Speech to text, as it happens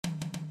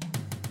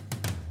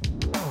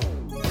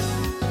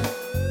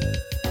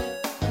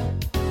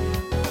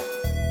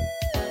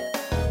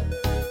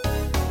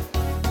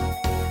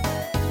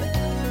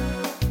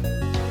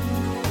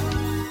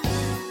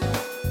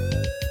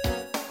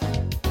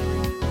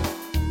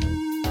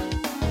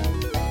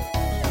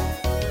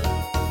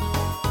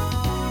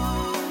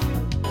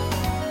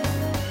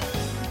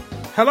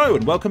Hello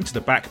and welcome to the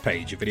Back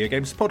Page, a video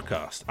games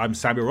podcast. I'm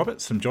Samuel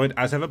Robertson, joined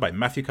as ever by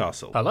Matthew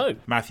Castle. Hello.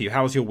 Matthew,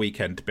 how's your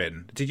weekend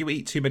been? Did you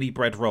eat too many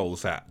bread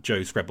rolls at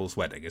Joe Scrabble's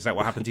wedding? Is that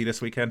what happened to you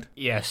this weekend?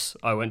 Yes,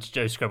 I went to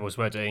Joe Scrabble's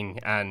wedding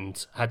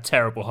and had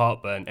terrible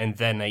heartburn and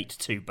then ate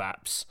 2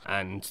 baps,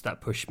 and that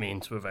pushed me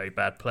into a very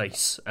bad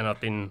place.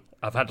 And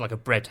I've had like a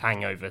bread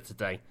hangover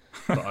today,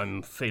 but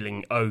I'm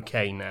feeling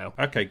okay now.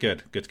 Okay,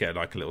 good. Good to get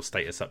like a little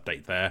status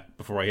update there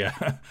before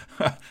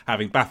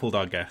having baffled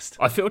our guest.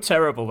 I feel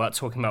terrible about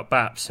talking about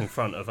baps in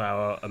front of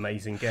our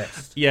amazing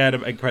guest. Yeah,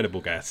 an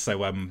incredible guest.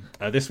 So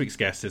this week's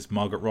guest is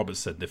Margaret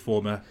Robertson, the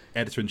former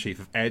editor-in-chief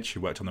of Edge, who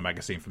worked on the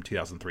magazine from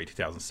 2003 to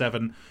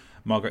 2007.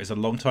 Margaret is a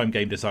long-time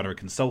game designer and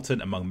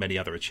consultant, among many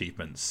other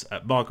achievements.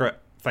 Margaret,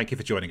 thank you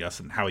for joining us,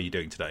 and how are you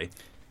doing today?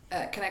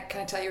 Can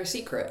I tell you a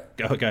secret?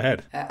 Go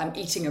ahead. I'm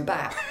eating a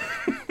bat.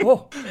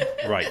 Oh.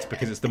 Right,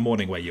 because it's the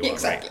morning where you are,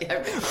 exactly.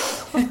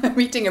 Right?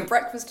 I'm eating a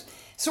breakfast,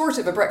 sort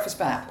of a breakfast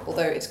bat,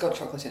 although it's got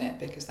chocolate in it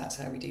because that's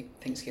how we do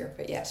things here.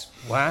 But yes.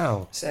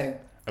 Wow. So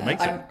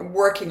I'm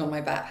working on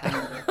my bat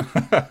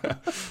hangover.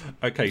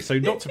 Okay, so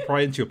not to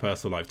pry into your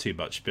personal life too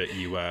much, but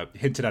you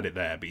hinted at it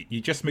there, but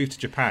you just moved to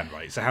Japan,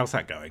 right? So how's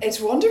that going? It's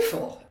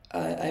wonderful.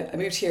 I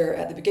moved here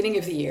at the beginning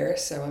of the year,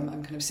 so I'm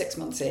kind of 6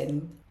 months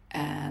in,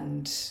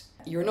 and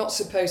you're not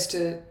supposed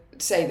to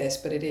say this,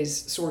 but it is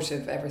sort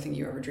of everything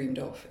you ever dreamed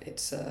of.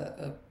 It's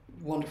a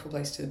wonderful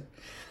place to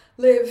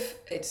live.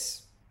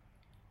 It's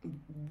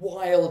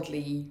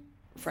wildly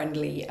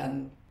friendly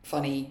and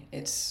funny.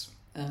 It's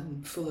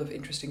full of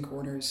interesting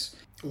corners,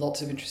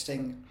 lots of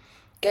interesting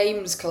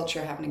games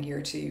culture happening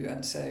here too,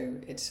 and so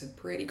it's a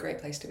pretty great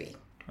place to be.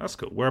 That's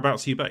cool.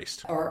 Whereabouts are you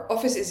based? Our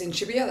office is in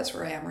Shibuya, that's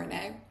where I am right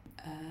now,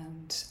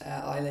 and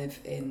I live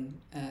in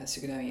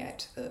Suganami out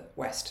to the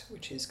west,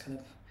 which is kind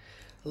of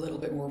a little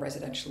bit more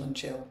residential and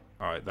chill.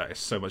 All right, that is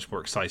so much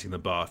more exciting than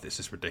Bath. This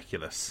is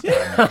ridiculous.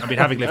 I mean,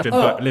 having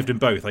lived in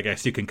both, I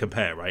guess you can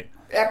compare, right?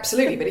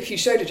 Absolutely, but if you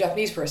showed a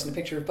Japanese person a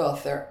picture of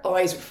Bath, their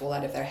eyes would fall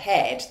out of their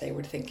head. They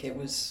would think it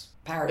was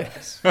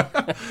paradise.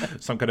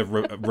 Some kind of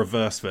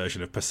reverse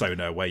version of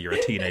Persona where you're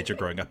a teenager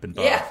growing up in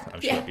Bath.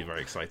 I'm sure it'd be very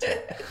exciting.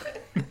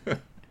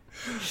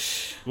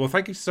 Well,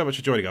 thank you so much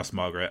for joining us,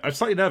 Margaret. I'm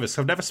slightly nervous.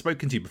 I've never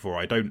spoken to you before.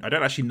 I don't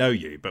actually know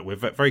you, but we're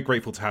very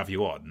grateful to have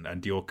you on,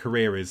 and your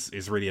career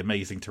is really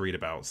amazing to read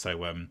about.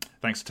 So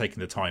thanks for taking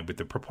the time with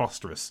the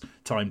preposterous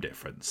time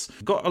difference.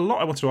 Got a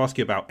lot I want to ask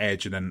you about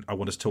Edge, and then I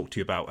want to talk to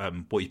you about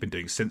what you've been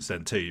doing since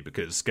then too,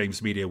 because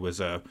games media was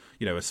a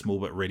small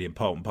but really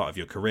important part of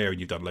your career,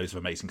 and you've done loads of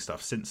amazing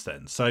stuff since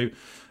then. So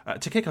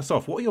to kick us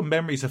off, what are your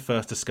memories of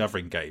first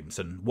discovering games,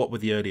 and what were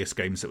the earliest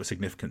games that were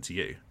significant to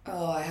you?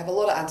 Oh, I have a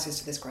lot of answers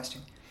to this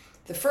question.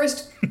 The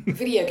first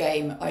video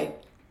game I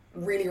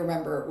really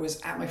remember was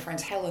at my friend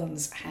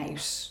Helen's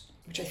house,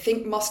 which I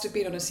think must have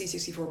been on a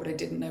C64, but I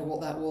didn't know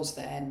what that was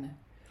then.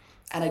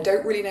 And I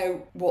don't really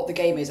know what the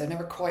game is. I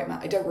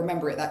don't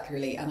remember it that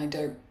clearly, and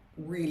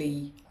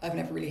I've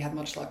never really had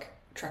much luck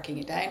tracking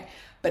it down,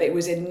 but it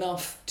was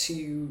enough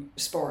to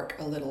spark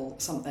a little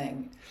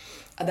something.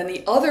 And then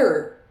the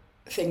other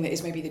thing that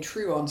is maybe the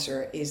true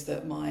answer is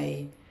that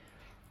my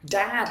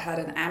dad had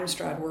an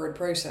Amstrad word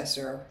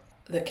processor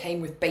that came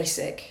with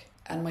BASIC,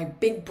 and my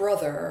big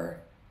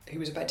brother, who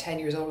was about 10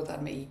 years older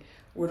than me,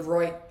 would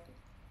write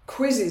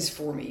quizzes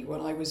for me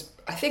when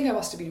I think I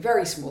must have been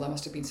very small. I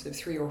must have been sort of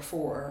 3 or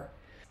 4.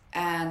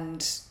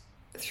 And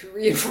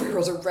 3 and 4 year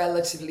olds are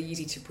relatively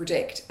easy to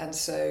predict. And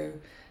so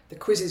the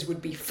quizzes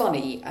would be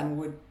funny and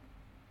would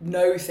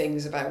know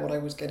things about what I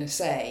was going to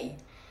say.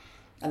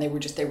 And they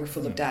were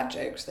full of dad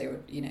jokes. They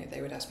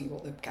would ask me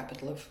what the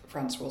capital of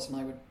France was, and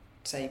I would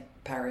say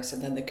Paris,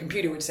 and then the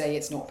computer would say,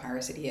 "It's not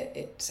Paris, idiot,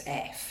 it's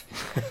F."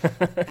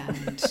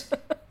 And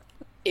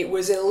it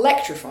was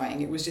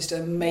electrifying. It was just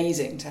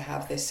amazing to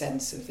have this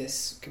sense of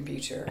this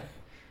computer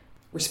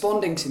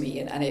responding to me,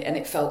 and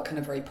it felt kind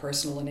of very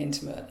personal and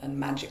intimate and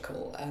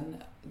magical,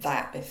 and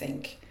that, I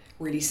think,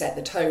 really set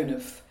the tone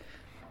of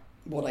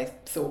what I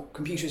thought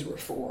computers were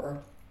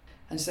for.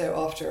 And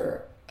so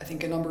after, I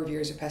think, a number of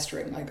years of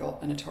pestering, I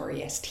got an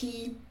Atari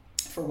ST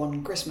for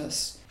one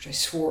Christmas, which I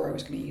swore I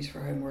was going to use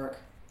for homework.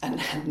 And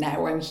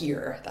now I'm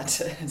here. That's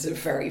a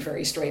very,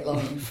 very straight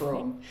line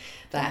from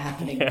that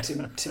happening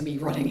to me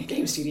running a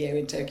game studio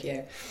in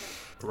Tokyo.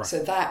 Right. So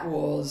that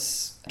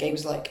was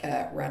games like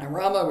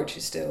Ranarama, which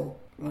is still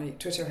my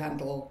Twitter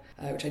handle,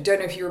 which I don't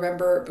know if you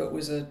remember, but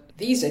was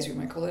these days we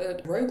might call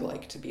it a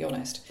roguelike, to be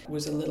honest. It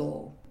was a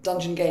little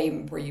dungeon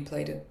game where you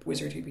played a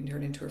wizard who'd been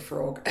turned into a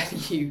frog,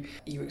 and you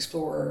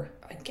explore,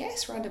 I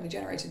guess, randomly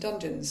generated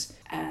dungeons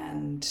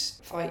and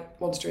fight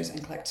monsters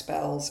and collect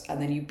spells,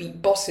 and then you beat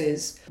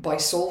bosses by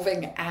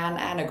solving an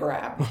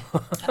anagram.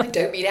 And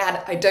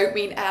I don't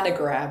mean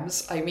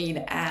anagrams, I mean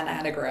an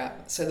anagram.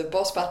 So the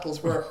boss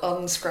battles were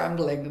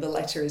unscrambling the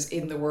letters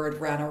in the word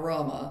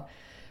Ranarama,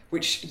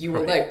 which you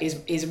will note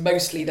is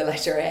mostly the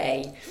letter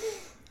A.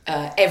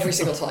 Every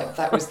single time.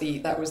 That was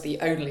the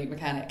only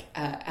mechanic,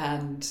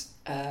 and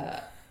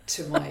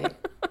to my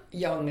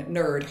young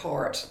nerd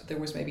heart, there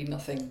was maybe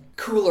nothing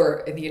cooler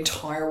in the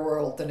entire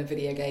world than a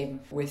video game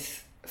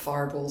with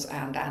fireballs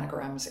and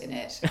anagrams in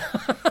it.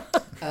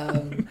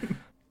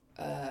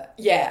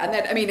 Yeah, and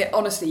then, I mean,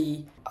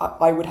 honestly,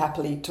 I would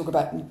happily talk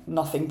about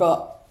nothing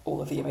but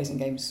all of the amazing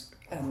games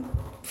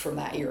from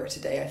that era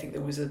today. I think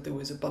there was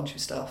a bunch of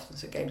stuff.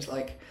 So games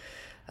like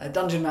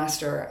Dungeon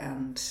Master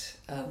and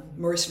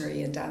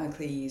Mercenary and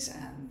Damocles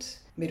and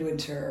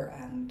Midwinter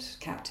and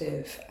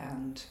Captive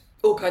and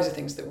all kinds of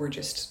things that were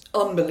just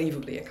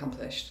unbelievably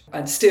accomplished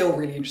and still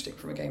really interesting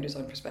from a game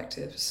design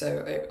perspective.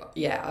 So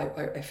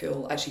I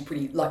feel actually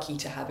pretty lucky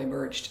to have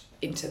emerged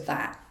into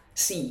that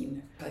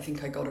scene. I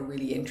think I got a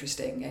really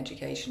interesting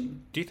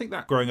education. Do you think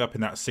that growing up in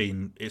that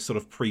scene, it sort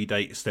of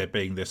predates there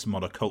being this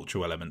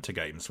monocultural element to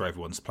games where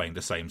everyone's playing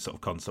the same sort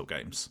of console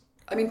games?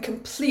 I mean,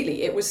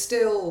 completely. It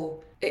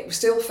still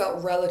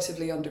felt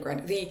relatively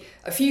underground.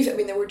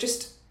 There were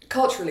just,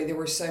 culturally, there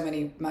were so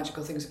many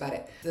magical things about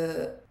it.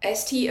 The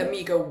ST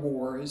Amiga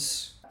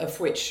wars,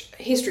 of which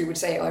history would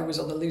say I was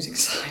on the losing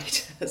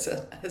side as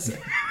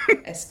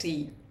a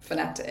ST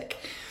fanatic,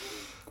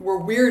 were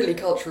weirdly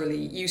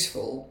culturally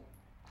useful.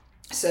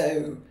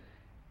 So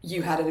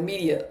you had an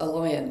immediate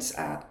alliance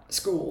at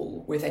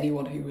school with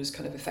anyone who was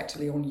kind of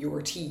effectively on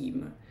your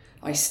team.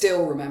 I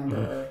still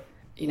remember,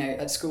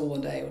 at school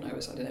one day when I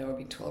was,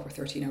 12 or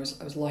 13, I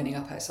was lining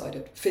up outside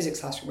a physics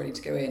classroom ready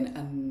to go in,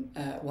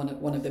 and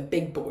one of the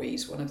big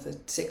boys, one of the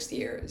sixth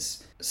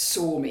years,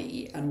 saw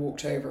me and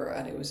walked over,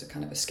 and it was a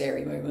kind of a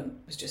scary moment.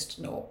 It was just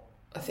not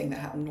a thing that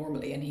happened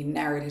normally, and he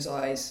narrowed his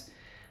eyes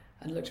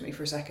and looked at me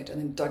for a second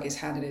and then dug his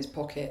hand in his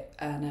pocket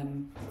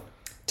and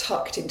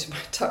tucked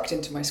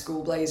into my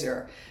school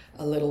blazer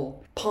a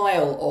little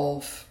pile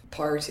of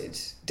pirated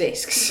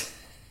discs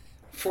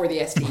for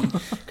the ST,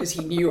 because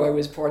he knew I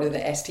was part of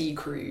the ST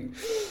crew.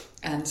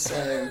 And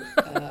so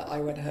I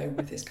went home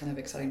with this kind of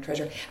exciting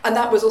treasure. And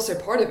that was also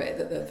part of it,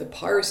 that the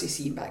piracy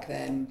scene back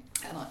then,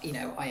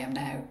 and I am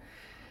now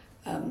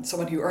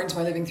someone who earns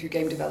my living through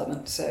game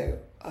development, so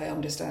I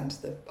understand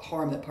the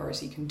harm that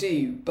piracy can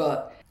do.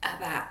 But at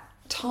that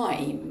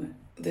time,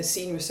 the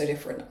scene was so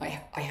different.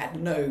 I had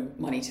no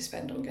money to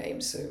spend on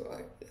games, so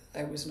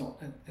I was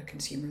not a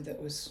consumer that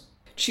was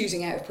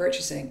choosing out of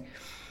purchasing.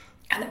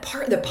 And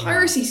the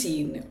piracy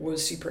scene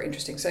was super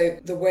interesting. So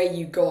the way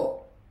you got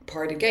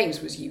pirated games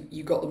was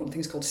you got them on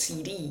things called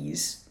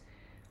CDs,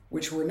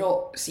 which were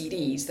not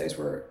CDs.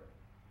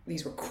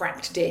 These were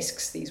cracked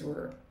discs. These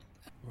were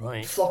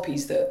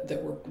floppies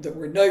that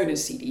were known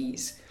as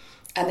CDs,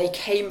 and they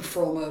came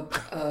from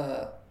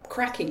a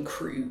cracking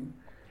crew.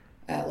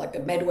 Like the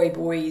Medway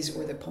Boys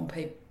or the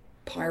Pompeii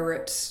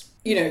Pirates,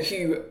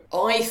 who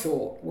I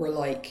thought were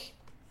like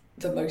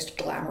the most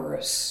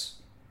glamorous,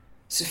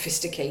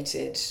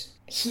 sophisticated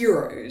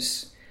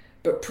heroes,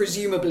 but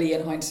presumably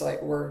in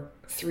hindsight were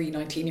 3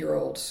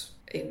 19-year-olds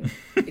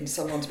in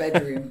someone's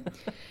bedroom.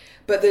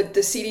 But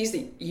the CDs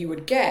that you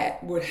would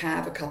get would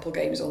have a couple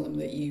games on them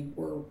that you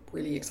were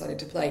really excited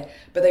to play,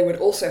 but they would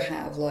also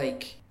have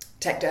like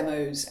tech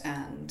demos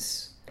and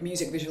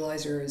music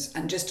visualizers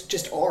and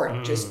just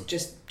art,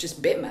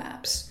 just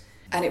bitmaps,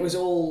 and it was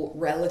all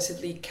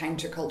relatively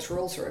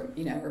countercultural. So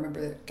I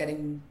remember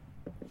getting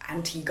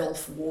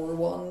anti-Gulf War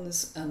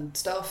ones and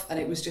stuff, and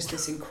it was just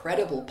this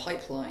incredible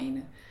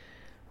pipeline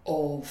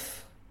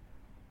of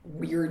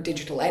weird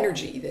digital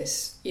energy.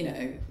 This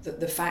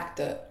the fact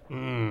that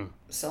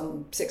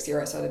some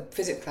 6th-year outside of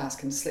physics class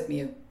can slip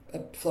me a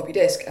floppy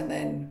disk, and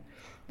then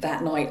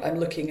that night I'm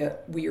looking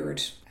at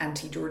weird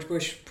anti-George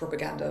Bush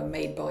propaganda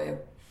made by a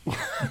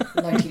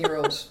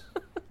 19-year-old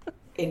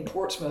in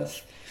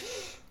Portsmouth.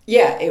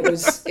 Yeah,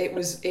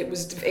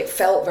 it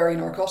felt very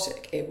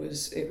narcotic. It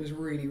was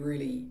really,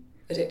 really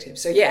addictive.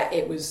 So yeah,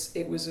 it was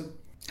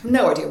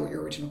no idea what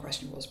your original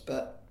question was,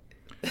 but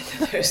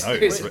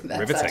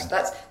riveting.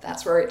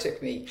 That's where it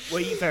took me. Were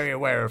you very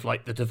aware of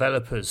like the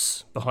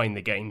developers behind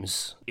the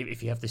games?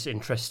 If you have this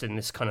interest in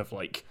this kind of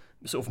like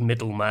sort of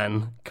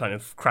middleman kind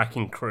of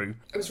cracking crew.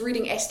 I was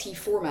reading ST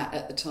Format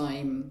at the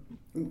time,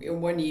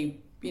 and when you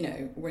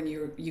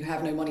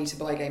have no money to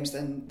buy games,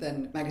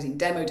 then magazine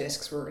demo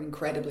discs were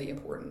incredibly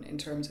important in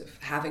terms of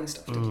having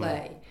stuff to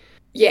play.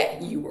 Yeah,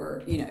 you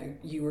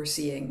were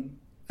seeing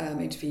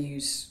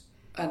interviews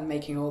and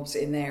making ofs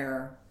in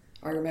there.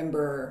 I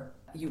remember,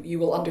 you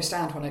will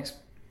understand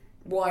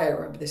why I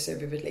remember this so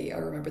vividly. I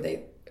remember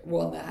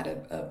one that had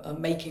a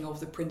making of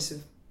the Prince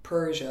of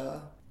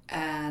Persia,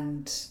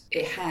 and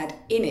it had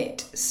in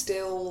it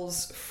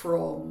stills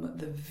from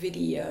the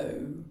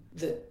video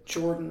that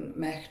Jordan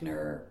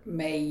Mechner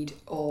made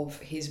of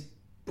his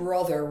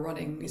little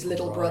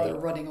brother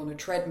running on a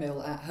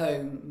treadmill at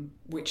home,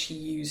 which he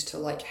used to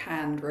like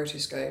hand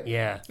rotoscope.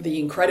 Yeah. The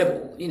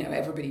incredible,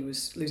 everybody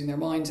was losing their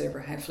minds over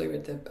how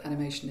fluid the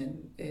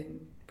animation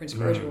in Prince of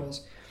Persia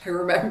was. I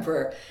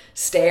remember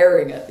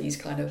staring at these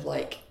kind of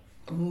like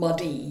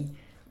muddy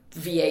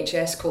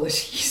VHS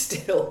quality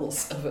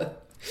stills of a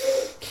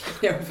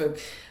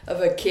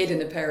kid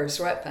in a pair of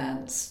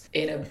sweatpants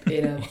in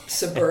a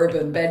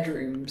suburban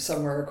bedroom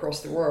somewhere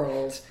across the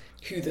world,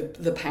 who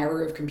the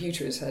power of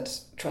computers had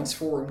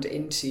transformed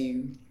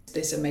into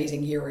this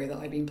amazing hero that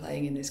I'd been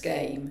playing in this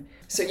game.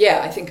 So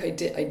yeah, I think I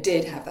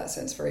did have that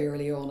sense very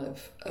early on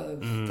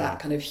of that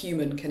kind of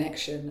human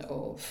connection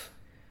of,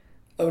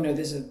 oh no,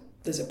 there's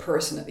a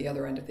person at the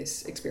other end of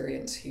this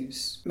experience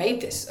who's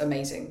made this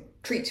amazing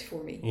treat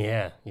for me.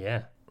 Yeah.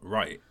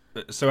 Right.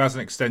 So as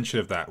an extension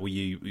of that, were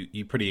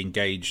you pretty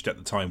engaged at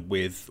the time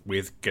with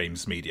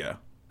games media,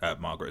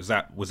 Margaret?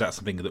 Was that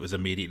something that was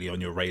immediately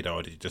on your radar,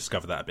 or did you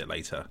discover that a bit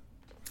later?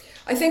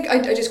 I think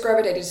I just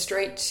gravitated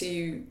straight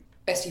to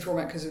SD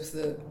format because of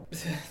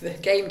the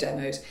game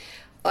demos.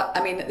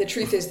 I mean, the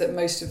truth is that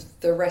most of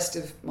the rest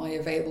of my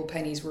available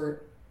pennies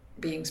were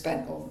being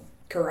spent on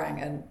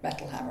Kerrang and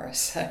Metal Hammer,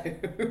 so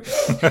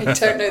I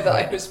don't know that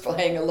I was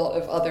playing a lot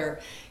of other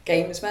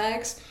games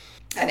mags.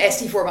 And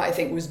SD format, I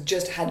think,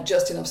 had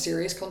just enough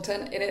serious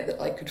content in it that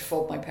I could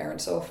fob my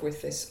parents off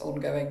with this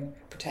ongoing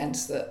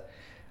pretense that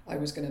I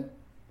was going to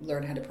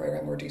learn how to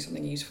program or do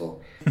something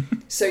useful.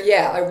 So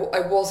yeah,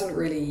 I wasn't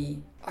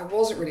really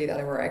that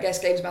aware. I guess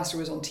Games Master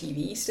was on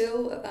TV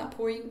still at that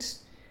point,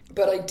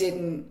 but I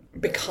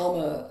didn't become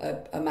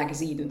a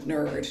magazine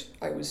nerd.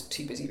 I was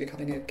too busy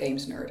becoming a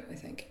games nerd, I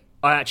think.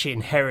 I actually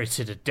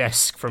inherited a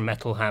desk from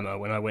Metal Hammer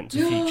when I went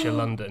to Future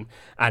London,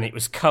 and it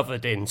was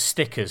covered in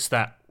stickers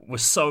that were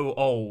so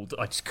old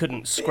I just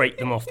couldn't scrape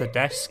them off the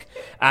desk.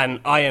 And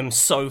I am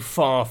so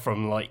far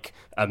from like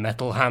a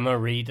Metal Hammer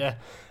reader,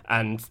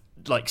 and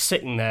like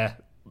sitting there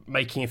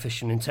making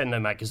official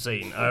Nintendo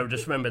magazine, I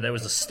just remember there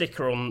was a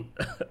sticker on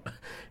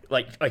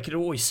like I could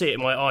always see it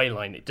in my eye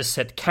line. It just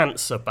said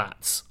cancer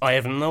bats. I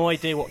have no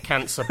idea what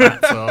cancer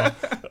bats are,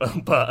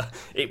 but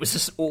it was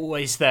just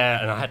always there,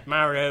 and I had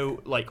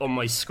Mario like on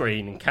my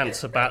screen and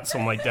cancer bats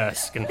on my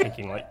desk, and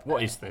thinking like,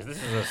 what is this?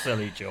 This is a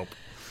silly job.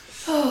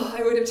 Oh,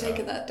 I would have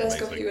taken that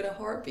desk off you in a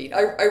heartbeat.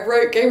 I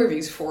wrote game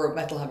reviews for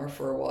Metal Hammer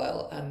for a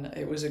while, and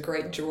it was a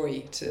great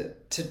joy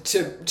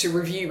to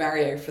review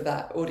Mario for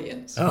that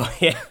audience. Oh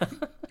yeah.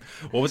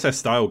 What was their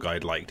style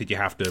guide like? Did you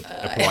have to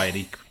apply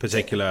any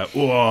particular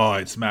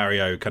it's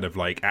Mario kind of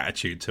like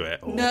attitude to it?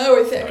 Or,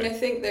 no, I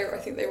think they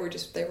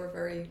were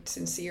very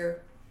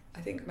sincere.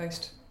 I think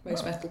most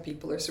metal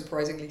people are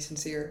surprisingly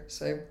sincere.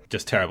 So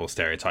just terrible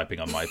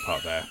stereotyping on my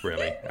part there,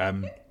 really.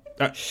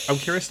 I'm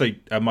curious,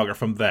 Margaret,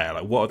 from there,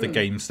 like, what are the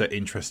games that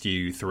interest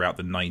you throughout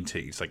the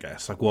 90s, I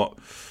guess? Like, what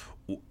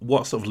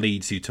sort of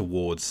leads you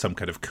towards some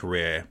kind of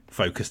career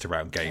focused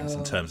around games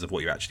in terms of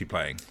what you're actually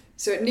playing?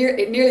 So it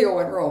nearly all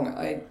went wrong.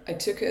 I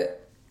took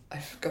it,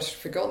 I've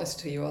forgotten this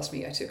until you asked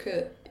me, I took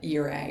a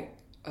year out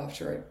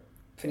after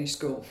I finished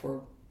school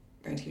for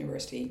going to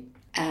university,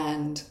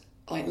 and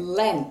I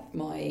lent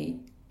my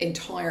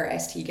entire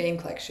ST game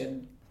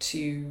collection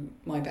to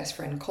my best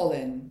friend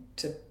Colin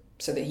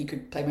so that he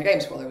could play my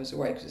games while I was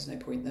away, because there's no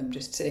point in them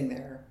just sitting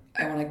there.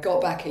 And when I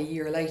got back a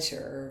year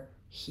later,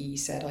 he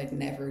said I'd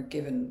never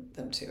given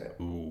them to him.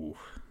 Ooh.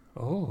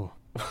 Oh.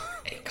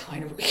 It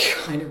kind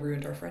of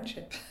ruined our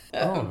friendship.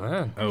 Oh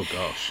man. Oh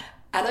gosh.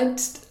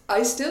 And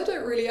I still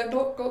don't really. I've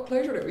not got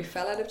closure on it. We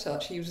fell out of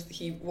touch. He was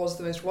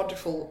the most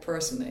wonderful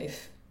person.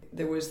 If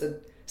there was the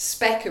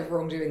speck of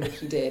wrongdoing that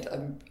he did,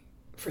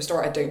 for a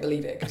start, I don't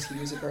believe it, because he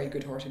was a very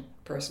good-hearted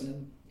person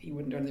and he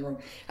wouldn't do anything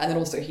wrong. And then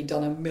also he'd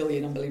done a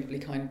million unbelievably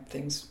kind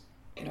things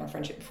in our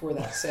friendship before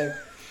that. So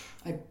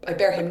I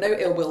bear him no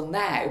ill will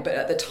now, but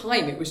at the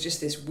time it was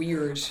just this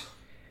weird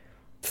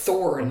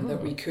thorn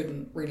that we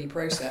couldn't really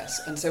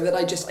process. And so that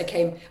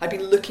I'd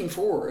been looking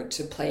forward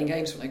to playing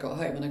games when I got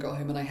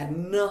home, and I had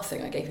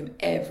nothing. I gave him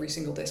every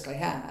single disc I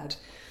had.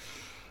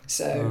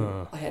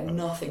 So I had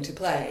nothing to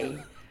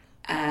play.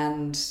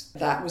 And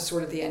that was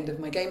sort of the end of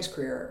my games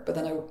career. But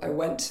then I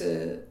went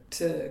to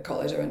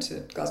college. I went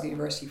to Glasgow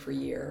University for a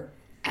year.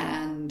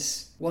 And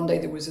one day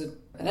there was an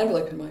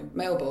envelope in my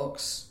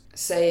mailbox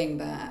saying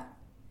that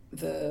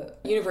the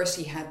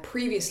university had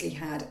previously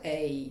had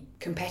a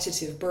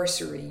competitive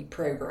bursary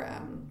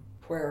program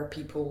where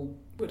people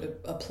would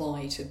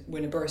apply to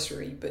win a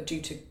bursary, but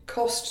due to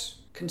cost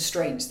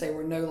constraints, they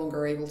were no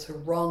longer able to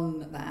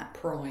run that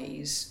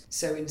prize.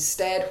 So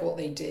instead what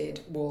they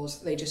did was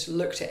they just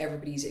looked at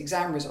everybody's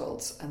exam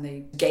results and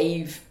they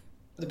gave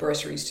the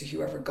bursaries to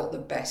whoever got the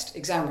best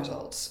exam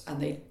results.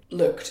 And they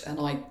looked, and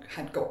I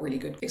had got really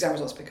good exam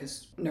results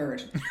because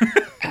nerd.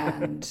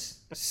 And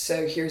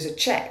so here's a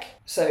check.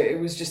 So it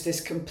was just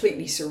this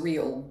completely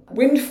surreal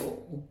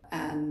windfall.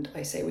 And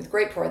I say with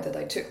great pride that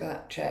I took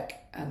that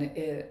check and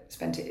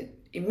spent it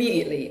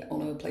immediately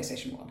on a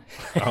PlayStation 1.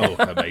 Oh,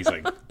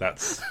 amazing.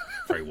 That's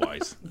very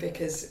wise.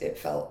 Because it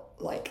felt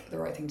like the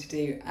right thing to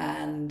do.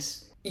 And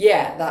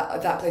yeah,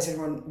 that PlayStation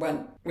 1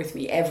 went with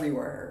me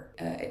everywhere.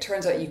 It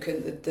turns out you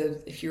can,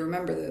 if you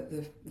remember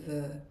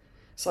the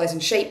size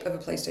and shape of a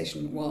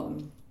PlayStation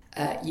 1,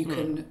 you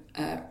can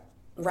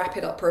wrap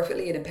it up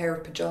perfectly in a pair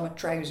of pajama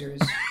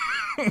trousers.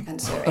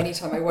 And so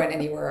anytime I went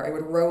anywhere, I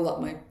would roll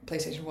up my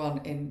PlayStation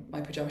 1 in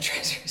my pajama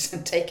trousers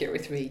and take it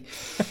with me.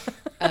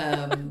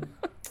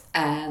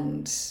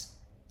 And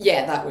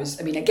yeah, that was,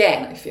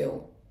 again, I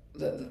feel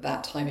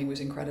that timing was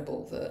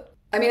incredible.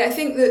 I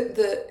think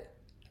that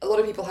a lot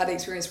of people had the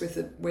experience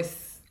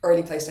with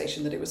early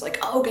PlayStation that it was like,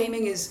 oh,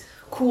 gaming is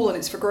cool and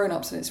it's for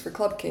grown-ups and it's for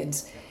club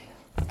kids.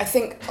 I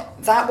think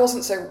that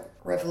wasn't so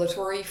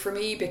revelatory for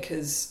me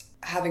because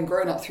having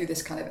grown up through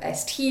this kind of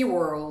ST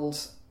world,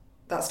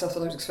 that stuff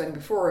that I was explaining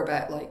before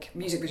about like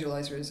music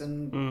visualizers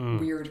and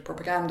weird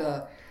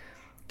propaganda,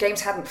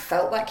 games hadn't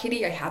felt that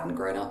kiddie. I hadn't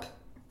grown up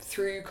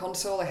through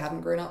console. I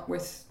hadn't grown up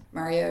with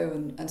Mario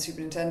and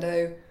Super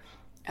Nintendo.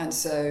 And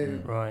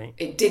so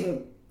it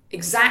didn't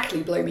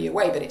exactly blow me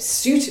away, but it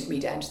suited me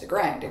down to the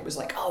ground. It was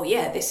like, oh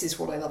yeah, this is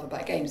what I love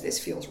about games. This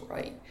feels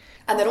right.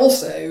 And then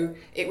also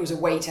it was a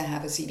way to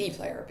have a CD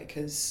player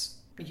because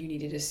you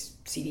needed a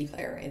CD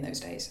player in those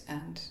days.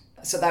 And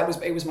so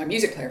it was my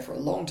music player for a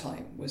long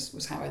time,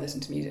 was how I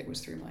listened to music,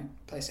 was through my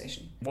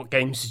PlayStation. What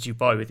games did you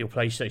buy with your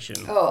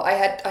PlayStation? Oh, I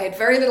had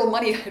very little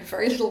money. I had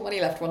very little money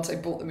left once I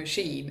bought the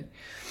machine.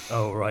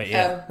 Oh, right,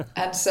 yeah.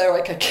 And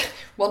so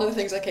one of the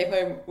things I came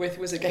home with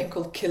was a game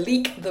called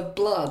Kilik the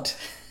Blood,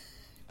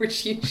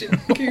 which you should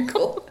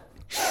Google.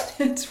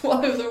 It's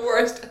one of the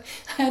worst.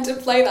 I had to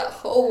play that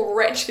whole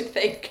wretched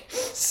thing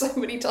so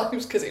many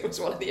times because it was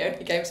one of the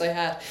only games I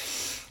had.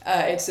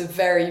 It's a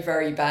very,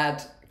 very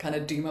bad kind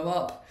of doom 'em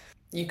up.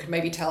 You could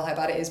maybe tell how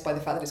bad it is by the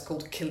fact that it's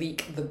called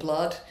Kilik the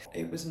Blood.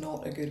 It was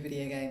not a good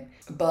video game.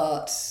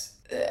 But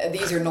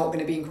these are not going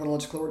to be in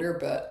chronological order,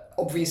 but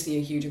obviously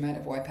a huge amount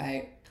of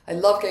Wipeout. I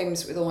love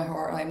games with all my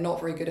heart. I'm not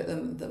very good at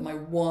them. That my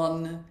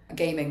one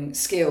gaming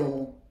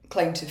skill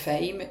claim to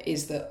fame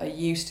is that I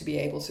used to be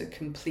able to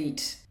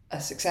complete a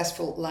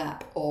successful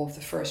lap of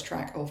the first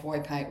track of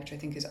Wipeout, which I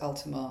think is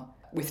Ultima,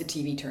 with the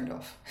TV turned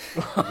off.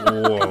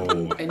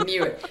 Whoa! I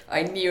knew it.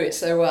 I knew it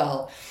so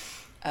well.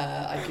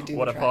 I could do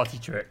what the a track. party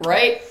trick,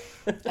 right?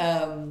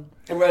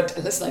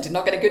 Listen, I did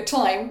not get a good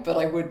time, but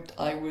I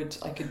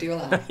could do a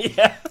lap.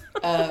 Yeah.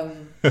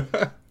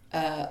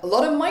 A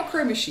lot of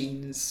micro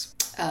machines.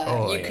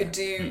 You could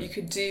do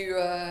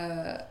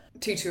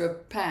 2 to a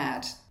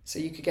pad, so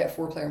you could get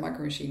 4-player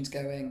micro machines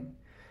going.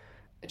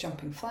 A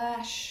Jumping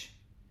Flash,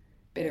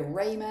 bit of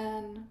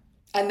Rayman,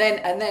 and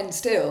then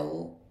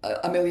still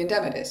a million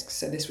demo discs.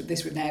 So this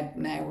would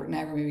now we're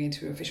moving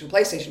into official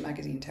PlayStation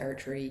Magazine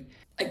territory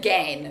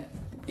again.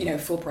 You know,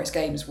 full price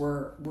games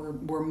were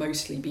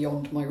mostly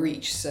beyond my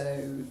reach.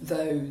 So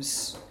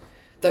those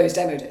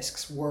demo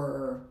discs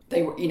were.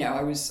 You know,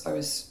 I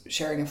was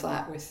sharing a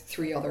flat with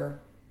 3 other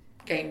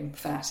game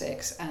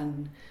fanatics,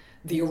 and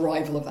the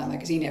arrival of that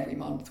magazine every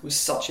month was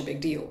such a big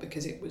deal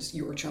because it was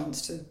your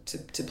chance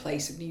to play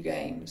some new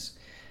games.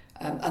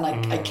 And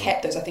I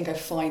kept those. I think I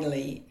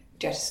finally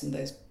jettisoned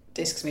those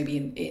discs maybe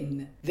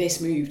in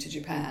this move to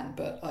Japan,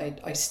 but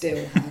I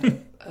still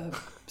had a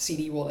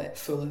CD wallet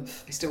full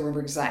of. I still remember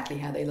exactly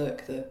how they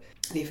look. The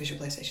official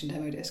PlayStation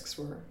demo discs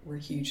were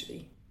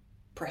hugely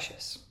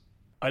precious.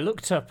 I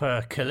looked up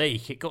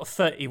Kilik. It got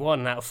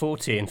 31 out of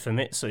 40 in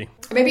Famitsu.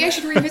 Maybe I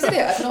should revisit it.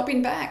 I've not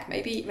been back.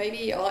 Maybe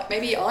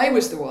I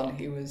was the one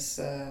who was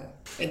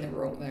in the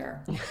wrong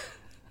there.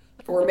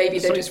 Or maybe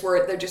there just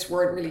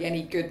weren't really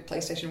any good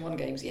PlayStation 1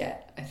 games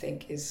yet, I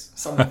think is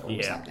some of what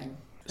was happening.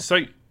 So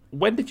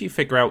when did you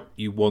figure out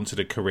you wanted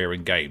a career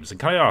in games? And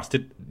can I ask,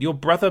 did your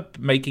brother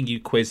making you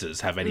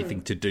quizzes have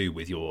anything to do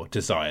with your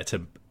desire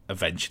to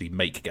eventually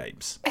make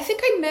games? I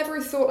think I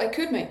never thought I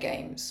could make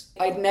games.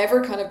 I'd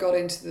never kind of got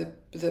into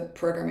the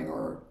programming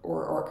or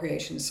art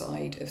creation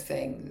side of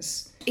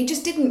things. It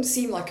just didn't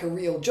seem like a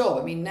real job.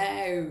 I mean,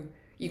 now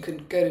you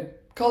can go to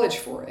college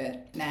for it.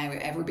 Now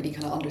everybody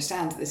kind of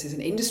understands that this is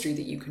an industry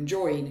that you can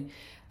join.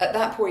 At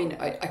that point,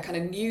 I kind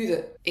of knew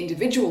that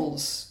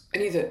individuals, I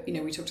knew that, you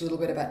know, we talked a little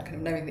bit about kind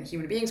of knowing that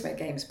human beings make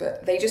games,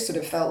 but they just sort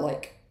of felt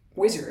like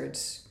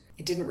wizards.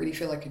 It didn't really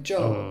feel like a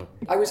job.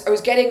 I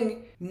was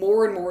getting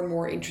more and more and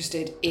more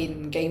interested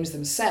in games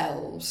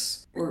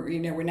themselves.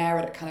 We're now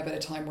at a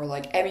time where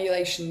like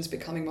emulation's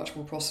becoming much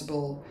more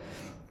possible.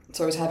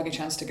 So I was having a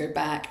chance to go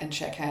back and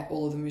check out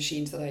all of the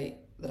machines that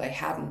I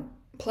hadn't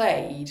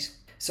played.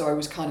 So I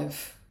was kind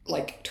of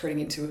like turning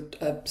into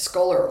a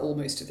scholar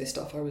almost of this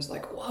stuff. I was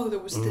like, whoa, there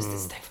was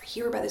this I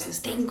hear about this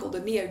thing called the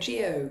Neo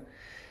Geo,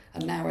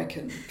 and now I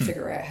can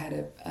figure out how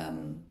to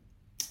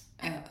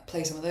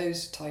play some of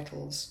those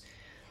titles.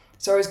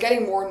 So I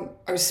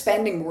was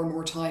spending more and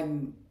more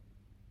time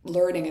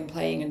learning and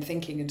playing and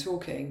thinking and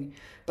talking,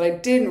 but I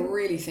didn't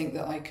really think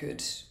that I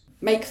could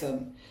make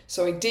them.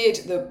 So I did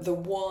the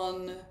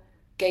one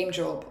game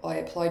job I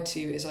applied to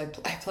is I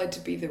applied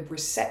to be the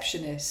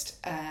receptionist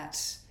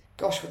at,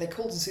 gosh, what they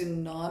called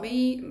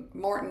Tsunami,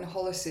 Martin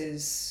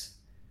Hollis's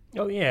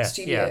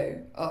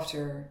studio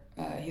after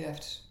he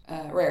left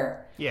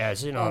Rare. Yeah,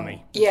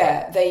 Tsunami.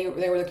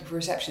 They were looking for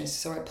receptionists,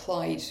 so I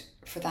applied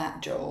for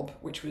that job,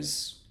 which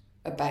was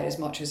about as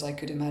much as I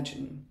could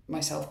imagine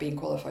myself being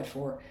qualified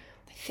for.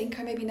 I think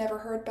I maybe never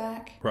heard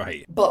back.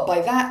 Right. But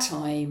by that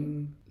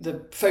time,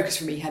 the focus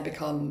for me had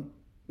become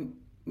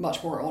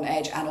much more on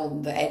Edge and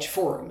on the Edge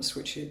forums,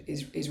 which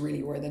is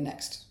really where the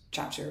next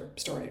chapter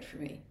started for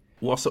me.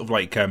 What sort of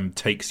like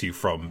takes you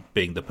from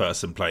being the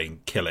person playing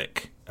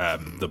Kilik,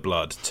 the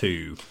Blood,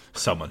 to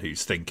someone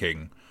who's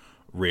thinking,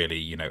 really,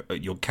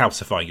 you're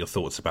calcifying your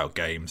thoughts about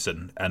games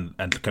and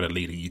kind of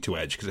leading you to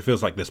Edge? Because it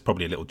feels like there's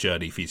probably a little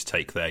journey for you to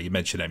take there. You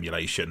mentioned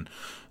emulation.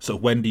 So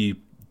when do you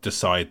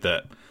decide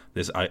that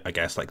there's, I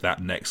guess, like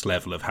that next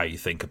level of how you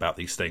think about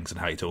these things and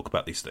how you talk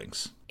about these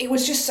things? It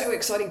was just so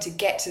exciting to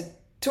get to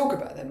talk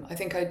about them. I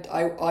think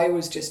I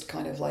was just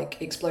kind of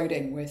like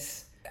exploding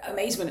with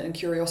amazement and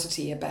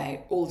curiosity about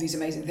all these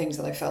amazing things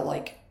that I felt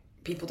like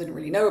people didn't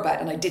really know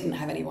about, and I didn't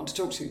have anyone to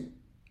talk to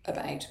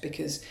about,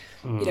 because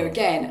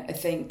again, I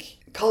think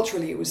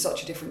culturally it was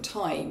such a different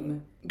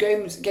time.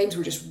 Games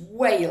were just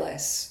way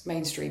less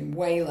mainstream,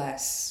 way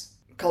less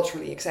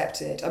culturally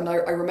accepted. I mean,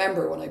 I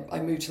remember when I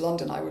moved to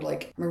London, I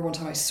remember one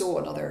time I saw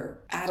another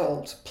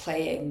adult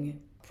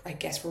playing, I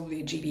guess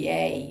probably a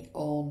GBA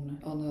on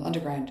the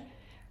Underground,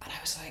 and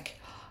I was like,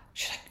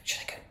 should I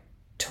go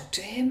talk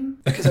to him?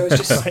 Because I was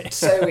just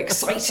so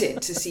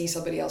excited to see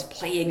somebody else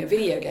playing a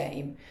video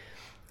game.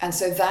 And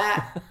so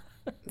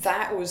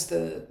that was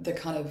the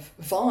kind of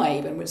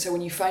vibe. And so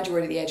when you found your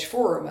way to the Edge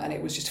forum and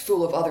it was just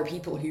full of other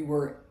people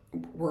who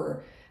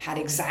had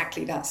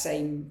exactly that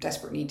same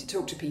desperate need to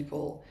talk to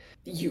people,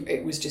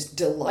 it was just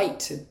delight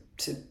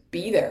to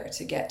be there,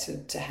 to get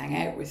to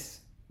hang out with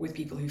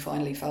people who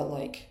finally felt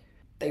like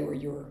they were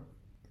your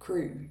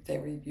crew, they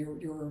were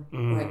your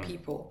right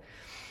people.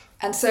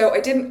 And so I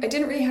didn't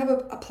really have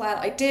a plan.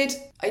 I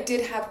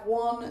did have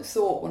one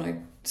thought when I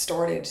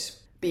started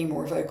being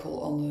more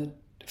vocal on the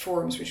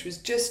forums, which was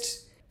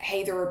just,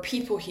 hey, there are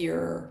people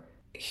here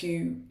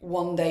who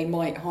one day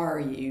might hire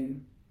you,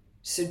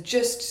 so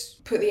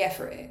just put the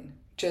effort in.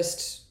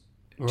 Just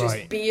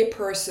be a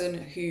person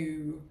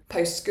who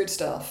posts good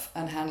stuff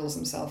and handles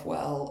himself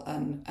well,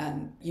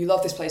 and you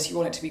love this place, you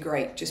want it to be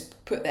great,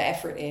 just put the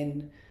effort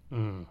in.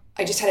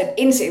 I just had an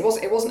instinct.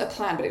 It wasn't a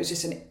plan, but it was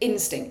just an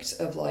instinct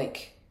of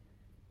like,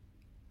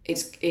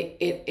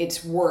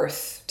 it's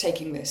worth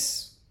taking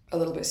this a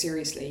little bit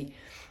seriously.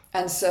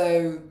 And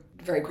so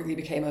very quickly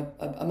became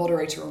a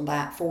moderator on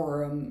that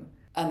forum,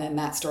 and then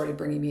that started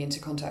bringing me into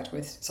contact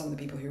with some of the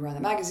people who ran the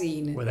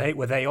magazine.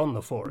 Were they on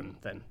the forum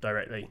then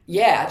directly?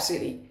 Yeah,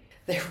 absolutely.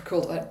 They were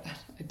called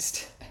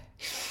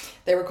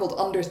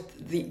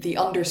the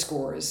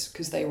underscores,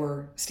 because they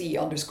were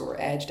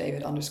Steve_Edge,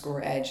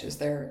 David_Edge as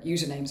their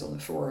usernames on the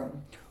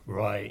forum.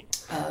 Right.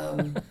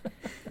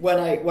 When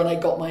I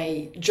got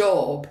my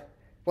job,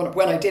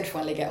 when I did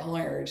finally get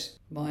hired,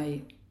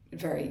 my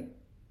very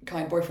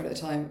kind boyfriend at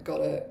the time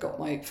got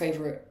my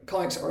favourite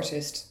comics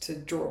artist to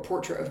draw a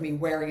portrait of me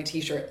wearing a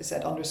t-shirt that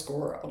said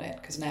underscore on it,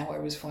 because now I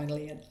was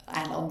finally an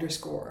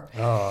underscore.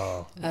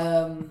 Oh.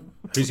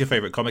 Who's your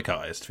favourite comic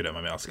artist, if you don't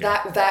mind me asking?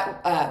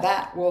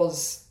 That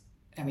was,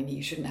 I mean,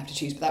 you shouldn't have to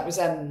choose, but that was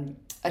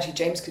actually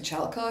James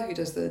Kochalka, who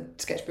does the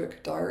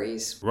Sketchbook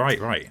Diaries. Right.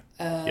 Yeah,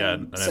 I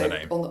know the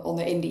name. On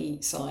the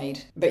indie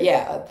side. But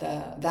yeah,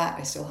 that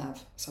I still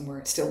have somewhere.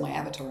 It's still my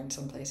avatar in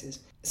some places.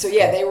 So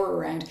yeah, they were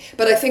around.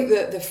 But I think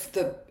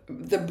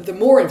the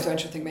more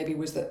influential thing maybe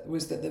was that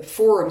the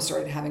forum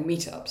started having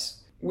meetups.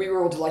 We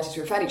were all delighted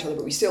to have found each other,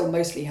 but we still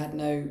mostly had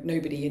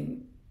nobody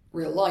in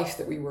real life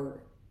that we were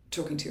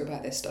talking to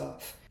about this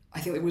stuff. I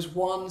think there was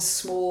one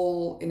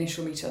small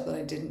initial meetup that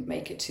I didn't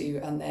make it to,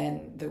 and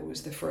then there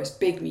was the first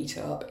big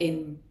meetup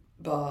in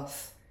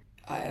Bath.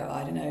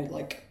 I don't know,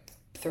 like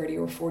 30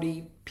 or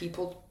 40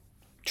 people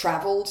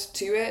travelled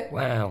to it.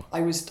 Wow.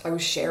 I was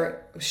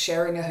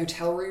sharing a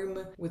hotel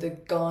room with a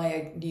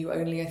guy I knew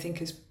only, I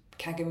think, as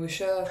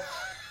Kagemusha,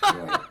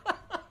 who I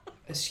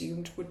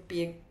assumed would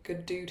be a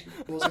good dude,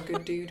 who was a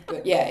good dude.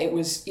 But yeah, it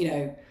was,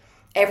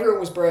 everyone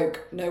was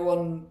broke. No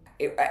one.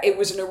 It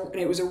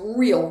was a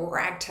real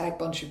ragtag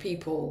bunch of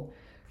people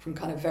from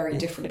kind of very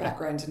different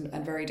backgrounds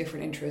and very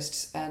different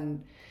interests.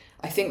 And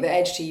I think the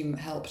Edge team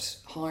helped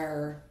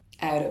hire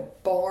out a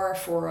bar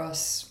for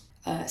us.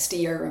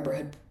 Steve, I remember,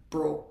 had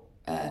brought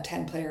a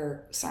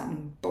 10-player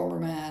Saturn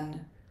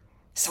Bomberman.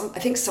 I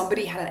think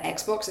somebody had an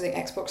Xbox. I think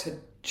Xbox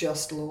had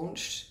just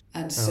launched,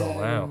 and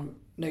so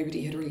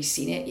nobody had really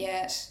seen it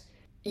yet.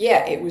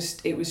 Yeah, it was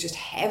just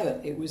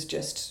heaven. It was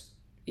just,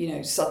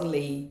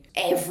 suddenly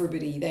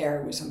everybody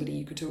there was somebody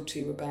you could talk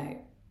to about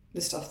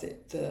the stuff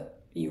that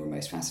you were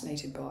most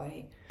fascinated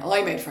by.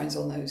 I made friends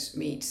on those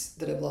meets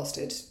that have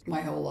lasted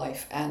my whole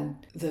life, and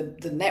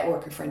the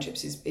network of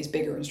friendships is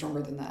bigger and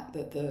stronger than that.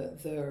 That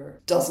there are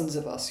dozens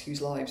of us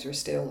whose lives are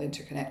still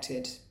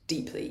interconnected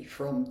deeply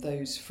from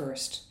those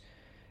first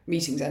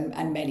meetings,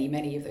 and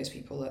many of those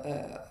people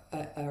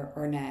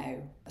are now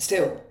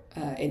still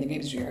in the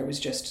games industry.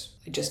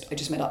 I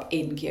just met up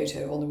in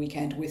Kyoto on the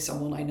weekend with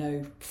someone I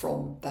know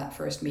from that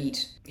first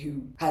meet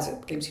who has a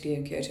game studio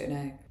in Kyoto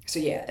now. So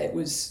yeah, it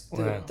was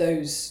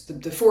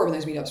the forum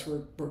and those meetups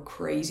were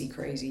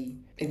crazy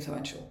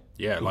influential.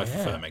 Yeah, life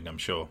affirming, I'm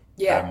sure.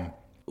 Yeah.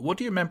 What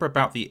do you remember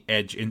about the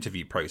Edge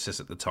interview process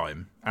at the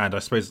time? And I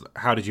suppose,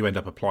 how did you end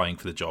up applying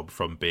for the job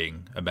from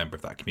being a member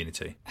of that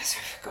community?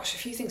 Gosh, a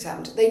few things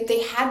happened.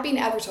 They had been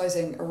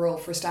advertising a role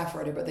for a staff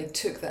writer, but they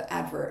took the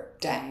advert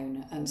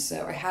down, and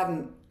so I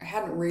hadn't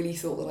really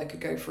thought that I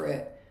could go for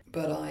it.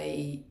 But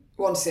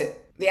once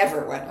the the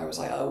Everett went, I was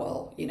like, oh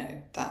well,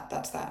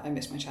 that's that. I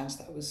missed my chance.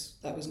 That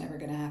was never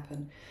going to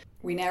happen.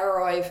 We now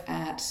arrive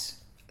at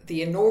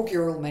the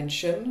inaugural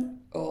mention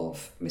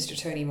of Mr.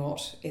 Tony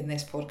Mott in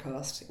this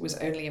podcast. It was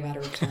only a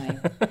matter of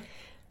time.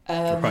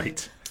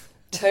 Right.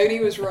 Tony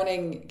was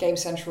running Game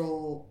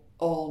Central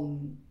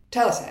on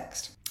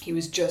teletext. He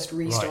was just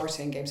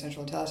restarting Game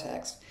Central on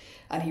teletext,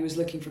 and he was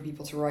looking for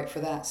people to write for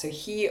that. So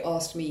he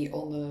asked me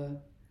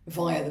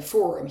via the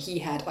forum.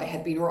 I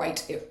had been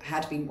right. It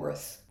had been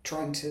worth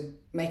trying to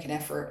make an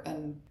effort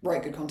and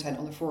write good content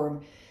on the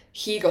forum.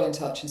 He got in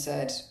touch and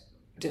said,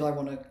 did I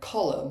want a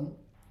column?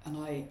 And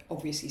I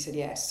obviously said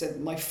yes. So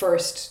the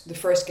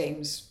first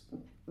games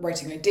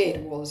writing I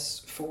did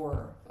was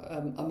for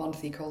a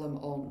monthly column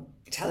on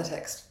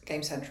teletext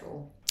Game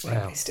Central.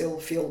 Wow. I still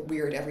feel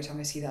weird every time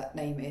I see that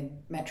name in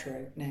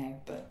Metro now,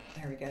 but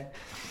there we go.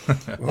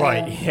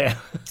 Right, yeah.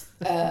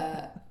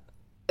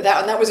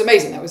 That was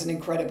amazing. That was an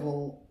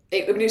incredible.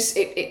 It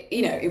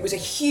was a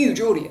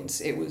huge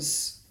audience. It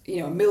was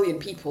 1 million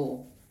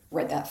people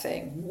read that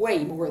thing,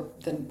 way more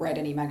than read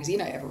any magazine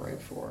I ever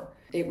wrote for.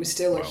 It was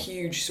still a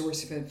huge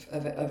source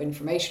of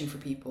information for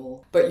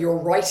people. But your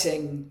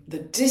writing, the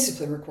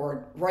discipline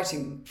required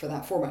writing for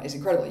that format is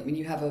incredible. I mean,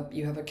 you have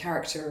a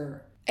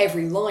character.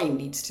 Every line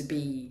needs to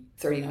be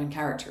 39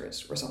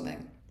 characters or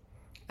something.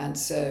 And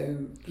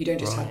so you don't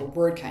just have a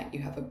word count,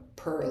 you have a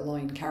per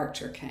line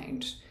character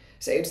count.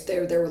 So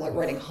they were like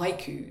writing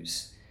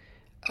haikus.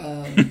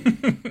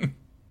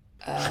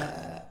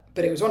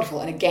 But it was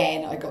wonderful. And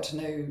again, I got to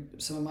know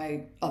some of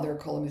my other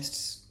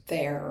columnists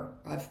there.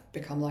 I've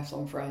become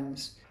lifelong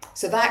friends.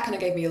 So that kind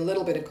of gave me a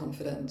little bit of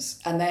confidence.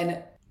 And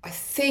then I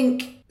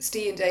think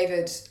Steve and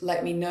David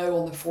let me know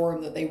on the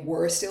forum that they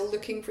were still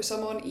looking for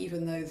someone,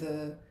 even though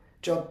the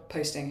job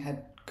posting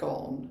had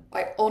gone.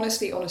 I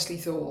honestly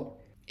thought,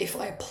 if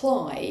I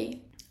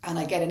apply and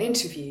I get an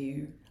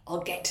interview,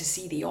 I'll get to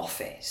see the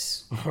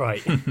office.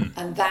 Right.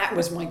 And that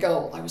was my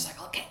goal. I was like,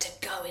 I'll get to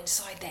go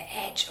inside the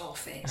Edge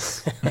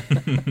office.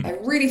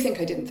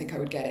 I didn't think I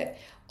would get it.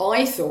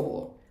 I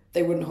thought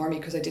they wouldn't hire me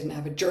because I didn't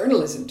have a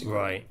journalism degree.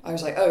 Right. I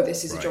was like, oh,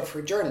 this is a job for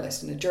a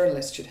journalist, and a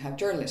journalist should have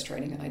journalist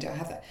training, and I don't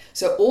have that.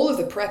 So all of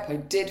the prep I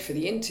did for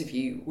the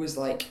interview was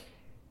like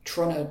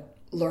trying to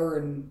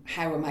learn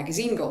how a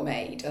magazine got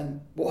made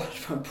and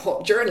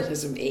what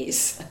journalism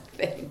is and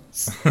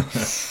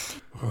things.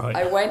 Right.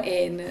 I went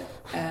in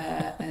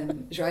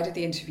and I did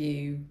the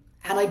interview,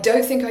 and I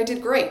don't think I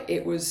did great.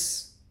 I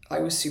was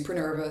super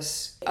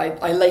nervous.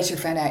 I later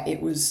found out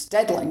it was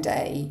deadline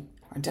day.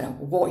 I don't know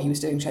what he was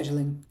doing,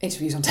 scheduling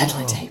interviews on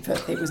deadline day,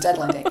 but it was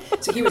deadline day.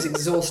 So he was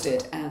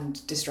exhausted and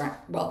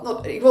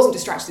he wasn't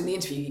distracted in the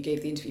interview. He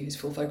gave the interview his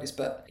full focus,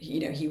 but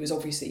he was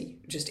obviously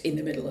just in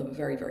the middle of a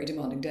very, very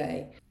demanding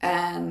day.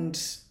 And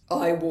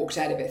I walked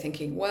out of it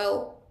thinking,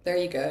 well, there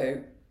you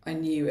go. I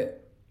knew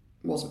it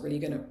wasn't really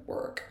going to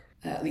work.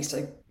 At least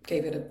I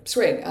gave it a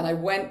swing. And I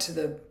went to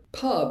the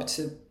pub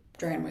to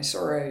drown my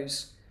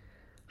sorrows.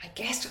 I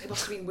guess I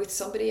must have been with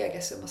somebody. I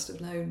guess I must have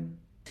known.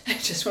 I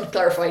just want to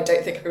clarify, I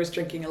don't think I was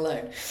drinking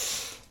alone.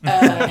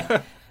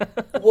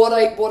 What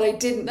I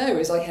didn't know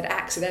is I had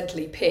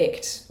accidentally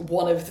picked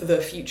one of the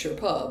future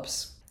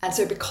pubs. And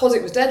so because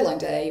it was deadline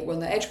day, when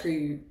the Edge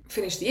crew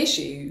finished the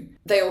issue,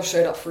 they all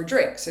showed up for a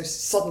drink. So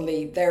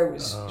suddenly there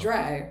was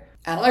João.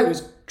 And I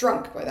was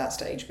drunk by that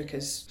stage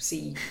because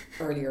see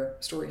earlier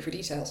story for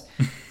details.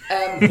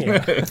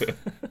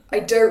 I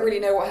don't really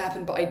know what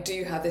happened, but I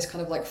do have this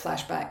kind of like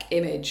flashback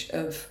image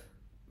of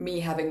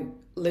me having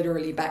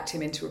literally backed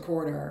him into a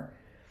corner.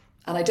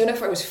 And I don't know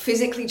if I was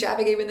physically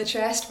jabbing him in the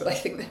chest, but I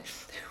think there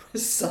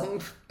was some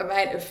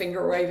amount of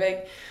finger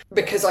waving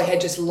because I had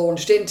just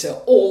launched into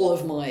all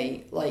of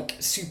my like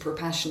super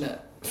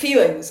passionate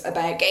feelings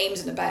about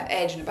games and about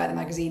Edge and about the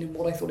magazine and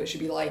what I thought it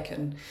should be like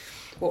and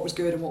what was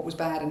good and what was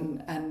bad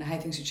and how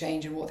things should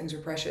change and what things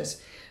were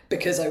precious,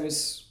 because it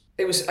was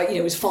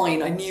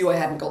fine. I knew I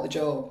hadn't got the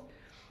job,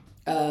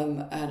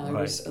 and I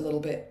was a little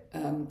bit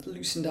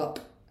loosened up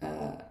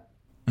a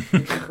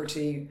drink or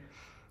two,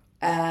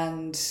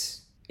 and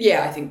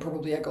I think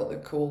probably I got the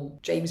call.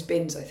 James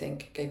Binns, I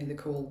think, gave me the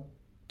call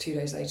 2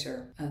 days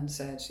later and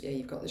said, yeah,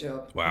 you've got the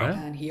job. Wow.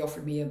 And he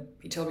offered me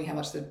he told me how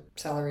much the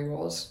salary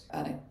was,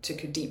 and I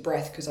took a deep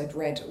breath because I'd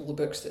read all the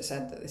books that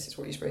said that this is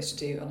what you're supposed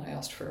to do, and I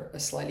asked for a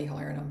slightly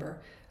higher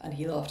number, and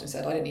he laughed and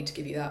said, I don't need to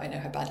give you that, I know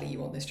how badly you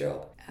want this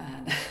job.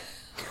 And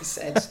I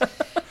said,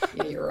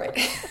 yeah, you're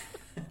right.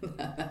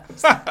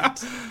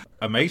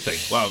 Amazing.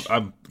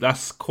 Well,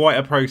 that's quite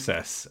a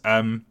process.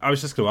 I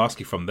was just going to ask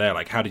you from there,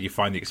 like, how did you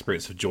find the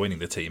experience of joining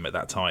the team at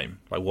that time?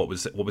 Like, what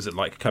was it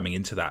like coming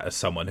into that as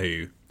someone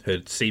who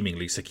had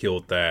seemingly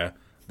secured their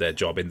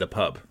job in the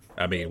pub?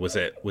 I mean, was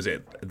it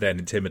then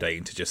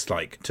intimidating to just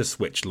like to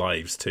switch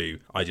lives to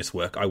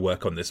I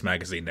work on this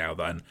magazine now,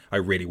 then I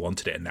really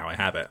wanted it and now I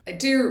have it? I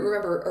do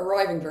remember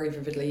arriving very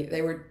vividly.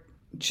 They were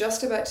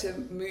just about to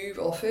move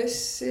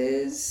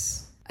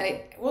offices, and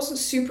it wasn't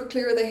super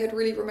clear they had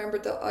really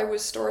remembered that I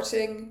was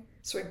starting.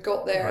 So I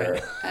got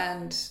there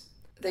and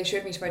they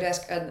showed me to my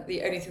desk, and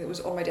the only thing that was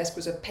on my desk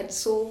was a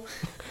pencil.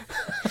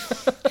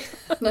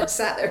 And I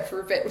sat there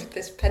for a bit with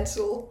this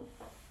pencil,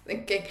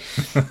 thinking,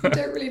 I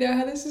don't really know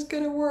how this is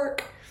going to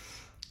work.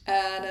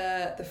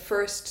 And the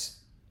first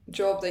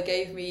job they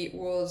gave me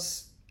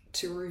was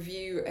to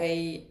review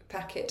a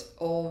packet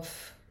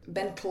of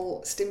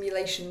mental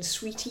stimulation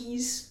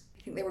sweeties.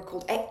 I think they were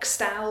called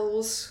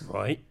X-Stals.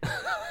 Right.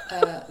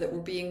 That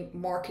were being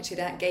marketed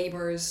at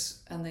gamers,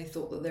 and they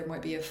thought that there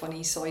might be a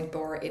funny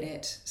sidebar in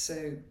it.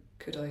 So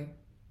could I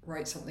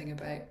write something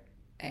about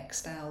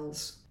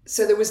X-Stals?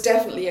 So there was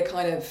definitely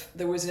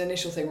there was an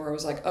initial thing where I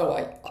was like, oh,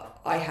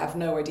 I have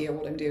no idea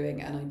what I'm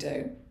doing, and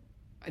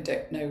I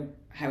don't know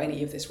how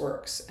any of this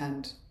works,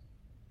 and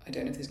I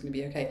don't know if this is going to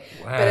be okay.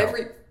 Wow.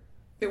 But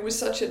it was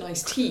such a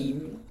nice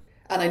team,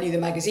 and I knew the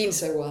magazine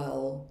so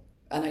well,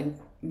 and I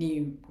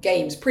knew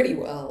games pretty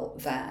well,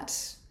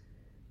 that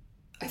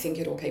I think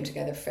it all came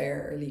together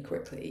fairly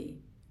quickly.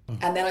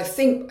 And then I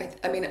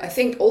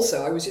think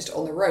also I was just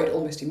on the road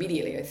almost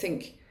immediately. I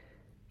think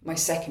my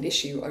second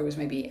issue, I was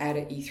maybe out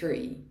at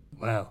E3.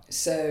 Wow.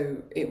 So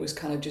it was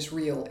kind of just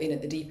real in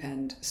at the deep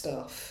end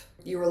stuff.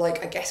 You were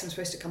like, I guess I'm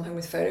supposed to come home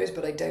with photos,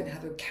 but I don't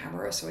have a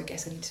camera, so I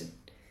guess I need to,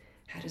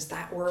 how does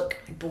that work?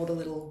 I bought a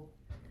little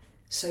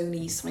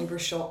Sony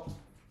Cybershot,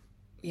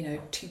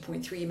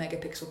 2.3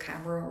 megapixel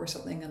camera or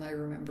something, and I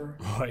remember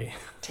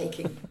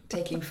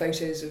taking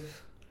photos of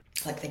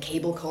like the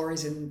cable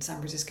cars in San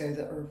Francisco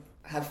that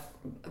have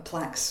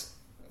plaques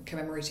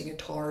commemorating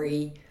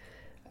Atari,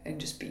 and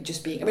just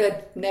being. I mean,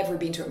 I'd never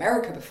been to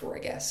America before, I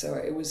guess. So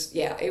it was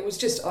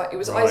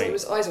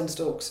eyes on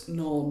stalks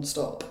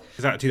non-stop.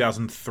 Is that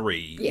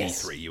 2003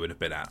 Yes. E3 you would have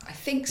been at? I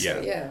think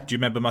so. Yeah. Do you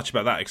remember much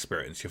about that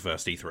experience? Your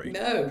first E3?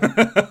 No.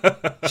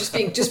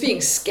 just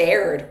being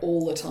scared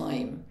all the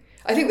time.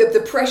 I think that the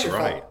pressure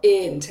felt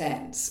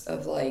intense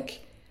of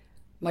like,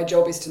 my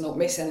job is to not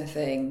miss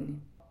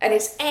anything. And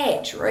it's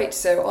Edge, right?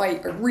 So I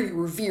really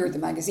revered the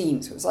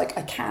magazine. So it was like,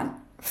 I can't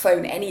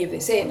phone any of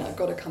this in. I've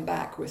got to come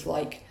back with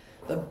like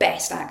the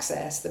best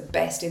access, the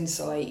best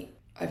insight.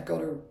 I've got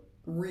to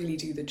really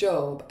do the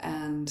job.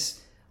 And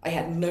I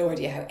had no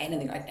idea how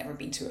anything. I'd never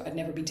been to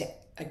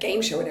a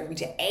game show. I'd never been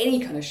to any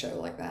kind of show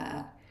like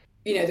that.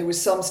 There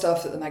was some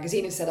stuff that the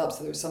magazine had set up. So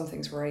there was some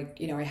things where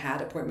I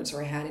had appointments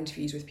or I had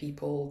interviews with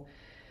people.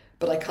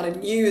 But I kind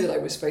of knew that I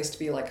was supposed to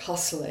be like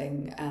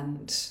hustling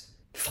and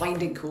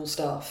finding cool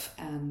stuff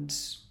and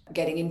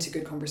getting into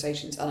good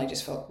conversations, and I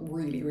just felt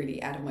really,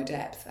 really out of my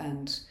depth,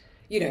 and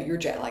you're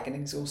jet lagged and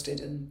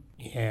exhausted and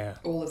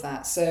all of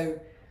that.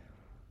 So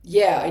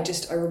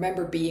I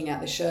remember being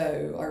at the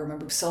show. I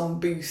remember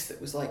some booth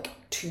that was like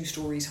 2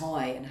 stories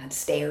high and had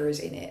stairs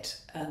in it,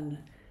 and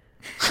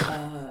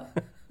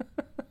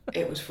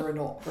it was for a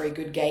not very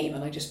good game,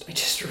 and I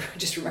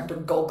just remember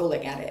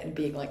goggling at it and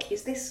being like,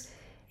 is this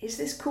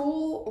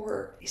cool,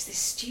 or is this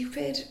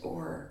stupid,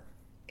 or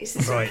is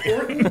this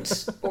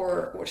important,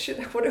 or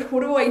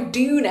what do I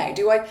do now?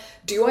 Do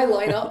I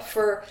line up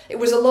for? It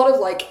was a lot of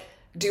like,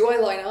 do I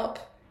line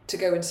up to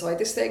go inside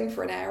this thing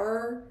for an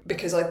hour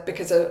because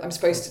I'm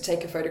supposed to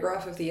take a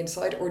photograph of the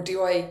inside, or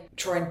do I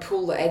try and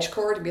pull the Edge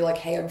card and be like,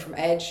 hey, I'm from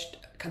Edge,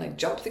 can I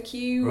jump the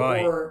queue,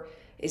 or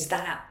is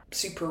that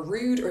super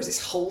rude, or is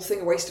this whole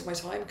thing a waste of my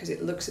time because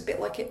it looks a bit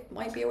like it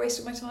might be a waste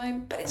of my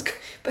time, but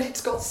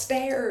it's got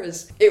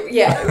stairs. It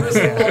was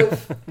a lot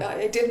of.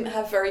 I didn't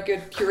have very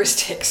good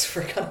heuristics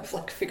for kind of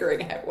like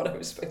figuring out what I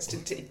was supposed to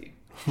do.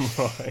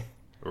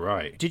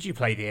 Right. Did you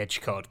play the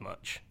Edge card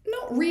much?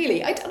 Not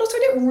really. I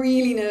don't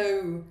really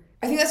know.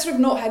 I think that's sort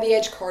of not how the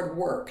Edge card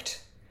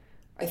worked.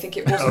 I think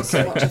it wasn't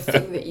so much a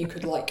thing that you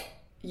could like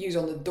use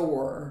on the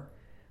door.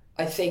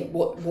 I think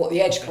what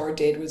the Edge card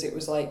did was it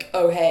was like,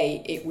 oh,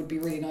 hey, it would be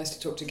really nice to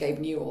talk to Gabe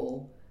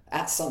Newell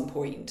at some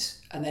point,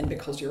 and then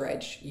because you're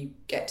Edge, you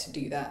get to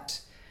do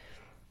that.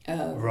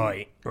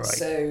 Right.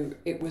 So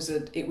it was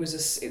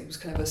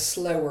kind of a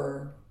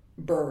slower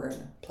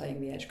burn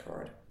playing the Edge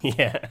card.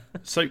 Yeah.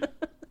 So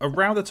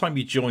around the time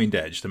you joined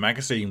Edge, the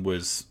magazine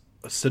was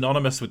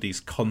synonymous with these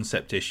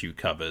concept issue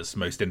covers,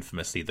 most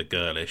infamously the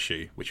Girl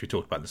issue, which we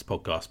talked about in this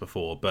podcast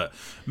before, but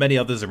many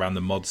others around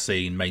the mod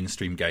scene,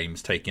 mainstream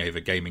games taking over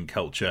gaming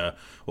culture,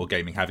 or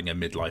gaming having a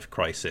midlife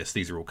crisis.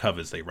 These are all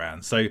covers they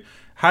ran. So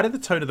how did the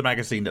tone of the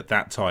magazine at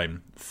that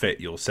time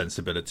fit your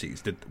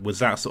sensibilities? Was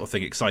that sort of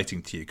thing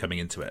exciting to you coming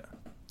into it?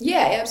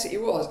 Yeah, it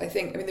absolutely was. I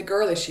mean, the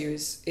Girl issue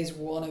is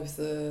one of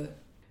the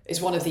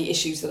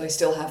issues that I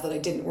still have that I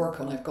didn't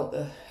work on. I've got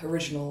the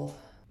original,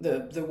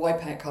 the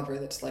Wipeout cover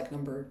that's like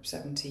number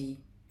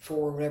 74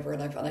 or whatever,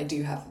 and I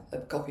do have a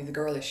copy of the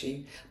Girl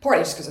issue,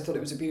 partly just because I thought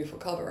it was a beautiful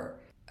cover,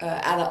 and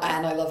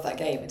I love that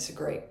game. It's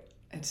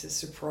a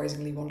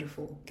surprisingly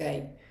wonderful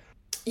game.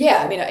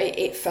 Yeah, I mean,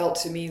 it felt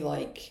to me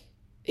like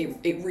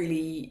it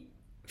really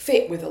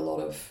fit with a lot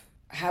of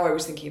how I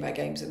was thinking about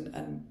games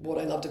and what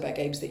I loved about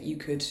games, that you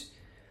could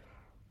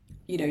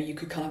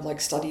kind of like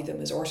study them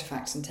as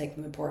artifacts and take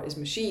them apart as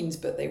machines,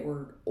 but they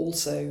were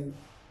also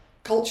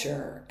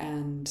culture,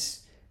 and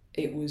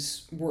it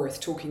was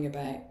worth talking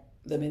about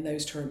them in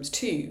those terms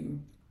too.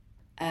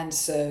 And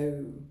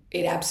so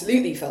it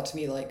absolutely felt to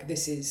me like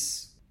this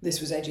is this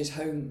was Edge's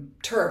home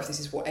turf. This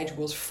is what Edge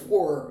was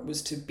for,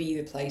 was to be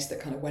the place that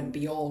kind of went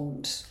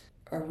beyond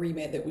a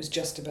remit that was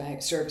just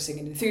about servicing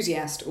an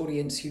enthusiast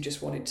audience who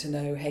just wanted to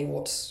know, hey,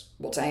 what's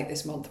out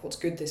this month, what's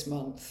good this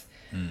month,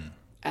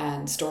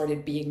 and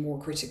started being more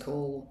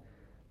critical,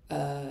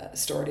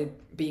 started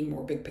being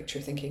more big picture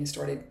thinking,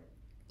 started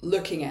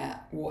looking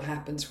at what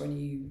happens when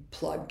you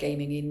plug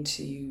gaming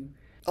into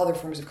other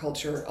forms of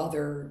culture,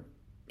 other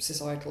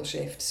societal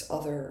shifts,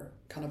 other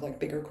kind of like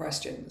bigger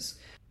questions.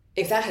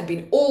 If that had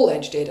been all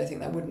Edge did, I think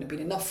that wouldn't have been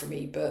enough for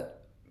me,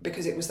 but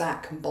because it was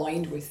that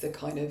combined with the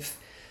kind of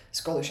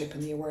scholarship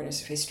and the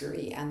awareness of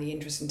history and the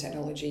interest in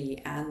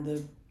technology and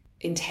the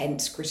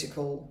intense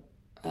critical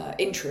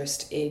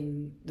interest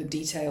in the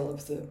detail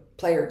of the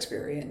player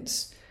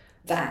experience,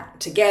 that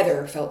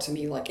together felt to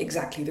me like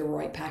exactly the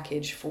right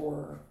package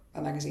for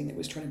a magazine that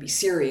was trying to be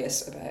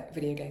serious about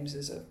video games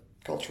as a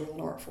cultural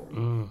and art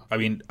form. I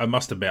mean, I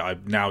must admit, I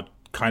now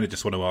kind of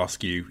just want to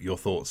ask you your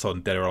thoughts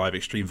on Dead or Alive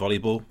Extreme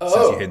Volleyball,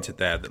 since you hinted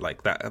there that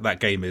like that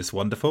game is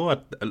wonderful.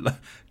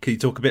 Can you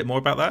talk a bit more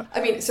about that?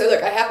 I mean, so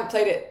look, I haven't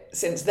played it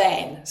since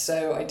then,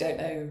 so I don't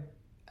know.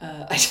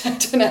 I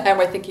don't know how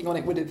my thinking on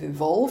it would have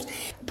evolved.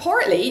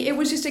 Partly, it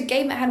was just a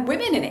game that had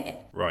women in it.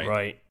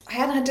 Right. I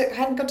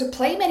hadn't got to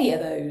play many of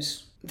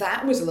those.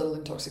 That was a little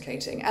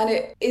intoxicating, and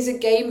it is a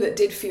game that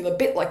did feel a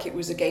bit like it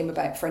was a game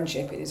about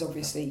friendship. It is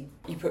obviously,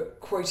 you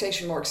put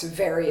quotation marks of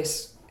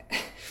various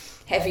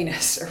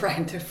heaviness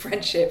around the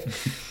friendship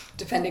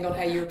depending on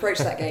how you approach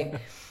that game,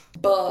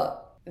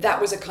 but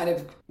that was a kind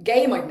of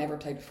game I'd never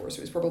played before, so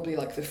it was probably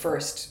like the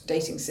first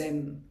dating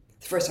sim,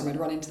 the first time I'd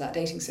run into that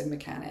dating sim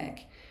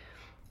mechanic.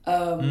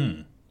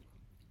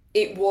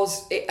 It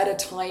was at a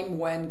time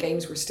when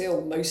games were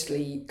still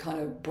mostly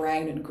kind of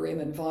brown and grim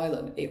and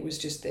violent. It was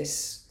just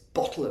this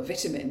bottle of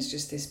vitamins,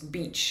 just this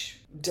beach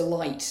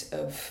delight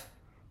of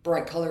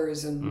bright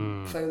colours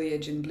and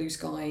foliage and blue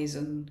skies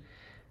and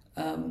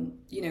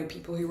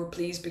people who were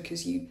pleased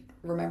because you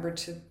remembered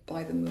to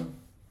buy them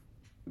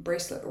a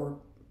bracelet or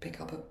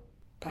pick up a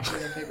packet of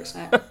their favourite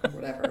snack or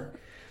whatever.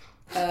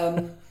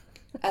 And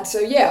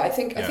so, I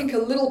think a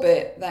little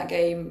bit that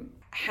game,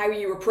 how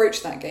you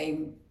approach that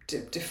game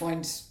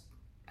defines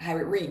how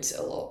it reads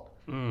a lot.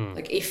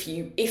 Like if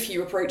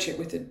you approach it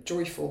with a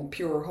joyful,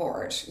 pure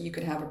heart, you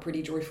can have a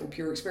pretty joyful,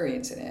 pure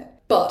experience in it.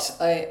 But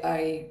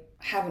I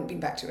haven't been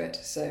back to it,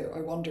 so I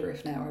wonder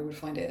if now I would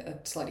find it a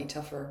slightly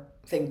tougher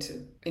thing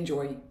to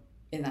enjoy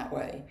in that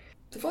way.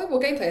 The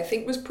volleyball gameplay, I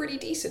think, was pretty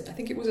decent. I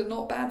think it was a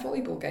not bad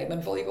volleyball game,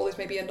 and volleyball is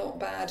maybe a not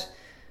bad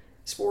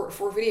sport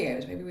for video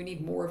games. Maybe we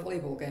need more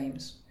volleyball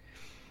games.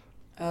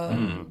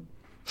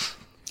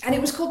 And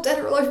it was called Dead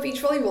or Alive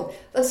Beach Volleyball.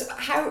 That's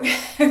how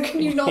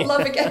can you not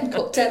love a game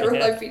called Dead or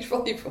Alive Beach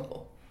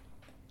Volleyball?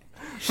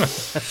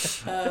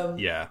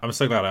 I'm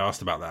so glad I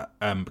asked about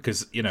that,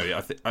 because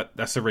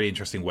that's a really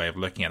interesting way of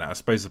looking at it. I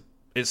suppose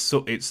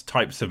its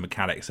types of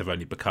mechanics have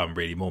only become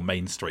really more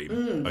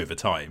mainstream over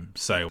time,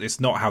 so it's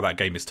not how that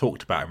game is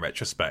talked about in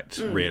retrospect,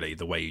 really,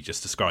 the way you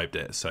just described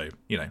it. So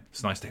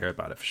it's nice to hear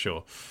about it for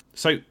sure.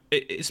 So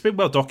it's been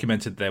well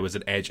documented there was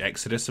an Edge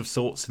exodus of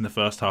sorts in the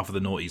first half of the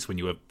noughties when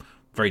you were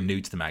very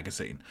new to the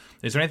magazine.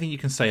 Is there anything you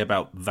can say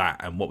about that,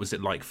 and what was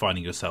it like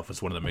finding yourself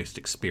as one of the most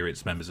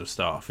experienced members of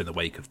staff in the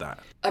wake of that?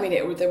 I mean,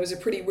 there was a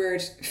pretty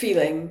weird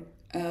feeling,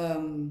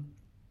 and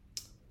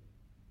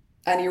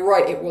you're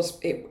right, it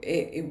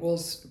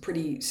was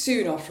pretty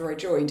soon after I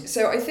joined.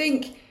 So I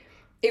think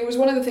it was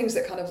one of the things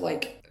that kind of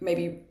like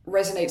maybe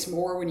resonates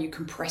more when you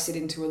compress it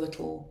into a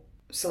little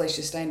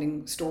salacious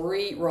sounding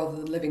story rather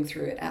than living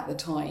through it at the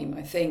time.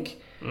 I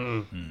think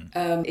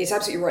it's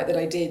absolutely right that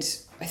I did.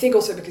 I think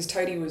also because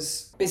Tony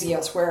was busy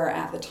elsewhere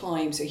at the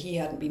time, so he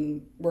hadn't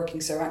been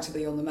working so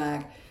actively on the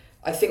mag.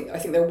 I think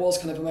there was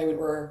kind of a moment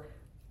where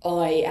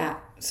I,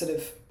 at sort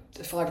of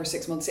 5 or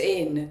 6 months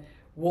in,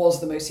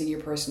 was the most senior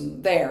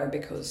person there,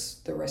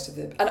 because the rest of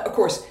the... And of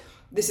course,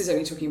 this is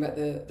only talking about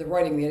the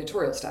writing, the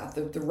editorial staff.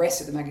 The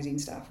rest of the magazine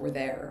staff were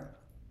there.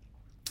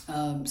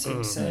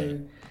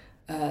 So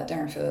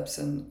Darren Phillips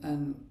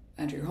and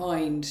Andrew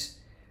Hind,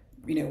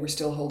 we're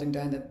still holding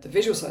down the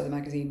visual side of the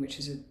magazine, which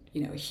is a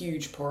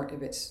huge part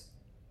of its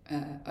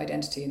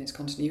identity and its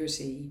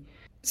continuity.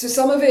 So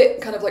some of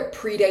it kind of like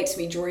predates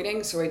me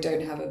joining, so I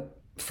don't have a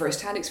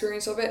first-hand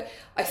experience of it.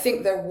 I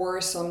think there were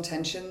some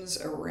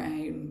tensions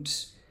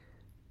around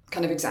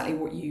kind of exactly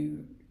what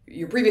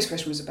your previous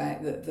question was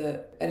about.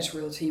 The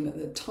editorial team at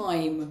the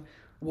time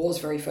was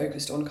very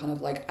focused on kind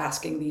of like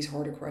asking these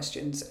harder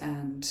questions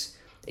and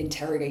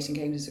interrogating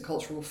games as a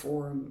cultural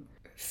form.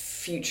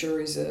 Future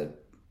is a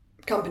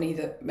company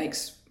that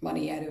makes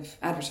money out of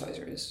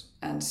advertisers,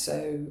 and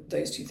so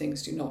those two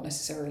things do not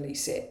necessarily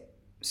sit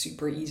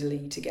super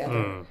easily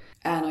together.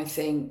 And I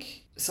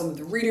think some of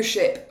the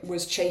readership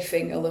was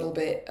chafing a little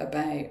bit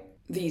about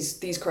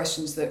these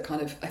questions that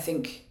kind of, I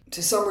think,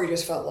 to some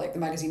readers felt like the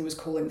magazine was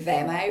calling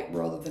them out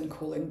rather than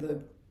calling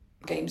the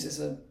games as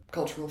a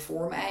cultural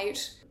form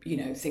out.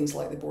 Things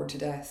like the Bored to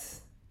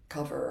Death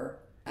cover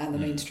and the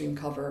mainstream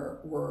cover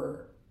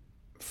were,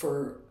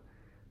 for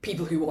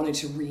people who wanted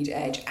to read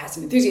Edge as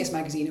an enthusiast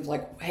magazine of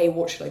like, hey,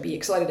 what should I be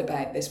excited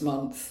about this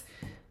month?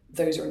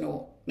 Those are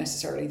not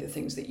necessarily the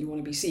things that you want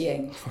to be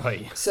seeing.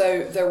 Right.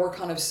 So there were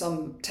kind of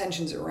some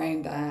tensions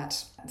around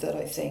that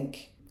I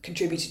think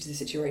contributed to the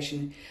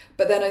situation.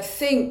 But then I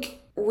think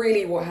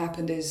really what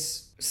happened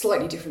is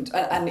slightly different.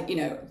 And you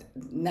know,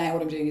 now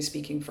what I'm doing is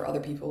speaking for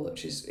other people,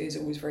 which is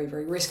always very,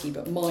 very risky.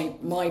 But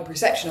my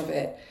perception of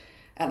it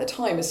at the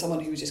time, as someone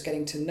who was just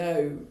getting to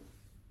know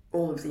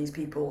all of these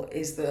people,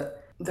 is that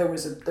there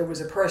was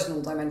a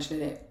personal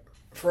dimension in it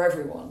for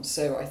everyone.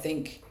 So I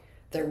think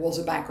there was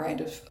a background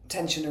of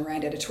tension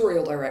around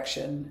editorial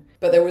direction,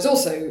 but there was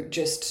also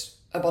just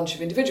a bunch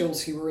of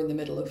individuals who were in the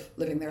middle of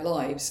living their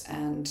lives,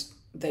 and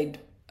they'd,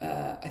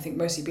 I think,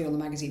 mostly been on the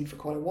magazine for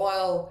quite a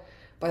while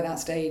by that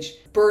stage.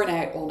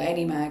 Burnout on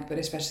any mag, but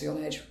especially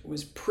on Edge,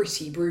 was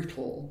pretty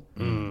brutal.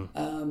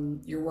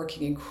 You're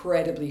working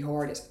incredibly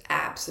hard. It's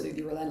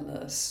absolutely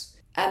relentless.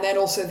 And then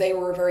also they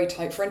were a very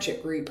tight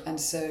friendship group, and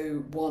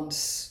so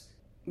once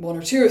one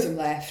or two of them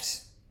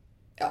left,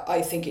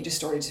 I think it just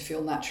started to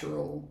feel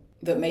natural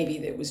that maybe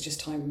it was just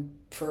time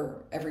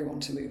for everyone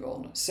to move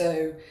on.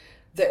 So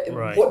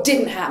what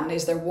didn't happen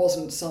is there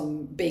wasn't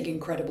some big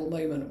incredible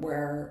moment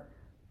where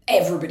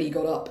everybody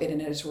got up in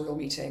an editorial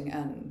meeting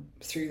and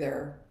threw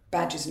their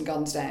badges and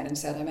guns down and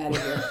said, I'm out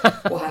of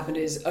here. What happened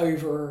is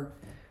over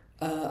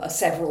a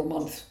several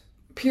month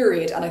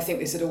period, and I think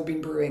this had all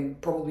been brewing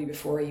probably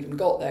before I even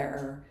got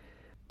there,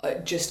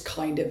 just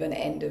kind of an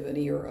end of an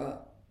era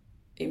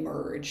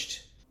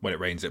emerged. When it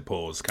rains, it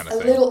pours, kind of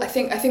thing. A little. I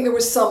think there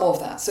was some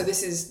of that. So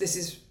this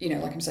is you know,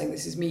 like I'm saying,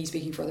 this is me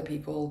speaking for other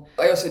people.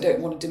 I also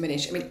don't want to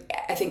diminish. I mean,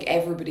 I think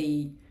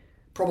everybody,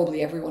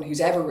 probably everyone who's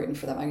ever written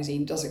for that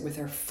magazine, does it with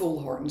their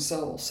full heart and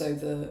soul. So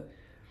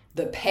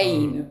the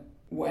pain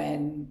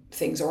when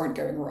things aren't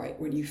going right,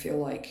 when you feel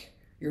like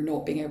you're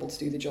not being able to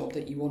do the job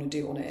that you want to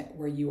do on it,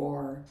 where you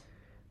are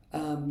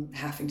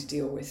having to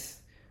deal with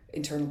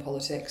internal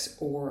politics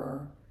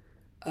or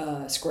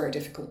square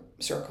difficult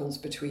circles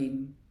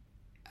between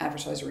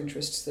advertiser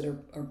interests that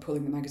are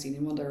pulling the magazine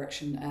in one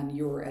direction and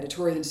your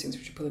editorial instincts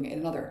which are pulling it in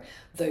another.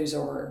 Those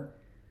are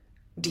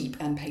deep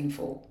and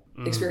painful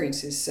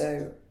experiences.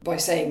 So by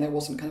saying there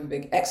wasn't kind of a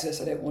big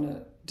exodus, I don't want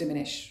to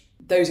diminish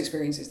those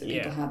experiences that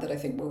people had that I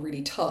think were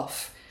really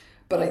tough.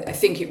 But I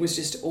think it was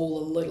just all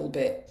a little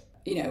bit,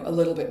 you know, a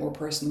little bit more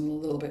personal, a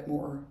little bit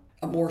more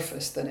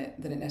amorphous than it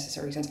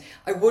necessarily sounds.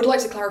 I would like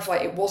to clarify,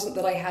 it wasn't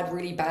that I had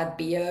really bad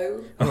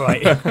BO.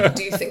 Right. I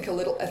do think a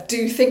little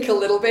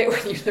bit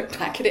when you look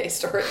back at it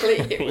historically.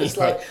 It was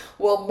like,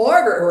 well,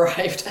 Margaret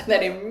arrived and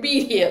then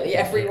immediately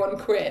everyone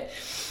quit.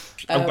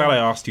 I'm glad I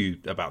asked you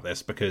about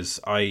this, because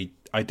I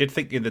did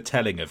think in the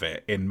telling of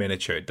it in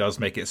miniature, it does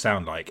make it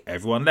sound like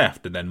everyone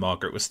left and then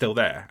Margaret was still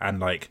there, and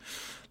like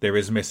there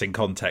is missing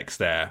context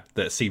there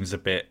that seems a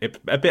bit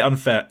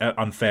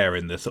unfair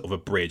in the sort of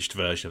abridged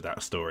version of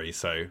that story.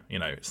 So, you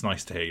know, it's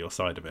nice to hear your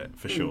side of it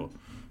for sure.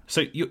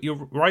 So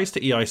your rise to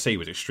EIC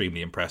was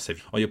extremely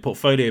impressive. On your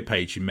portfolio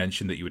page, you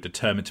mentioned that you were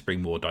determined to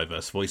bring more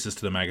diverse voices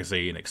to the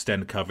magazine,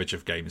 extend coverage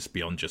of games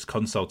beyond just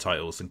console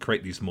titles, and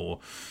create these more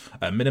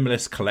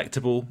minimalist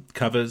collectible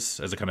covers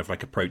as a kind of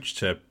like approach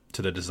to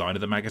the design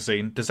of the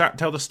magazine. Does that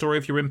tell the story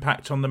of your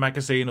impact on the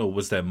magazine, or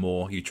was there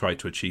more you tried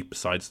to achieve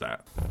besides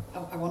that?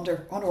 I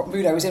wonder what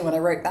mood I was in when I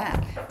wrote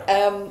that.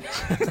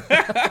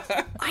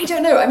 I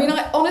don't know. I mean,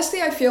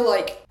 honestly, I feel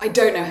like I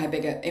don't know how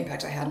big an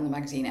impact I had on the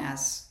magazine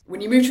as... When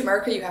you move to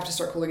America, you have to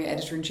start calling it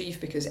editor-in-chief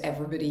because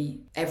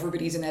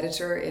everybody's an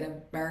editor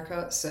in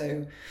America.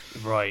 So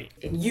right.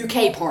 In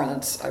UK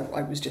parlance,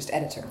 I was just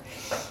editor.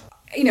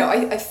 You know,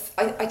 I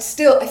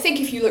think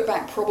if you look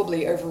back,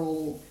 probably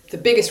overall, the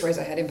biggest ways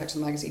I had impact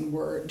on the magazine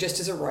were just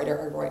as a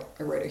writer.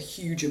 I wrote a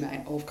huge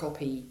amount of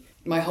copy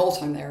my whole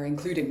time there,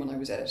 including when I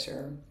was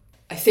editor.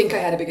 I think I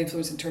had a big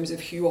influence in terms of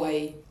who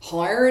I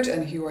hired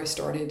and who I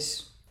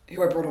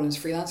brought on as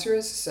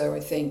freelancers. So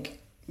I think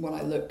when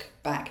I look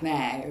back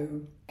now,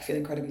 I feel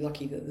incredibly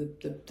lucky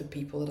that the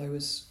people that I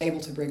was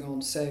able to bring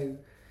on. So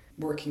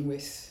working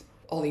with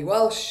Ollie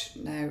Welsh,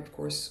 now of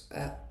course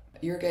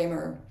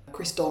Eurogamer,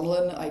 Chris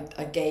Donlan,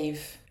 I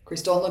gave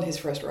Chris Donlan his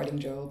first writing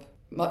job,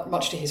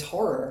 much to his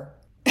horror.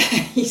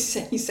 he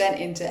sent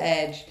into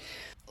Edge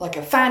like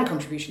a fan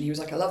contribution. He was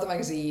like, I love the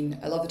magazine,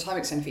 I love the time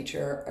extend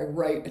feature. I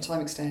wrote a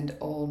time extend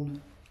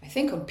on, I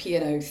think on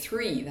P&O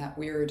 3, that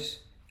weird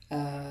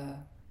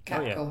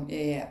Capcom.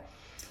 Yeah.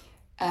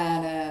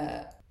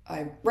 And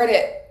I read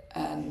it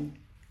and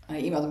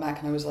I emailed him back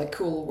and I was like,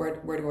 cool, where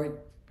do I,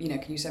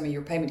 can you send me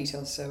your payment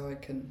details so I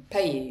can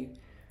pay you?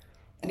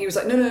 And he was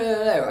like, no,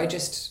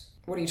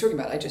 what are you talking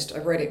about? I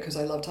read it because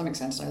I love time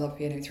extents and I love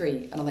P&O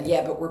 3. And I'm like,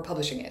 yeah, but we're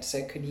publishing it,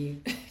 so can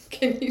you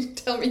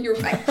tell me your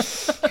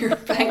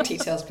bank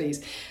details,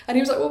 please? And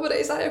he was like, well, but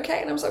is that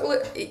okay? And I was like,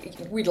 well,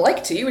 we'd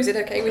like to. Is it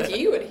okay with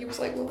you? And he was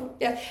like, well,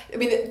 yeah. I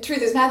mean, the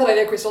truth is, now that I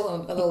know Chris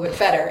Donlan a little bit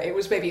better, it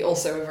was maybe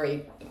also a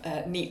very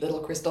neat little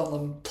Chris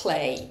Donlan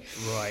play.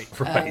 Right.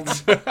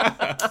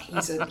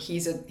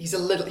 He's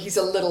a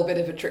little bit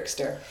of a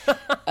trickster,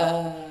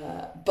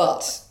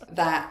 but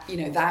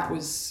that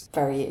was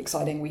very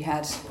exciting. We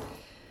had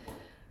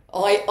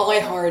I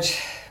hired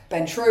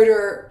Ben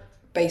Schroeder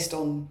based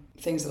on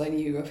things that I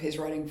knew of his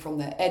writing from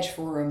the Edge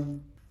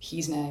forum.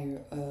 He's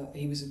now,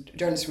 he was a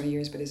journalist for many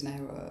years, but is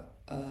now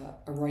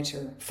a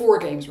writer for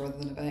games rather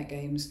than about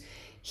games.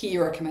 He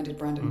recommended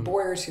Brandon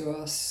Boyer to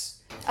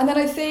us. And then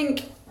I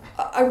think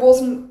I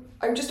wasn't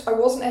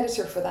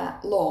editor for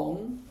that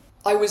long.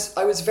 I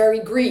was very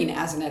green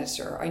as an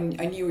editor. I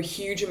knew a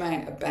huge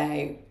amount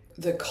about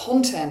the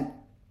content,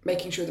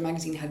 making sure the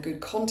magazine had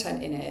good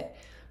content in it,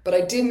 but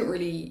I didn't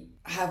really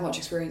have much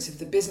experience of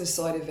the business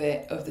side of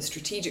it, of the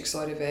strategic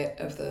side of it,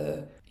 of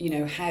the,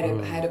 how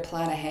to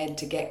plan ahead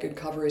to get good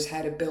covers,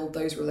 how to build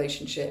those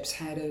relationships,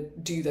 how to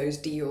do those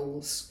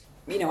deals.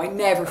 I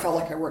never felt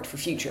like I worked for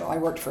Future. I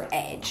worked for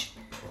Edge.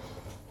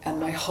 And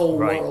my whole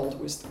world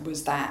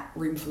was that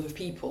room full of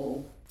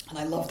people. And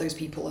I loved those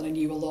people, and I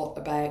knew a lot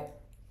about,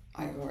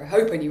 or I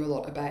hope I knew a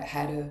lot about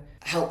how to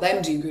help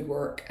them do good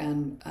work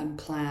and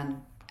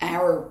plan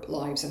our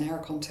lives and our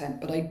content.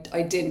 But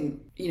I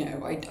didn't,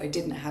 I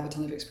didn't have a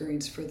ton of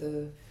experience for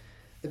the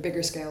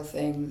bigger scale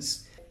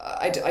things.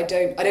 I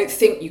don't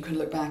think you can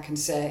look back and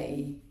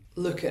say,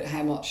 look at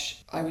how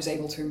much I was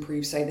able to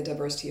improve, say, the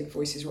diversity of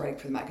voices writing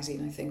for the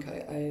magazine. I think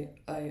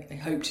I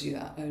hope to do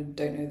that. I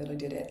don't know that I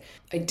did it.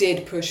 I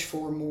did push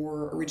for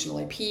more original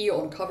IP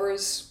on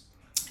covers,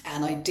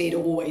 and I did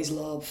always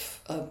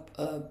love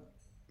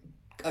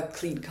a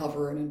clean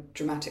cover and a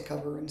dramatic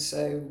cover, and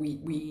so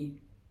we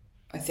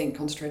I think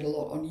concentrated a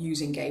lot on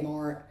using game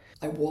art.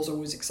 I was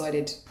always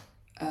excited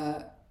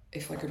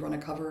if I could run a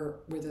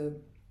cover with a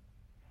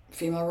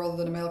female rather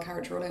than a male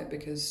character on it,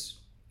 because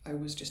I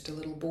was just a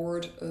little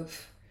bored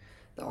of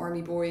the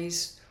army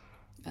boys,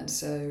 and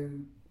so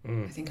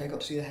I think I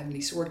got to do the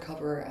Heavenly Sword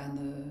cover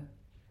and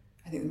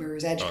I think the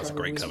Mirror's Edge cover. That's a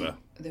great cover.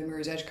 The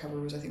Mirror's Edge cover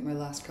was, I think, my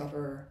last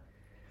cover.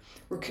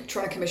 We're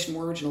trying to commission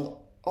more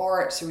original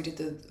art, so we did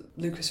the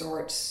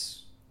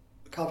LucasArts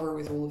cover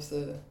with all of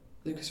the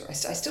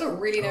LucasArts. I still don't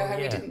really know how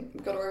we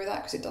got away with that,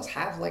 because it does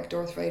have like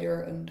Darth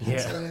Vader and Han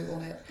Solo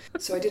on it.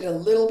 So I did a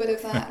little bit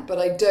of that, but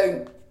I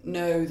don't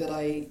know that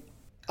I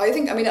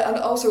think, and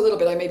also a little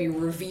bit, I maybe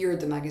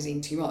revered the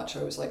magazine too much.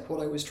 I was like,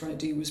 what I was trying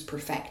to do was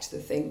perfect the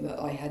thing that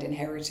I had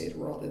inherited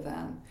rather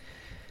than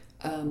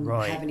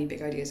have any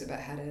big ideas about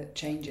how to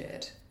change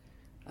it.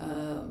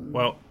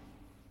 Well,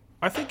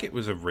 I think it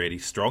was a really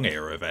strong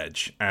era of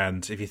Edge,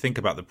 and if you think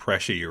about the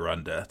pressure you're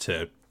under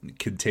to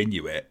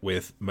continue it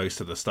with most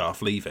of the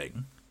staff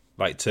leaving,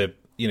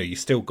 you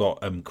still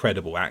got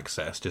credible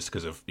access just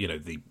because of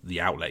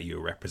the outlet you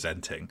were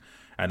representing.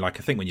 And I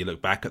think when you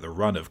look back at the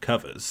run of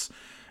covers,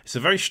 it's a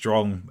very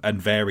strong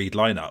and varied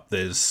lineup.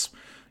 There's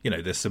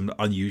some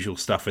unusual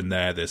stuff in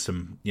there. There's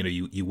some,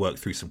 you work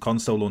through some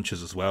console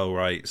launches as well,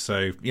 right?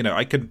 So,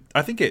 I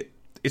think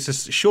it's a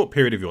short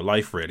period of your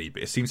life, really,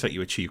 but it seems like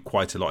you achieved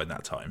quite a lot in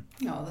that time.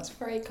 Oh, that's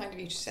very kind of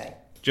you to say.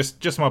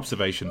 Just my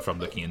observation from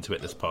looking into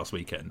it this past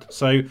weekend.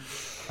 So,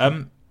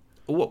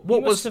 what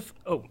was...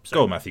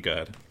 Go on, Matthew, go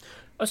ahead.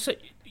 So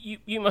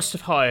you must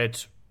have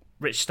hired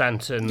Rich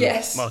Stanton,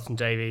 Martin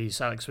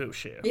Davies, Alex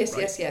Wiltshire. Yes,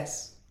 right?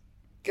 yes.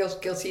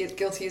 Guilty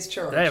as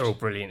charged. They're all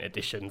brilliant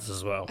additions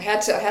as well. I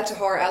had to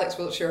hire Alex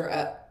Wiltshire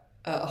at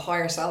a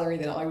higher salary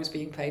than I was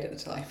being paid at the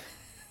time.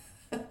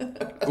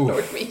 It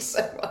annoyed me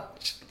so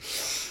much.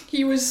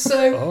 He was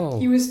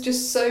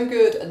just so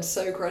good and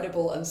so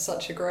credible and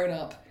such a grown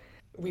up.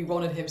 We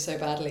wanted him so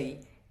badly,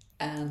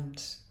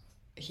 and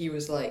he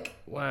was like,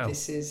 "Wow,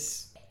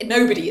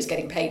 nobody is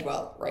getting paid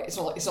well, right? It's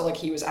not like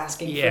he was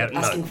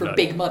asking for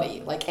big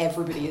money. Like,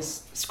 everybody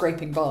is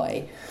scraping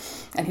by."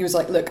 And he was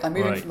like, "Look, I'm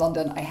moving from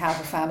London. I have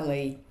a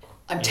family.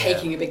 I'm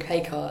taking a big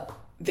pay cut.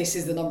 This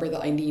is the number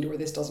that I need, or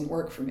this doesn't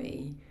work for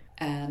me."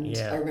 And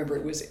I remember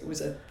it was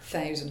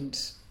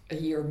 1,000 a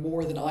year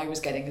more than I was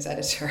getting as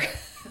editor.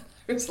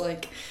 I was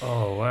like,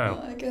 "Oh wow!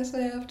 Well, I guess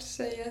I have to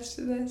say yes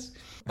to this."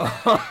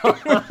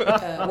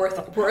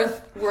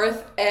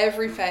 Worth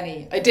every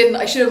penny.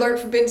 I should have learned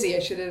from Binsey. I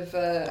should have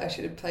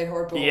played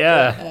hardball.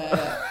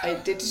 Yeah. I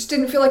just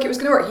didn't feel like it was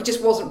going to work. He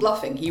just wasn't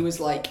bluffing. He was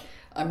like,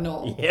 "I'm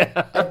not.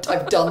 Yeah.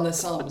 I've done the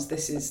sums.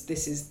 This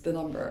is the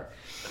number."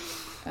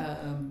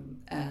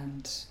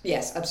 And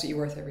yes,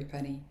 absolutely worth every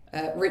penny.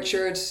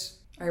 Richard,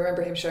 I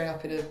remember him showing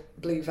up in a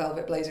blue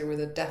velvet blazer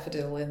with a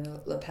daffodil in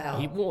the lapel.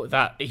 He wore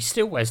that. He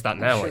still wears that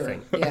now, I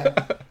think.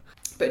 Yeah.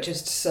 But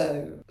just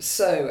so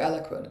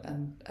eloquent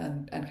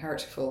and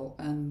characterful.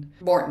 And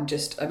Martin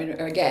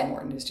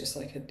Martin is just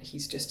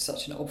he's just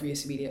such an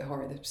obvious immediate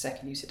hire. The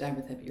second you sit down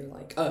with him, you're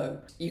like, oh,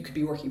 you could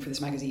be working for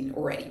this magazine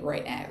already,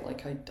 right now.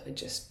 Like,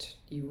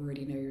 you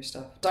already know your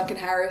stuff. Duncan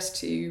Harris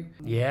too.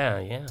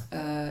 Yeah.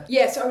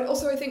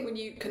 So I think when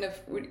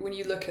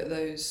you look at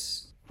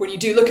those, when you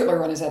do look at my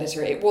run as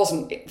editor,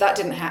 that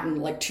didn't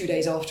happen like 2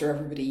 days after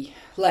everybody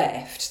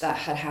left. That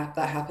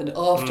happened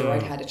after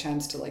I'd had a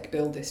chance to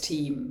build this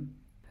team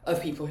of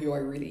people who I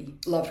really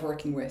loved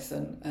working with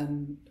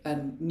and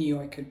knew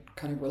I could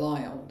kind of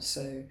rely on.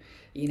 So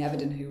Ian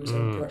Everton, who was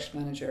our production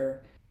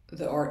manager,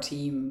 the art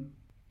team.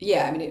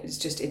 Yeah,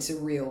 it's a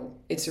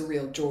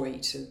real joy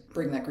to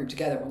bring that group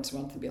together once a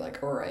month and be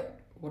like, all right,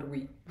 what are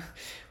we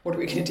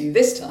going to do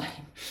this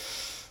time?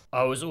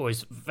 I was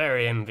always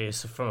very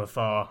envious from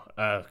afar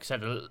because I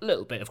had a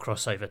little bit of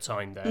crossover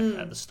time there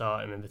at the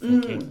start. I remember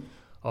thinking,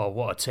 oh,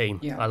 what a team.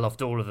 Yeah. I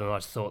loved all of them. I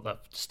just thought that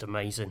was just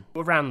amazing.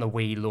 Around the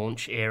Wii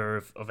launch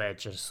era of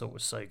Edge, I just thought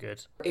was so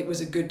good. It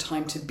was a good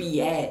time to be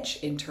Edge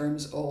in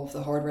terms of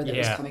the hardware that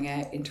was coming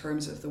out, in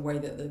terms of the way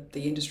that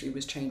the industry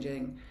was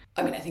changing.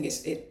 I mean, I think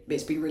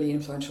it's been really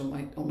influential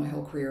on my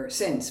whole career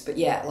since. But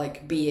yeah,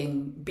 like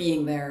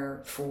being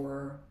there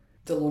for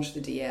the launch of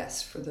the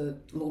DS, for the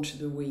launch of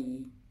the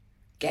Wii,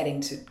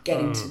 getting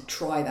to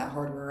try that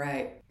hardware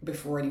out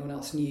before anyone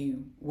else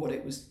knew what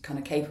it was kind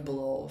of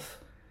capable of.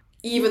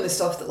 Even the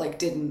stuff that like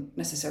didn't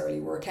necessarily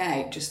work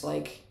out, just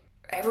like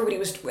everybody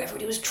was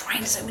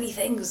trying so many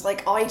things.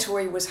 Like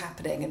iToy was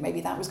happening, and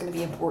maybe that was going to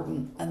be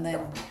important. And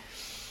then,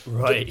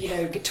 right,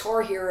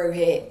 Guitar Hero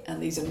hit,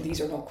 and these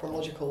are not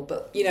chronological,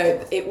 but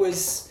it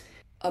was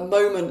a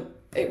moment.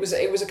 It was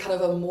a kind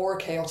of a more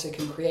chaotic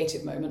and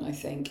creative moment, I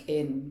think,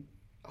 in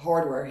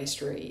hardware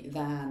history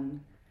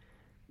than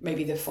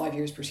maybe the 5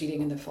 years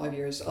preceding and the 5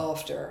 years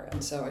after.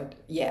 And so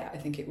I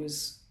think it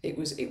was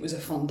a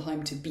fun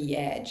time to be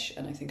Edge,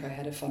 and I think I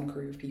had a fun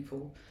crew of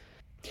people.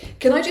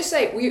 Can I just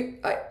say,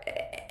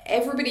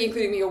 everybody,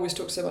 including me, always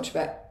talks so much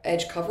about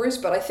Edge covers,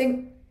 but I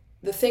think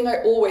the thing I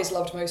always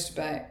loved most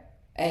about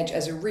Edge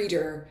as a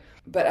reader,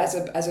 but as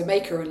a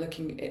maker and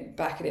looking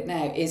back at it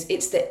now, is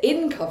it's the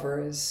in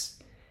covers,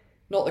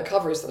 not the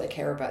covers, that I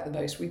care about the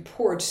most. We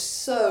poured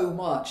so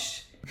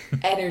much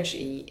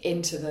energy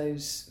into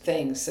those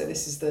things. So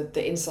this is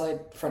the inside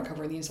front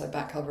cover and the inside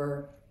back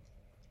cover,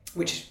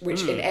 which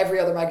in every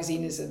other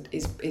magazine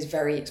is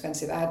very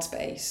expensive ad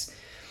space.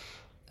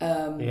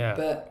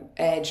 But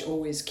Edge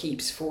always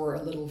keeps for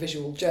a little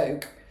visual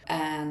joke.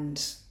 And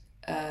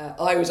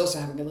I was also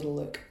having a little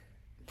look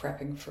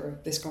prepping for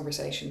this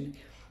conversation,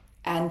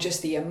 and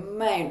just the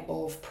amount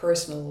of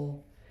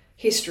personal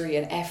history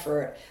and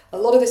effort. A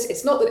lot of this,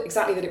 it's not that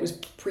exactly that it was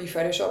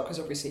pre-Photoshop, because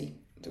obviously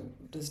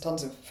there's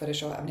tons of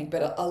Photoshop happening,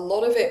 but a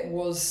lot of it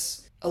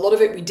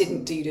we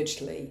didn't do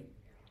digitally.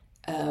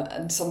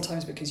 And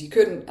sometimes because you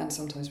couldn't, and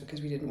sometimes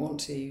because we didn't want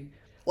to.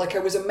 Like, I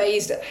was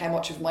amazed at how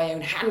much of my own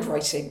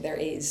handwriting there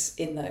is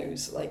in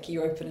those. Like,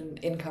 you open an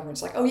in cover and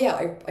it's like, oh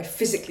yeah, I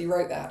physically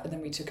wrote that, and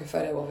then we took a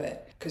photo of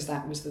it because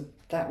that was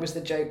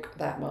the joke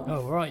that month.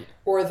 Oh right.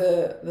 Or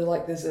the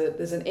like, there's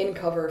an in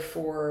cover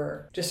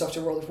for just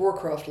after World of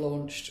Warcraft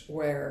launched,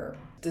 where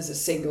there's a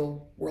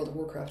single World of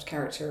Warcraft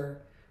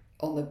character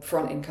on the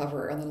front in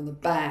cover, and then on the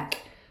back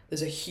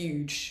there's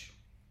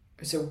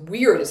it's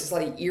a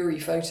slightly eerie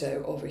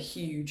photo of a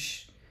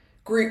huge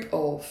group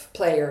of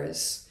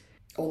players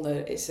on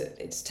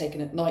it's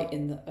taken at night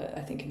in I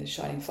think in the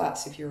Shining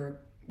Flats, if you're a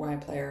WoW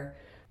player,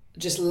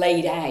 just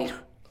laid out,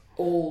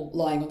 all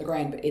lying on the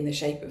ground, but in the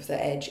shape of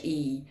the Edge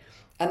E.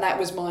 And that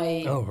was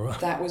my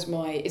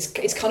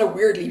it's kind of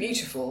weirdly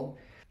beautiful.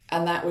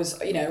 And that was,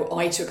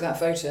 I took that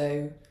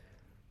photo.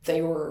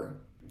 They were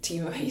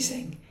Team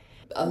Amazing.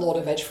 A lot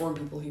of Edge Forum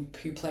people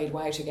who played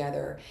WoW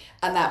together,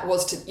 and that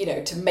was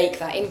to make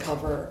that in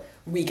cover.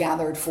 We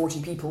gathered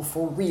 40 people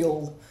for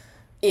real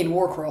in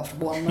Warcraft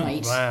one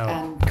night. Wow.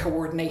 And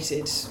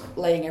coordinated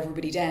laying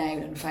everybody down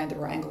and found the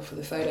right angle for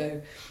the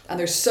photo. And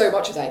there's so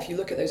much of that. If you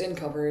look at those in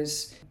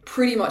covers,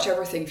 pretty much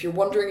everything. If you're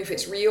wondering if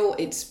it's real,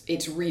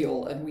 it's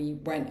real. And we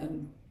went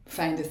and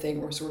found the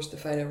thing or sourced the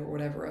photo or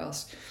whatever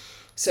else.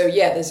 So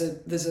yeah,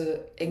 there's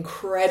a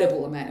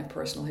incredible amount of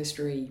personal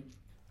history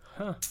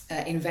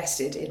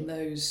invested in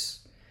those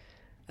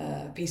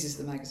pieces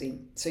of the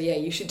magazine. So yeah,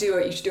 you should do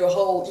a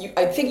whole.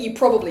 I think you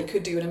probably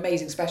could do an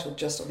amazing special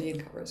just on the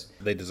in covers.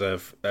 They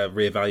deserve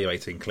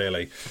reevaluating.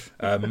 Clearly,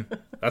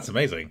 that's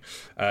amazing.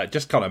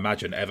 Just can't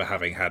imagine ever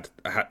having had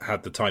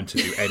the time to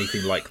do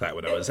anything like that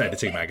when I was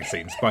editing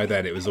magazines. By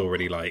then, it was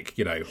already like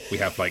we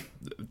have like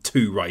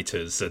 2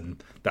 writers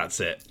and that's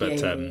it.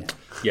 But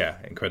yeah,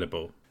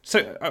 incredible.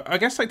 So I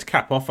guess like to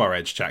cap off our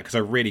Edge chat, because I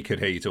really could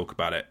hear you talk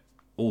about it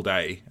all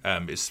day.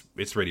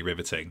 It's really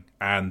riveting,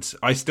 and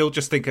I still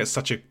just think it's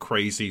such a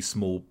crazy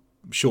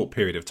short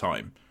period of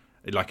time.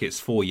 Like, it's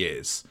 4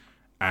 years,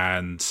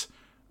 and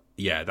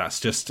yeah, that's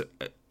just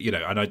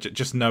and I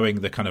just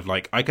knowing the kind of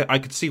like I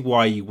could see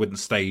why you wouldn't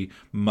stay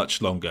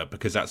much longer,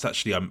 because that's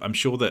actually I'm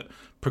sure that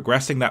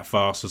progressing that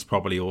fast was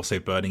probably also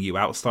burning you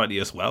out slightly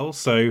as well.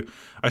 So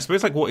I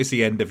suppose, like, what is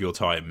the end of your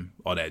time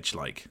on Edge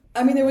like?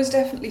 I mean, there was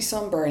definitely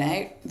some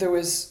burnout.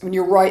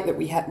 You're right that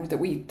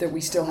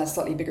we still had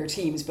slightly bigger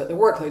teams, but the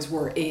workloads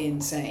were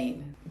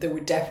insane. There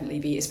would definitely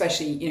be,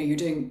 especially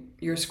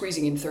you're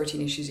squeezing in 13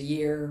 issues a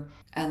year,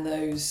 and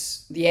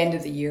the end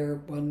of the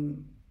year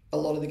when a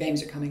lot of the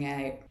games are coming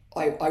out,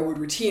 I would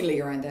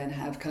routinely around then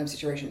have kind of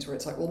situations where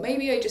it's like, well,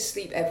 maybe I just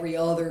sleep every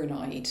other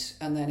night,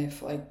 and then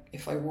if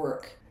I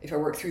work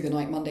through the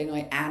night, Monday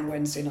night and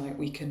Wednesday night,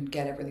 we can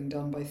get everything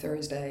done by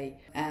Thursday,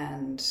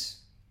 and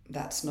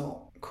that's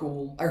not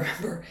cool. I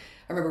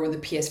remember when the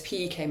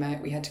PSP came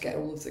out, we had to get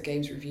all of the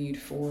games reviewed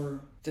for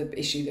the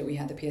issue that we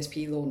had the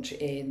PSP launch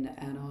in,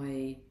 and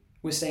I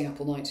was staying up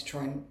all night to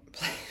try and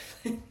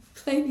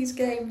play these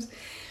games.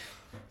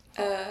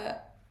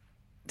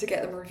 to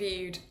get them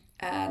reviewed.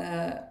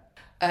 And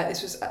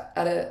this was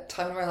at a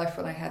time in my life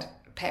when I had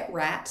pet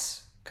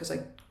rats, because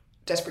I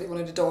desperately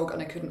wanted a dog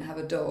and I couldn't have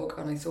a dog.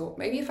 And I thought,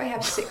 maybe if I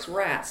have 6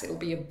 rats, it'll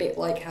be a bit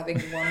like having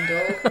one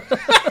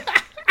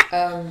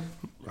dog.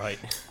 Right.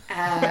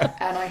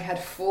 And I had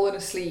fallen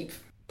asleep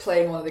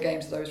playing one of the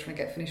games that I was trying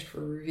to get finished for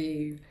a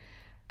review.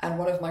 And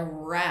one of my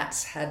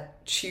rats had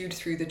chewed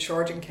through the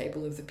charging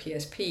cable of the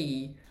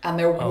PSP, and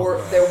there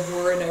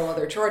were no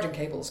other charging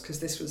cables, because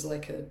this was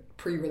like a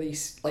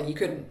pre-release. Like,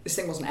 this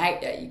thing wasn't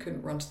out yet. You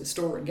couldn't run to the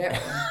store and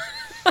get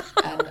one.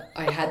 And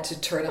I had to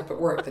turn up at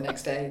work the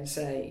next day and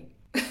say,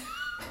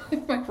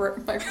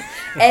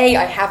 A,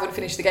 I haven't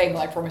finished the game that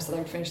I promised that I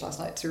would finish last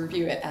night to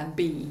review it, and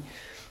B,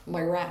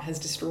 my rat has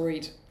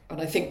destroyed. And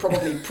I think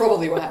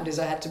probably what happened is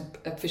I had to,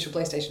 official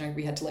PlayStation,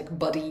 we had to like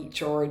buddy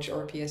charge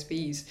our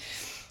PSPs,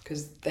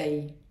 because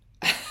they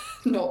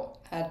not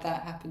had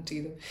that happen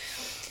to them.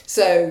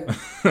 So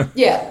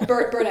yeah,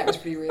 burnout was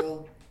pretty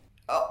real.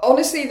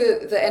 Honestly,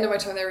 the end of my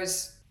time there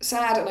is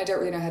sad, and I don't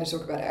really know how to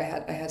talk about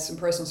it. I had some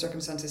personal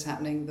circumstances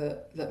happening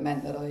that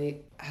meant that I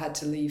had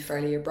to leave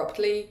fairly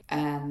abruptly,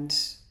 and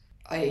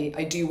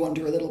I do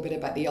wonder a little bit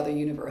about the other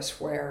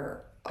universe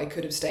where I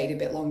could have stayed a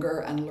bit longer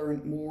and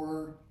learned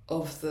more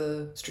of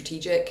the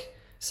strategic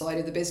side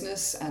of the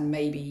business, and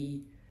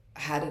maybe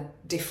had a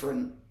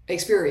different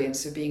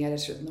experience of being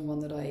editor than the one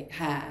that I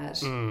had,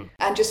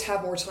 and just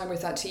have more time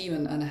with that team,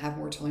 and have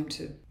more time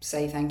to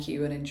say thank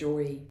you and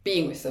enjoy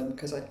being with them,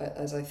 because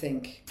I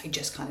think I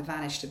just kind of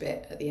vanished a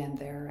bit at the end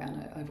there,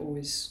 and I've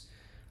always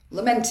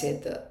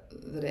lamented that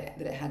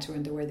it had to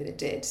end the way that it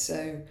did.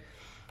 So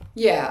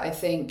yeah, I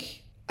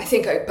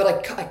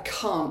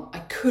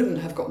couldn't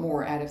have got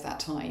more out of that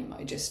time.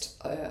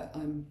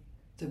 I'm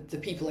the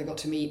people I got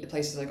to meet, the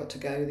places I got to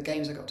go, the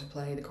games I got to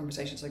play, the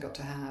conversations I got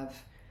to have.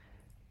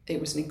 It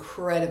was an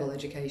incredible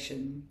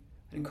education,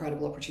 an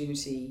incredible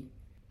opportunity.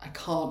 I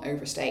can't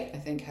overstate, I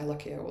think, how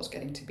lucky I was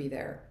getting to be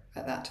there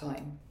at that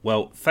time.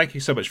 Well, thank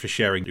you so much for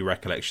sharing your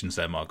recollections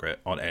there,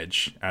 Margaret, on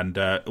Edge. And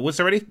was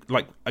there any,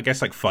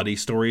 funny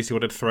stories you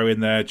wanted to throw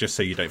in there, just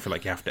so you don't feel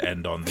like you have to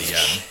end on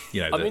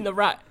the, I mean,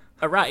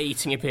 a rat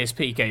eating a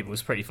PSP game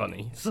was pretty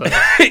funny. So.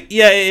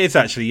 Yeah, it is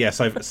actually.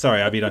 Yes,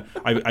 sorry. I mean,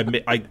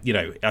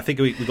 I think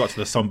we got to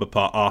the somber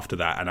part after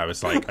that, and I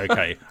was like,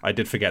 okay, I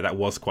did forget that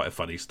was quite a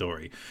funny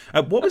story.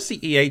 What was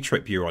the EA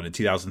trip you were on in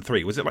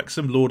 2003? Was it like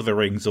some Lord of the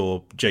Rings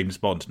or James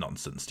Bond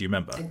nonsense? Do you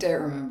remember? I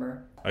don't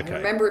remember. Okay. I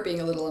remember it being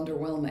a little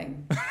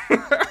underwhelming.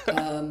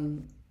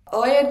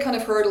 I had kind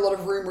of heard a lot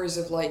of rumours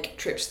of like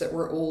trips that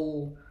were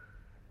all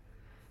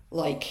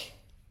like,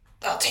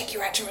 I'll take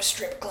you out to a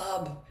strip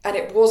club. And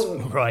it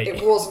wasn't, right.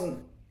 It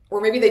wasn't,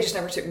 or maybe they just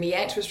never took me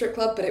out to a strip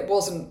club, but it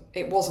wasn't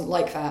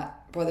like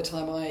that by the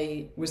time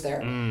I was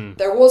there.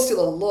 There was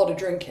still a lot of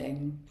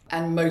drinking,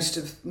 and most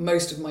of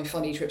my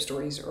funny trip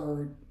stories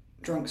are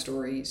drunk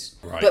stories.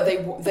 Right. But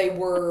they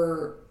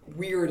were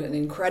weird and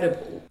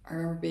incredible. I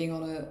remember being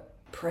on a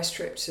press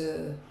trip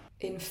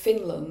in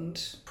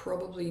Finland,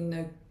 probably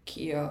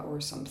Nokia or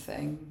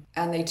something,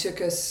 and they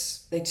took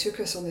us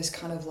on this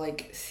kind of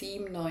like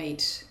theme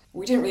night.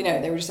 We didn't really know.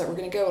 They were just like, we're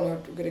going to go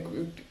on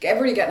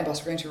everybody get in a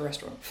bus, we're going to a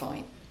restaurant,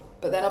 fine.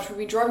 But then after we'd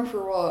been driving for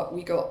a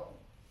while,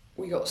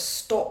 we got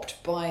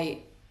stopped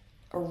by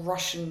a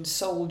Russian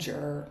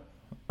soldier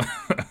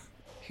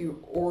who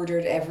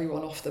ordered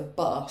everyone off the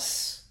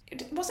bus.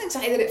 It wasn't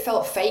exactly that it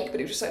felt fake, but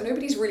it was just like,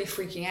 nobody's really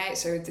freaking out,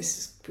 so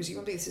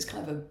presumably this is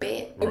kind of a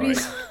bit. Right.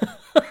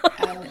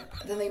 And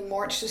then they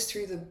marched us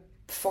through the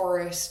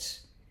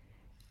forest,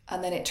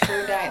 and then it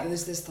turned out that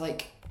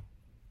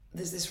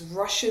there's this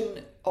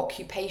Russian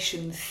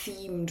occupation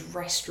themed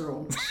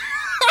restaurant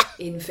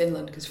in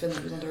Finland, because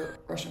Finland was under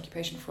Russian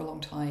occupation for a long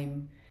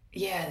time.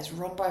 Yeah, it's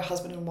run by a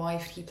husband and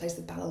wife. He plays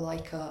the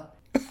balalaika.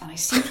 And I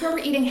seem to remember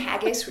eating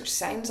haggis, which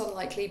sounds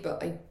unlikely,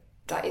 but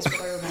that is what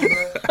I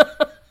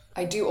remember.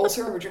 I do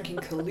also remember drinking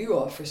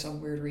Kahlua for some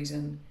weird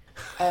reason.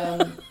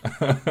 And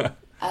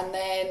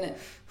then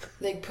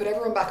they put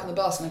everyone back on the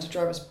bus and had to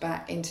drive us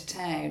back into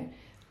town.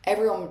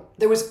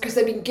 Because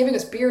they'd been giving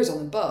us beers on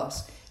the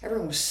bus.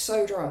 Everyone was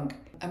so drunk,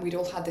 and we'd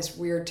all had this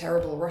weird,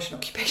 terrible Russian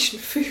occupation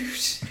food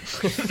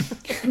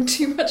and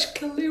too much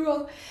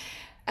Kahlua.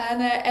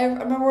 And I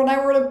remember when I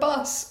were on a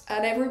bus,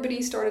 and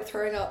everybody started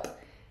throwing up,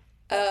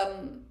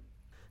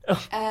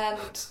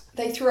 and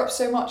they threw up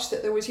so much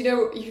that there was,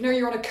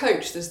 you're on a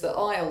coach. There's the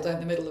aisle down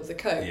the middle of the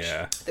coach.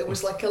 Yeah. There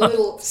was like a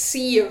little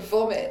sea of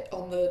vomit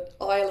on the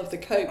aisle of the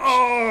coach.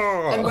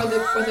 Oh! And when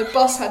the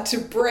bus had to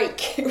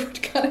brake, it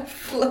would kind of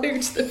flow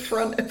to the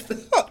front of the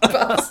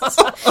bus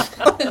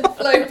and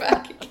flow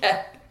back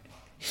again.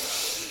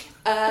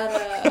 And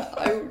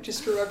I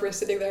just remember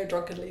sitting there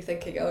drunkenly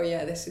thinking, "Oh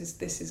yeah, this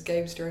is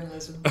games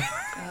journalism.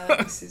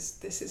 This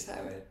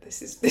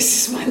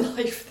is my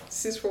life.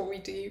 This is what we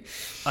do."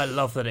 I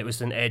love that it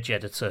was an Edge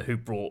editor who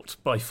brought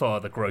by far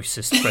the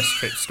grossest press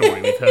trip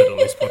story we've heard on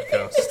this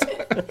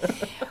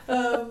podcast.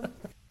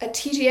 At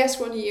TGS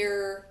one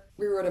year,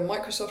 we were at a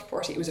Microsoft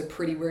party. It was a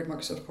pretty weird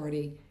Microsoft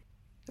party.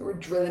 There were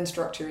drill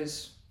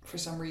instructors for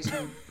some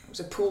reason. It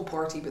was a pool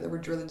party, but there were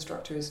drill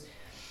instructors.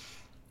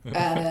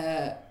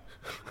 And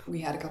we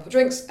had a couple of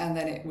drinks, and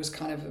then it was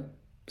kind of a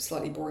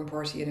slightly boring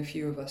party, and a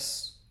few of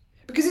us...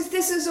 Because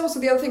this is also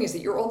the other thing, is that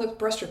you're on the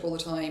press trip all the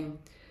time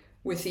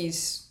with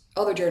these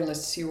other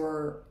journalists who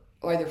are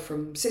either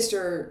from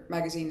sister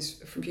magazines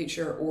from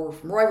Future or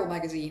from rival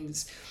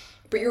magazines,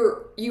 but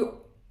you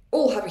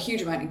all have a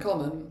huge amount in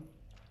common.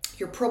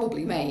 You're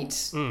probably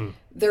mates.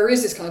 There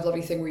is this kind of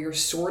lovely thing where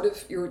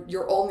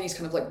you're on these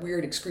kind of like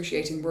weird,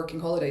 excruciating working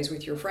holidays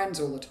with your friends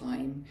all the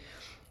time.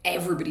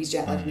 Everybody's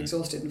jet lagged and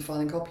exhausted and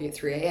filing copy at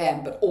 3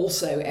 a.m, but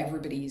also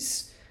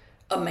everybody's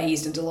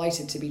amazed and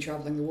delighted to be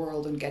travelling the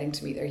world and getting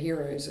to meet their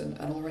heroes and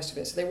all the rest of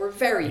it. So they were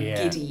very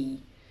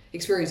giddy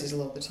experiences a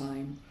lot of the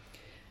time.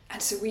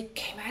 And so we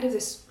came out of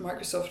this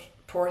Microsoft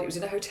party. It was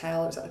in a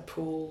hotel. It was at a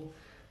pool.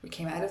 We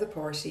came out of the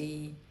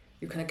party.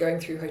 We were kind of going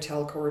through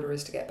hotel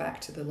corridors to get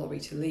back to the lobby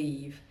to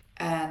leave.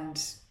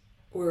 And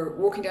we're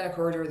walking down a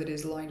corridor that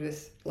is lined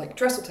with like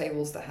trestle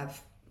tables that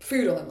have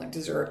food on them, like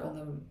dessert on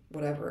them,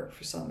 whatever,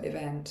 for some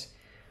event.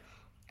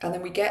 And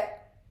then we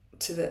get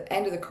to the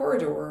end of the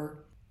corridor,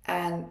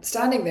 and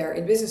standing there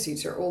in business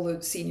suits are all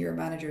the senior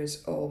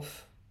managers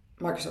of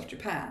Microsoft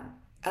Japan.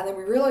 And then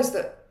we realised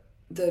that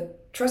the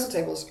trestle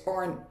tables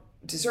aren't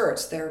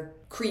desserts, they're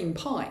cream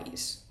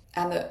pies.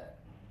 And that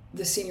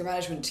the senior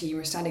management team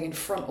are standing in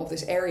front of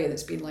this area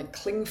that's been like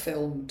cling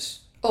filmed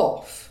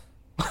off.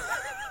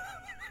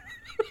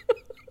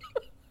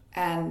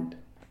 And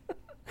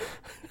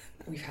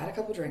we've had a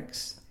couple of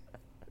drinks.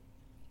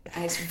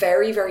 And it's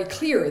very, very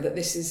clear that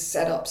this is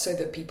set up so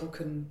that people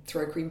can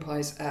throw cream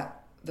pies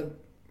at the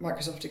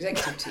Microsoft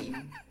executive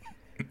team.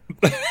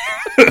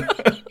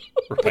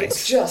 But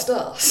it's just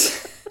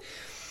us.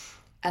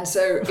 And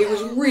so it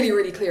was really,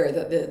 really clear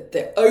that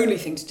the only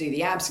thing to do,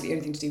 the absolute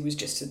only thing to do, was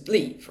just to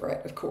leave,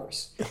 right? Of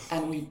course.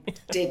 And we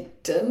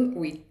didn't.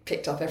 We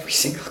picked up every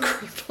single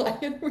cream pie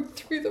and we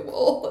threw them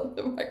all on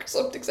the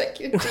Microsoft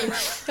executive team.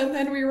 And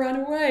then we ran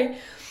away.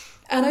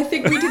 And I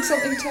think we did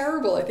something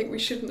terrible. I think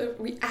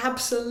we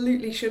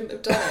absolutely shouldn't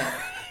have done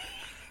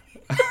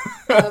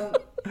it.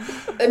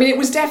 I mean, it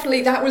was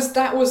definitely, that was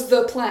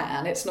the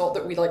plan. It's not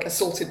that we like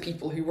assaulted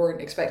people who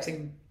weren't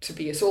expecting to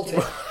be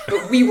assaulted,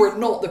 but we were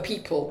not the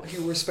people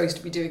who were supposed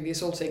to be doing the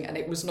assaulting, and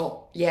it was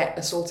not yet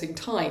assaulting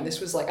time. This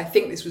was like, I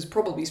think this was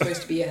probably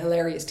supposed to be a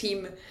hilarious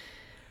team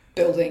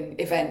building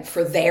event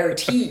for their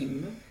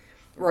team,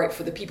 right,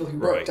 for the people who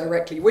work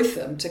directly with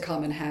them to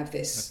come and have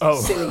this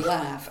silly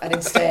laugh, and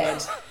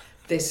instead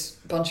this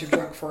bunch of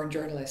drunk foreign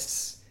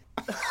journalists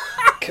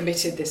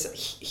committed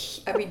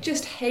this, I mean,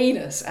 just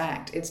heinous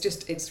act.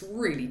 It's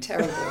really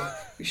terrible.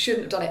 We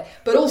shouldn't have done it.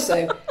 But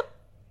also,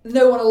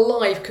 no one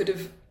alive could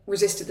have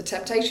resisted the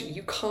temptation.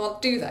 You can't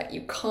do that.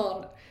 You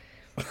can't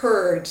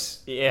herd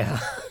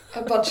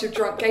a bunch of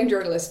drunk game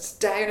journalists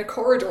down a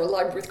corridor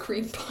lined with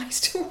cream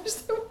pies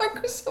towards the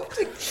Microsoft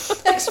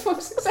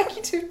Xbox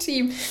executive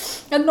team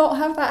and not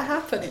have that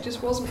happen. It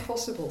just wasn't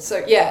possible.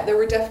 So yeah, there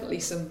were definitely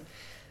some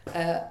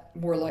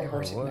more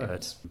lighthearted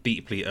moments.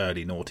 Deeply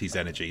early noughties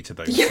energy to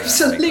those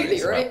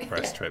absolutely right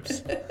press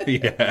trips.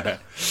 Yeah.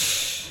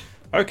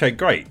 Okay,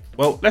 great.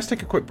 Well, let's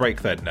take a quick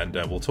break then, and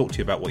we'll talk to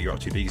you about what you're up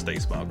to these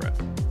days, Margaret.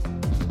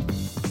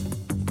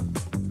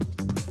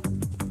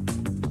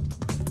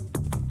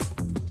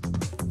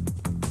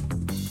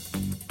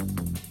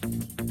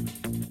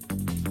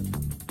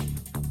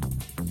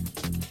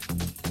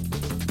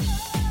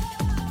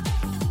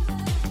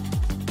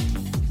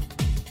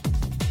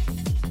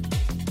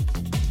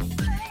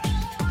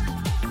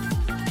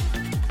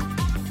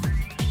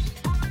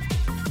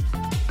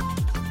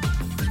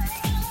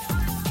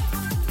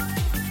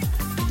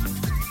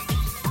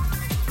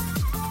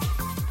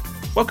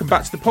 Welcome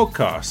back to the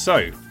podcast.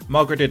 So,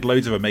 Margaret did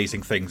loads of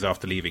amazing things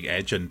after leaving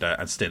Edge and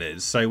still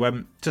is.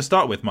 So, to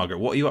start with, Margaret,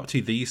 what are you up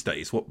to these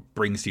days? What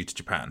brings you to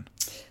Japan?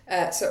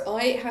 So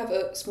I have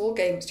a small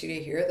game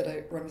studio here that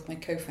I run with my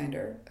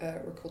co-founder.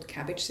 We're called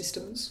Cabbage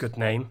Systems. Good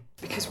name.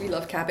 Because we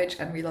love cabbage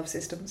and we love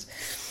systems.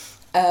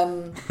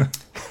 And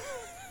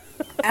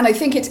I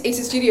think it's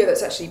a studio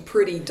that's actually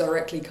pretty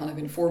directly kind of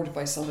informed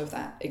by some of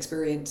that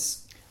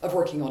experience of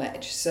working on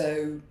Edge.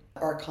 So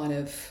our kind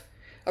of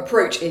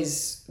approach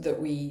is that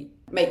we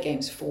make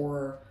games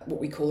for what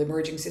we call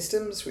emerging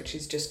systems, which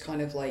is just kind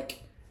of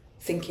like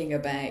thinking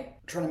about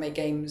trying to make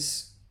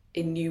games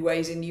in new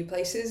ways, in new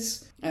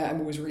places. I'm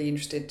always really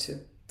interested to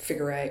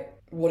figure out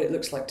what it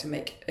looks like to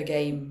make a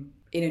game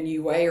in a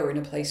new way or in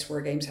a place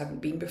where games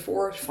haven't been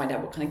before, to find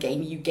out what kind of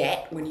game you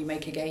get when you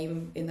make a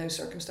game in those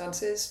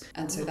circumstances.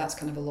 And so that's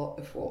kind of a lot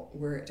of what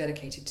we're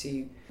dedicated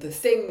to. The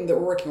thing that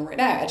we're working on right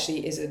now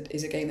actually is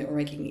a game that we're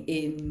making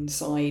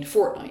inside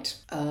Fortnite.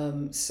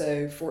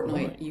 So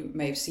Fortnite, you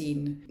may have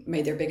seen,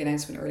 made their big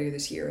announcement earlier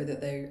this year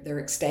that they're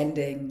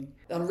extending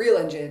the Unreal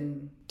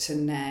Engine to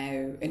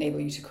now enable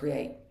you to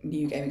create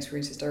new game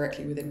experiences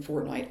directly within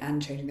Fortnite,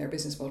 and changing their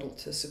business model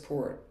to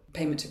support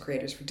payment to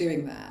creators for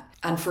doing that.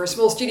 And for a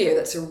small studio,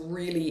 that's a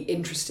really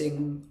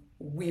interesting,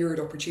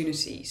 weird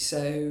opportunity.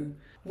 So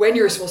when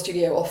you're a small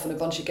studio, often a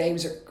bunch of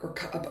games or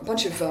a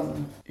bunch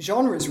of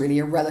genres really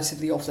are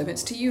relatively off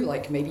limits to you.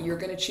 Like maybe you're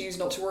going to choose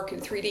not to work in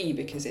 3D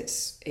because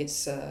it's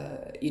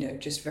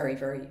just very,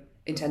 very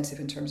intensive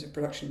in terms of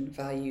production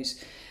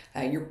values.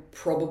 You're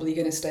probably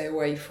going to stay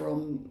away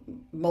from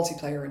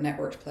multiplayer and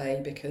networked play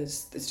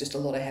because there's just a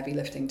lot of heavy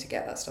lifting to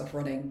get that stuff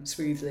running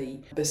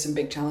smoothly. There's some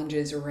big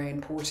challenges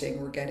around porting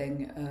or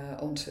getting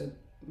onto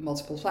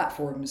multiple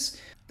platforms.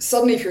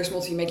 Suddenly, if you're a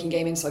small team making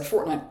game inside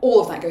Fortnite,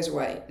 all of that goes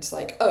away. It's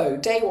like, oh,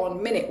 day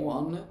one, minute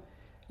one,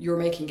 you're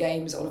making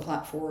games on a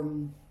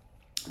platform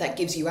that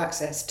gives you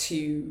access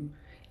to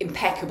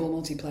impeccable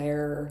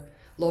multiplayer,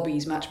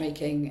 lobbies,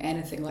 matchmaking,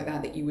 anything like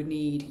that you would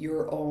need.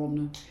 You're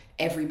on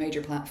every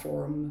major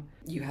platform.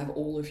 You have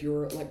all of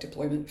your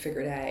deployment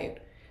figured out.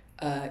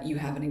 You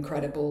have an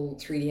incredible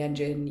 3D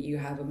engine. You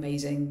have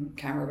amazing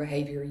camera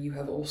behavior. You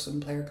have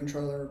awesome player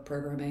controller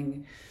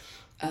programming.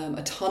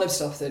 A ton of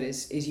stuff that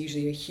is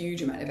usually a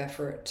huge amount of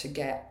effort to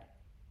get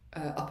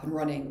up and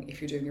running if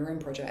you're doing your own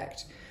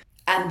project.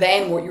 And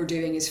then what you're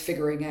doing is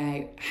figuring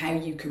out how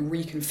you can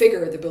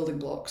reconfigure the building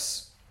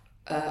blocks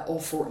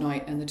of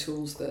Fortnite and the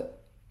tools that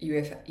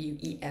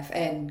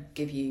UEFN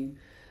give you,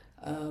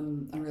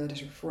 Unreal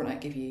Engine for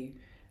Fortnite give you,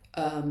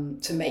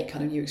 to make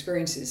kind of new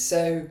experiences.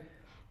 So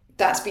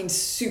that's been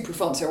super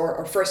fun. So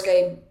our first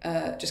game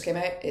just came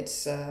out.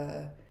 It's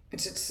a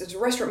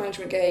restaurant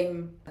management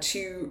game.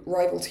 2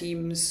 rival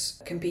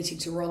teams competing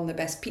to run the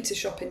best pizza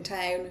shop in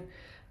town,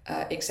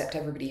 except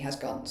everybody has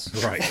guns.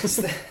 Right.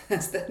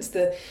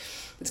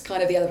 That's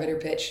kind of the elevator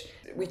pitch.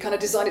 We kind of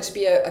designed it to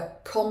be a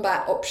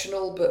combat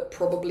optional but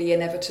probably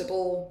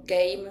inevitable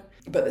game,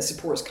 but that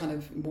supports kind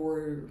of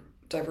more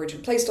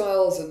divergent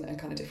playstyles and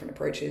kind of different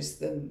approaches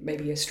than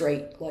maybe a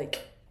straight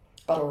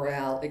battle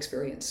royale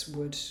experience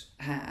would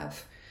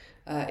have.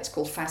 It's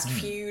called Fast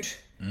Feud.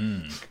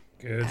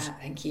 Good.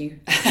 Thank you.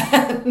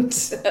 And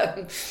it's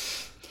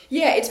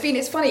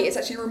funny. It's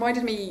actually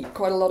reminded me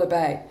quite a lot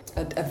about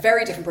a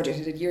very different project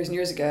I did years and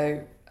years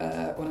ago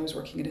when I was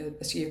working at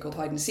a studio called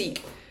Hide and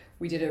Seek.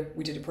 We did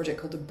a project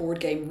called the Board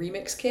Game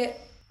Remix Kit,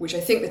 which I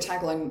think the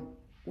tagline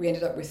we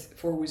ended up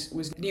with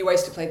was new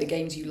ways to play the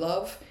games you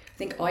love. I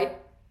think I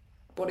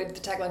wanted the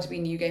tagline to be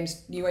new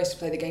ways to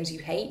play the games you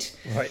hate.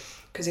 Right.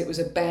 Because it was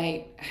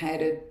about how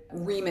to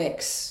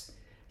remix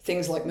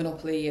things like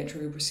Monopoly and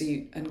Trivial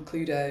Pursuit and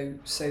Cluedo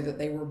so that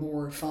they were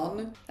more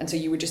fun. And so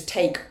you would just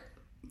take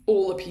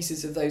all the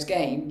pieces of those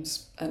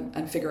games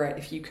and figure out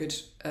if you could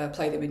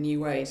play them in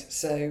new ways.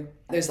 So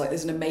there's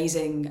an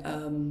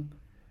amazing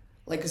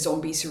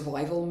zombie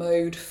survival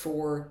mode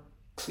for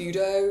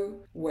Cluedo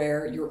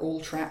where you're all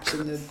trapped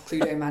in the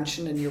Cluedo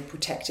mansion and you're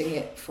protecting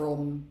it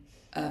from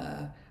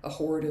a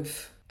horde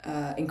of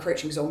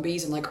encroaching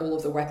zombies, and all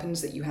of the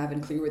weapons that you have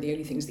in Clue are the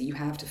only things that you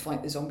have to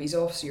fight the zombies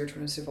off. So you're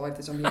trying to survive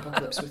the zombie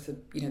apocalypse with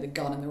the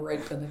gun and the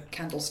rope and the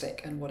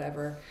candlestick and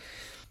whatever.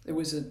 There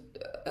was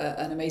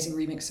an amazing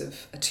remix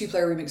of a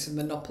 2-player remix of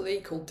Monopoly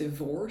called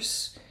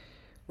Divorce,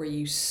 where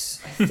I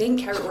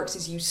think how it works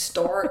is you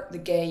start the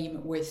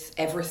game with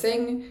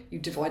everything. You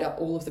divide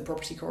up all of the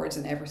property cards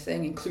and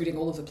everything, including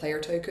all of the player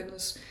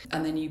tokens,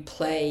 and then you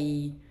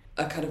play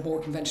a kind of more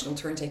conventional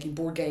turn-taking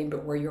board game,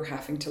 but where you're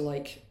having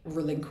to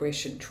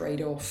relinquish and trade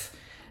off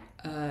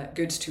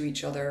goods to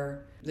each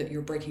other that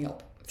you're breaking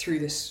up through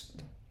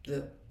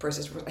the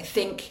process. I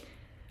think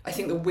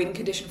the win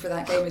condition for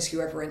that game is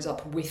whoever ends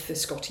up with the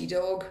Scotty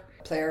dog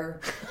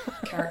player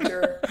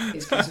character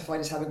is classified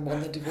as having won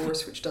the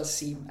divorce, which does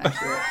seem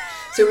accurate.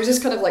 So it was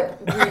just kind of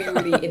really,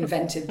 really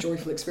inventive,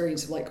 joyful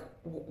experience of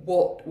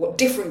what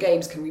different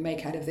games can we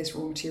make out of this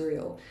raw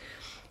material.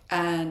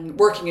 And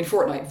working in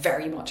Fortnite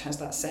very much has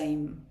that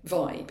same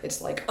vibe. It's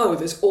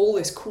there's all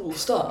this cool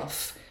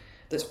stuff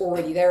that's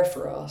already there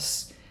for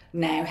us.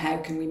 Now, how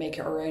can we make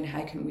it our own?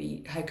 How can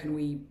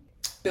we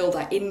build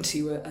that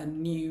into a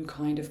new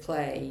kind of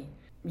play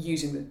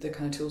using the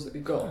kind of tools that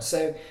we've got?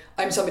 So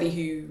I'm somebody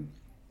who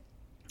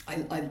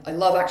I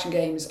love action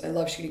games, I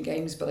love shooting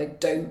games, but I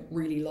don't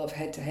really love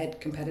head-to-head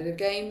competitive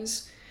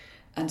games.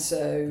 And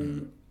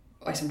so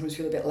I sometimes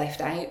feel a bit left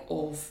out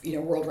of a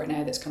world right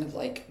now that's kind of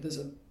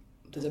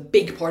there's a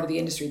big part of the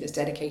industry that's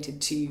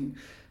dedicated to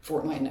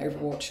Fortnite and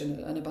Overwatch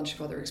and a bunch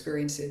of other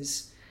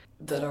experiences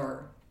that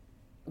are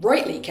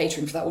rightly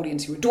catering for that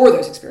audience who adore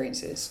those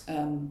experiences.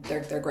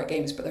 They're great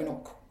games, but they're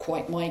not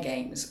quite my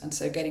games. And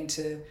so getting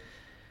to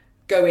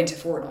go into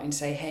Fortnite and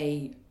say,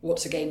 hey,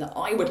 what's a game that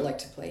I would like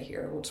to play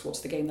here? What's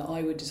the game that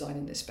I would design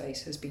in this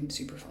space has been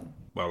super fun.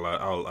 Well,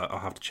 I'll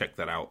have to check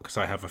that out because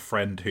I have a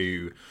friend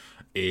who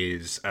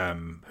is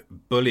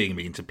bullying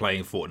me into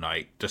playing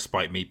Fortnite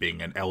despite me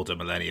being an elder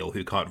millennial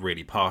who can't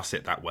really pass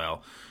it that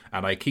well.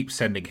 And I keep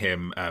sending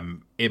him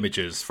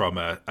images from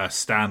a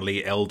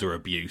Stanley elder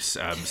abuse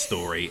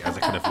story as a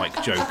kind of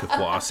joke of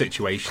what our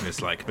situation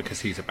is like, because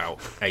he's about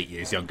 8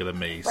 years younger than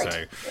me.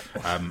 Right.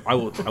 So I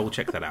will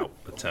check that out.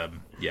 But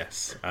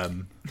yes,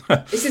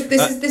 this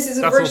is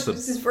a version. Awesome.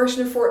 This is a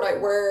version of Fortnite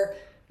where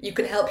you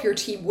can help your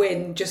team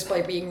win just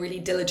by being really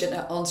diligent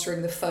at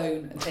answering the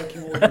phone and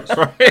taking orders.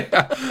 Right.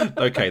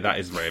 Okay, that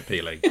is very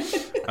appealing.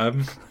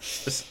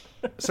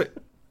 So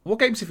What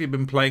games have you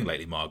been playing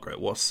lately, Margaret?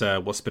 What's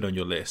been on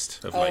your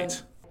list of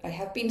late? I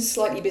have been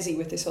slightly busy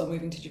with this whole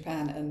moving to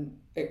Japan and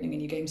opening a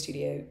new game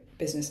studio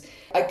business.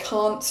 I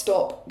can't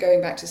stop going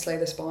back to Slay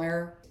the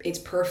Spire. It's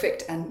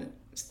perfect and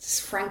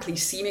frankly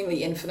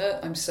seemingly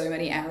infinite. I'm so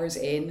many hours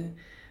in.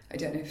 I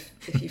don't know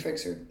if you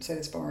folks are Slay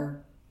the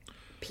Spire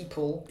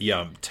people.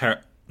 Yeah, I'm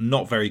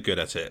not very good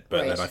at it,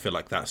 but Right. then I feel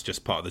like that's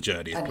just part of the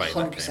journey of playing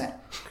 100%.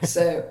 that game.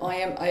 So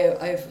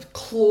I've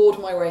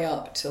clawed my way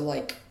up to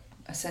like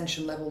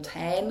Ascension level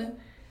 10.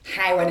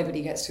 How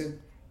anybody gets to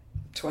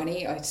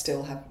 20, I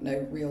still have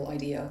no real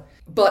idea.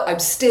 But I'm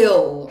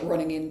still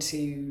running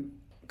into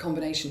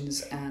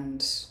combinations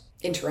and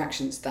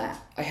interactions that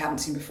I haven't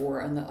seen before,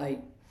 and that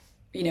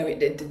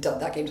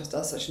that game just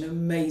does such an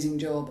amazing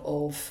job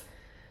of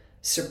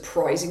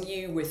surprising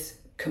you with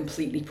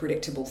completely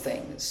predictable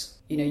things.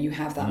 You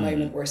have that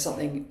moment where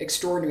something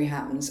extraordinary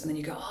happens, and then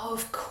you go, oh,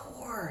 of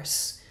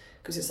course.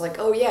 Because it's like,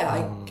 oh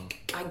yeah,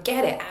 I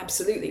get it,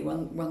 absolutely.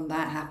 When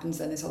that happens,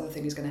 then this other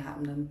thing is going to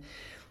happen. And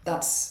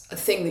that's a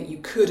thing that you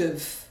could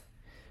have,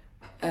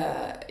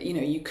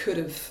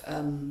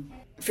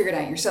 figured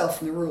out yourself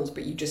from the rules,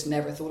 but you just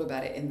never thought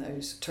about it in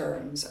those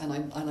terms. And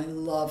I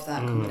love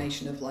that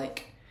combination of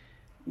like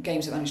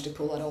games that manage to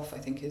pull that off. I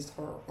think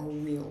are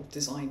real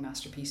design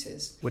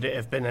masterpieces. Would it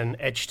have been an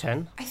Edge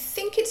 10? I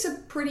think it's a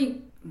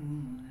pretty.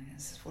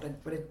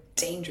 What a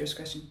dangerous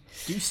question.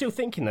 Do you still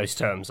think in those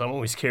terms? I'm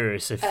always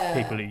curious if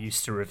people who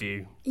used to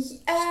review.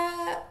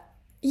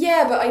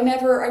 Yeah, but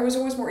I was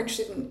always more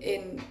interested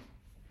in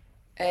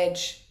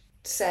Edge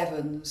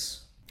 7s.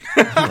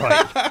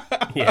 Right.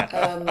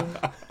 Yeah.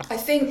 I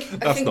think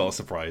That's not a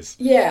surprise.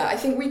 Yeah, I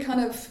think we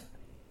kind of.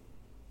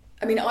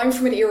 I mean, I'm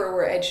from an era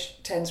where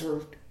Edge 10s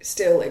were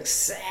still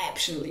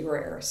exceptionally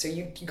rare, so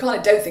you kind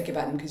of don't think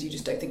about them because you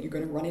just don't think you're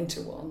going to run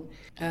into one.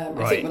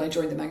 I think when I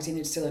joined the magazine,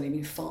 there'd still only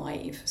been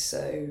 5,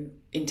 so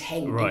in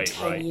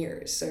 10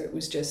 years. So it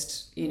was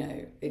just,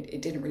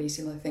 it didn't really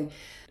seem like a thing.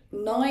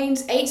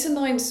 8s and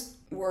 9s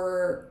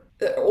were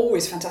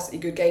always fantastically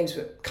good games,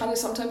 but kind of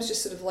sometimes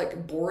just sort of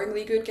like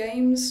boringly good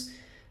games.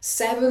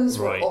 7s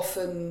were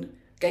often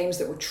games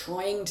that were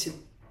trying to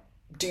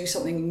do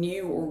something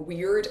new or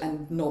weird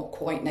and not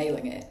quite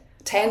nailing it.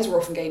 10s were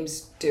often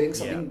games doing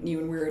something new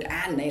and weird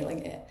and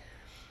nailing it.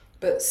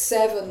 But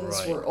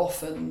 7s were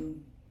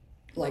often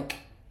like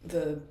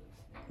the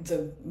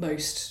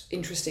most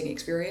interesting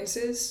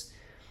experiences.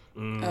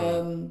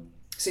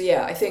 So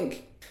yeah, I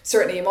think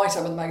certainly in my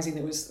time on the magazine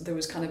there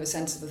was kind of a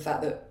sense of the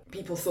fact that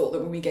people thought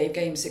that when we gave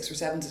games 6 or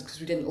 7s it's because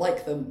we didn't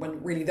like them,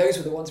 when really those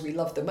were the ones we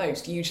loved the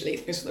most. Usually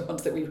those were the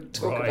ones that we would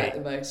talk about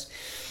the most.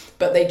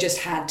 But they just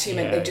had too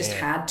many. They just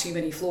had too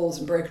many flaws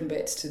and broken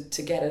bits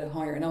to get a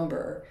higher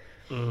number.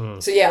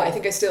 So yeah, I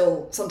think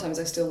sometimes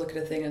I still look at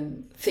a thing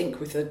and think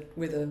with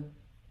a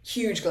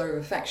huge glow of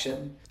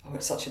affection. Oh,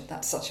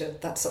 that's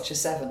such a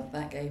 7,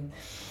 that game.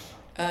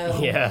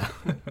 Yeah,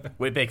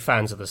 we're big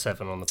fans of the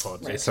 7 on the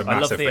pod. It's a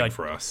massive thing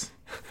for us.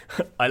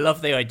 I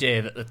love the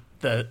idea that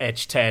the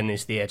Edge 10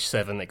 is the Edge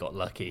 7 that got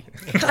lucky.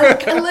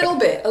 A little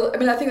bit. I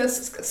mean, I think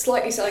that's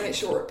slightly selling it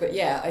short, but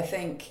yeah, I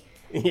think.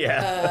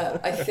 Yeah.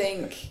 I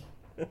think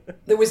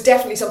there was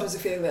definitely sometimes a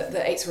feeling that the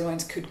 8s or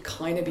 9s could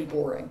kind of be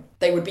boring.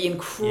 They would be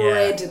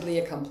incredibly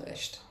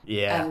accomplished.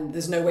 Yeah. And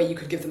there's no way you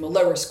could give them a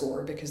lower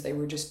score because they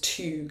were just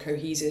too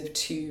cohesive,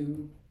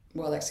 too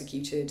well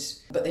executed,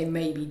 but they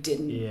maybe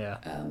didn't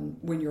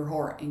win your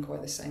heart in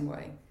quite the same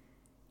way.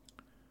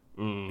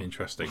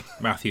 Interesting.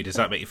 Matthew, does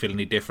that make you feel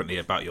any differently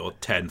about your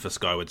 10 for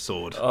Skyward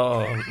Sword?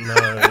 Oh, no,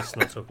 let's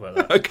not talk about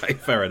that. Okay,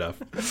 fair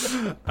enough.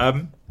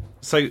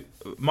 So,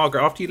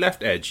 Margaret, after you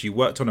left Edge, you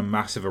worked on a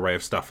massive array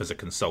of stuff as a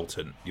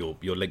consultant. Your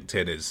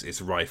LinkedIn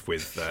is rife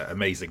with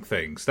amazing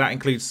things. That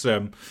includes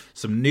some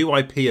new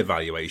IP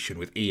evaluation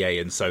with EA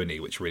and Sony,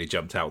 which really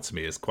jumped out to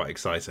me as quite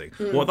exciting.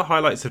 What are the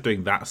highlights of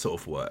doing that sort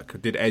of work?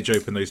 Did Edge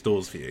open those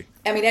doors for you?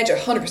 I mean, Edge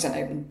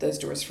 100% opened those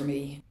doors for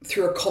me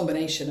through a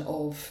combination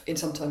of,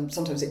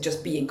 sometimes it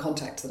just being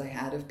contacts that I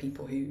had of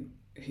people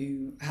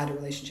who had a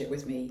relationship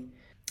with me,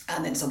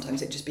 and then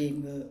sometimes it just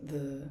being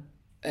the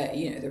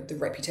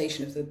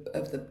reputation of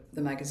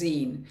the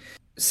magazine.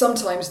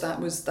 Sometimes that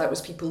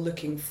was people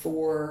looking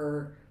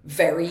for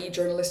very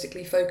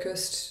journalistically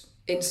focused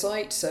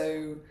insight.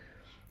 So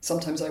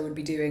sometimes I would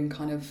be doing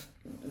kind of,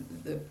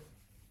 the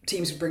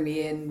teams would bring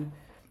me in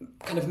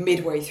kind of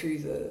midway through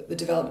the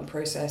development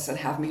process and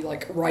have me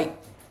like write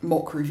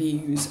mock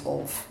reviews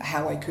of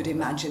how I could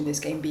imagine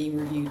this game being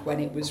reviewed when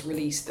it was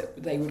released,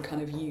 that they would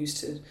kind of use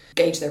to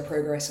gauge their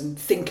progress and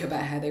think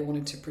about how they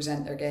wanted to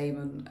present their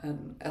game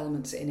and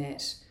elements in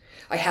it.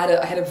 I had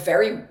a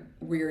very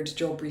weird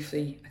job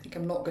briefly. I think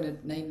I'm not going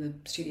to name the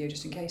studio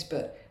just in case,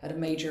 but at a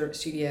major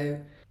studio,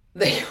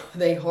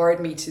 they hired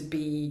me to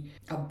be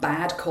a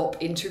bad cop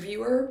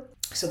interviewer.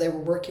 So they were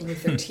working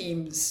with their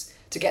teams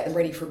to get them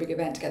ready for a big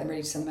event, to get them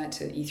ready to send them out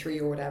to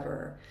E3 or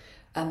whatever.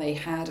 And they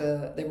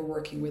were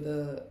working with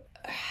a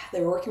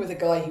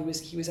guy who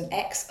was an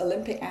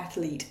ex-Olympic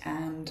athlete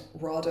and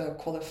RADA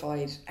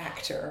qualified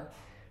actor,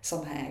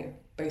 somehow,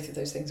 both of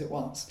those things at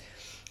once.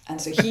 And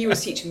so he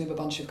was teaching them a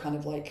bunch of kind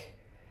of like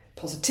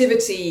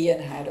positivity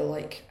and how to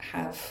like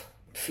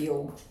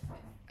feel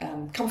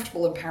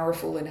comfortable and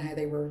powerful in how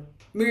they were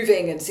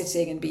moving and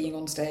sitting and being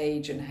on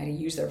stage and how to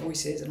use their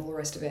voices and all the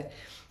rest of it.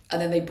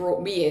 And then they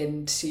brought me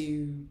in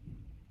to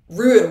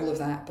ruin all of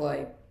that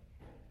by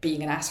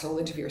being an asshole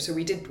interviewer. So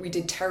we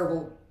did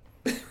terrible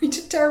we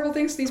did terrible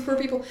things to these poor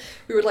people.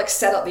 We would like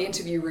set up the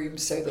interview room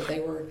so that they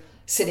were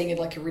sitting in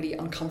like a really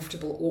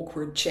uncomfortable,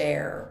 awkward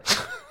chair.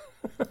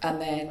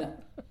 And then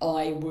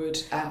I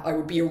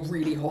would be a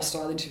really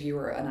hostile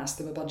interviewer and ask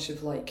them a bunch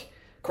of like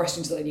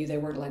questions that I knew they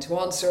weren't allowed to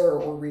answer,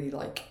 or really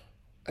like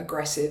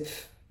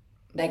aggressive,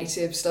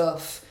 negative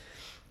stuff.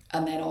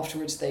 And then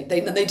afterwards they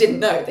didn't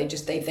know.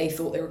 They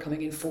thought they were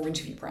coming in for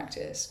interview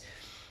practice.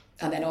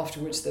 And then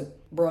afterwards the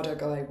Brada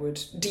guy would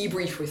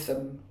debrief with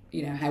them,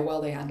 you know, how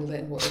well they handled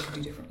it and what they could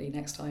do differently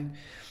next time.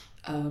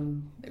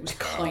 It was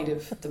kind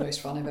of the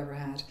most fun I've ever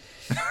had.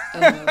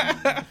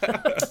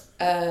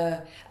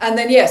 And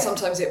then, yeah,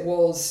 sometimes it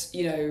was,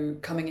 you know,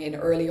 coming in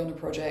early on a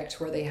project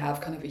where they have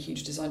kind of a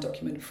huge design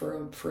document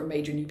for a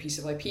major new piece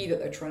of IP that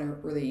they're trying to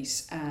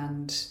release,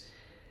 and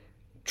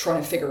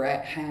trying to figure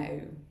out how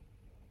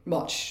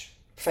much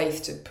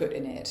faith to put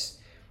in it.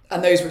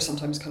 And those were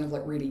sometimes kind of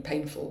like really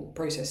painful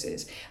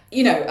processes,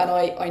 you know. And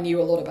I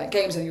knew a lot about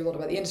games, I knew a lot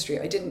about the industry.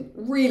 I didn't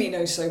really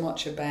know so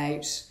much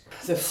about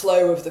the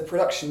flow of the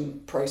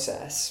production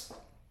process.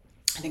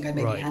 I think I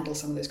maybe handle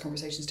some of those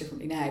conversations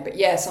differently now. But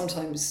yeah,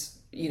 sometimes,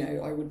 you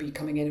know, I would be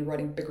coming in and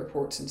writing big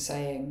reports and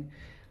saying,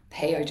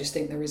 hey, I just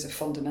think there is a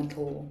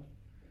fundamental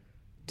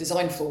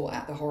design flaw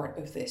at the heart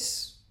of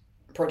this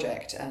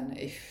project. And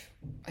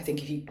I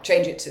think if you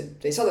change it to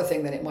this other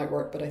thing, then it might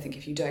work. But I think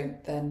if you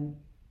don't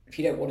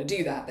want to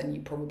do that, then you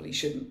probably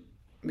shouldn't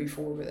move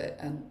forward with it.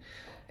 And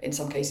in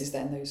some cases,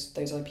 then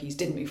those IPs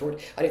didn't move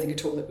forward. I don't think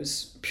at all it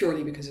was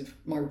purely because of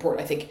my report.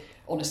 I think,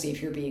 honestly,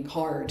 if you're being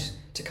hired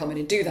to come in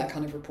and do that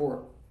kind of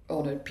report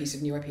on a piece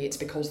of new IP, it's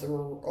because there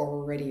are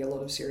already a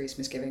lot of serious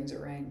misgivings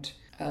around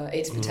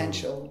its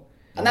potential.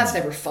 And that's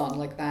never fun.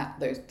 Like that,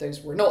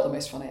 those were not the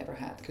most fun I ever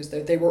had, because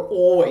they were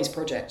always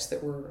projects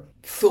that were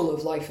full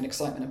of life and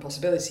excitement and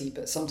possibility.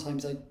 But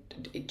sometimes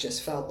it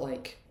just felt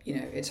like, you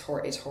know, it's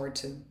hard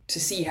to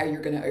see how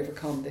you're going to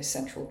overcome this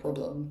central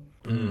problem.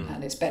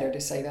 And it's better to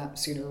say that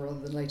sooner rather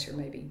than later,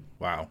 maybe.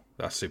 Wow,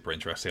 that's super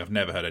interesting. I've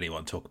never heard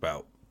anyone talk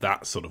about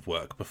that sort of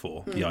work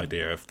before. The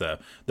idea of the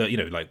you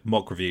know, like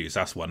mock reviews,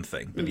 that's one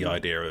thing, but the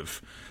idea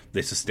of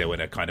this is still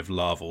in a kind of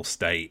larval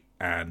state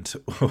and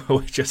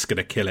we're just going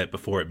to kill it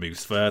before it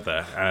moves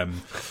further.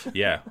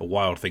 Yeah, a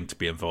wild thing to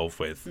be involved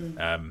with.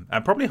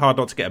 And probably hard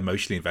not to get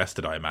emotionally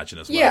invested, I imagine,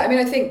 as well. Yeah, I mean,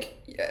 I think,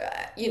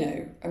 you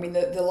know, I mean,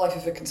 the life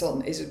of a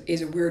consultant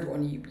is a weird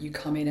one. You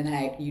come in and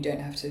out, you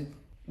don't have to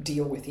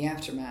deal with the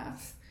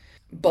aftermath.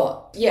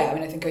 But yeah, I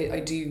mean, I think I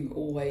do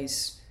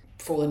always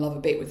fall in love a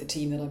bit with the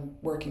team that I'm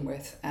working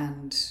with.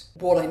 And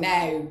what I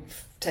now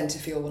tend to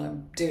feel when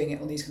I'm doing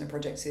it on these kind of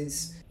projects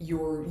is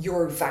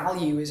your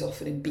value is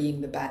often in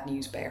being the bad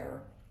news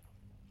bearer.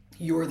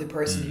 You're the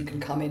person who can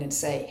come in and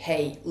say,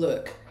 hey,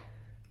 look,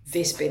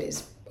 this bit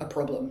is a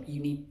problem. You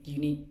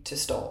need to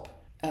stop.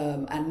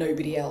 And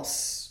nobody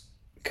else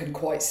can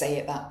quite say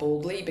it that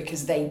boldly,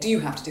 because they do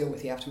have to deal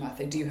with the aftermath.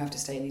 They do have to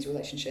stay in these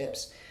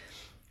relationships.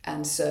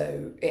 And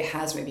so it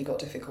has maybe got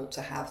difficult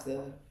to have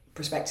the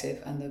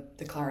perspective and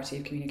the clarity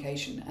of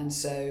communication. And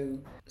so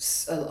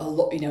a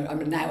lot, you know,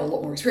 I'm now a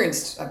lot more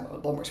experienced. I'm a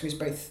lot more experienced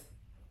both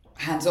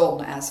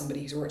hands-on as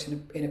somebody who's worked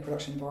in a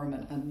production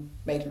environment and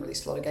made and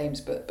released a lot of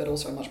games, but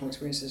also I'm much more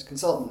experienced as a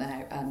consultant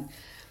now. And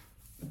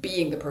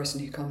being the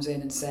person who comes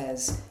in and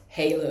says,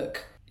 hey,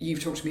 look,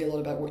 you've talked to me a lot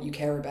about what you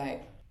care about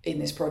in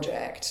this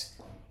project.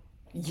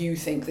 You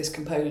think this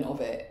component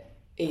of it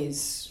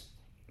is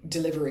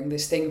delivering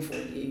this thing for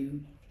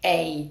you.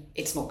 A,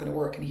 it's not going to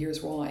work and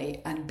here's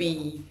why. And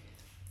B,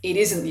 it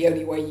isn't the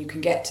only way you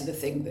can get to the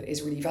thing that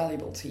is really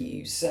valuable to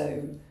you.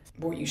 So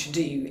what you should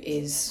do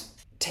is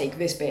take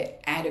this bit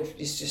out of,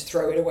 just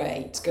throw it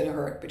away. It's going to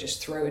hurt, but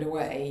just throw it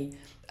away,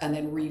 and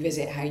then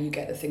revisit how you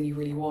get the thing you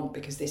really want,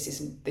 because this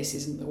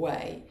isn't the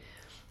way.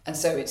 And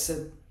so it's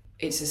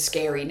a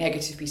scary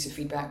negative piece of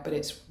feedback, but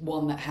it's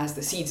one that has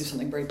the seeds of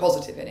something very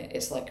positive in it.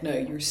 It's like, no,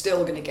 you're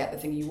still going to get the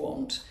thing you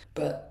want,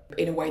 but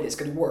in a way that's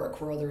going to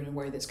work, rather in a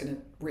way that's going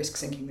to risk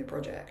sinking the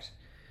project.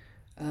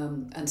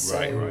 And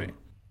so right.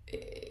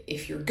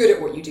 If you're good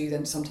at what you do,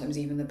 then sometimes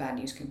even the bad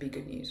news can be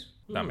good news.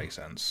 That makes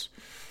sense.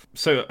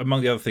 So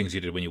among the other things you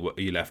did when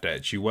you left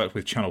Edge, you worked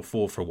with Channel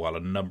 4 for a while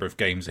on a number of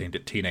games aimed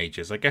at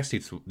teenagers. I guess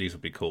these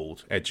would be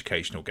called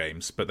educational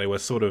games, but they were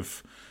sort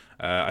of...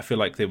 I feel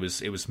like it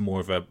was more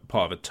of a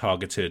part of a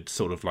targeted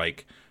sort of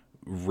like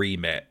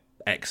remit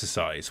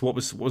exercise. What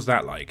was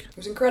that like? It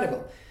was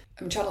incredible.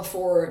 I mean, Channel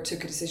 4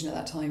 took a decision at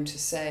that time to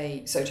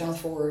say, so Channel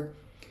 4,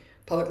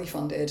 publicly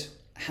funded,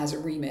 has a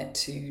remit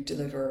to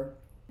deliver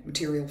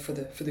material for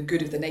the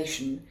good of the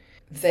nation.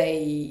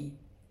 They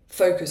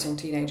focus on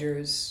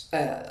teenagers.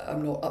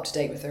 I'm not up to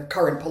date with their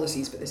current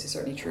policies, but this is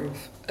certainly true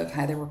of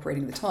how they were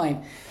operating at the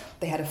time.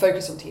 They had a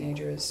focus on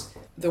teenagers.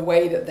 The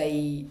way that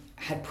they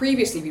had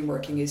previously been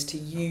working is to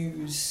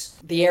use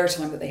the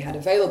airtime that they had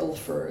available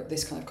for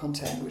this kind of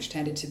content, which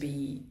tended to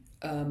be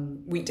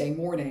weekday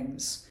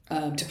mornings,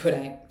 to put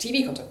out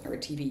TV content or a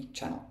TV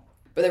channel.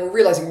 But they were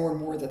realising more and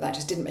more that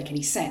just didn't make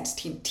any sense.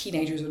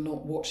 Teenagers are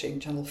not watching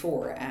Channel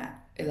 4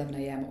 at 11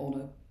 a.m.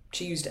 on a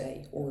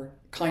Tuesday, or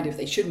kind of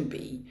they shouldn't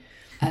be.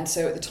 And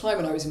so at the time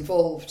when I was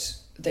involved,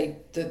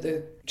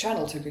 the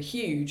channel took a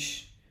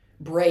huge,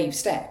 brave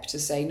step to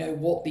say, no,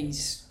 what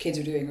these kids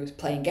are doing is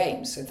playing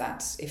games. So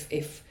that's,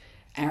 if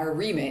our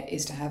remit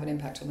is to have an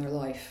impact on their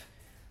life,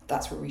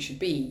 that's where we should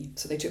be.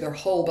 So they took their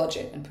whole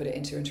budget and put it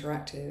into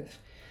interactive.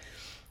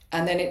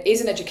 And then it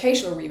is an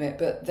educational remit,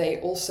 but they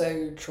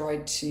also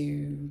tried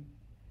to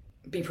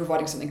be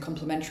providing something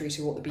complementary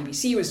to what the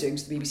BBC was doing.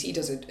 So the BBC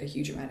does a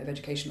huge amount of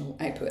educational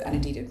output, and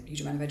indeed a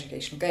huge amount of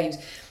educational games,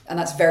 and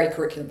that's very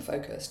curriculum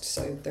focused.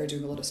 So they're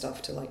doing a lot of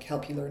stuff to like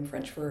help you learn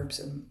French verbs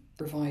and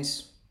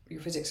revise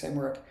your physics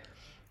homework.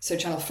 So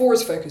Channel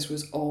 4's focus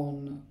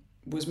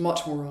was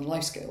much more on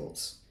life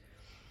skills.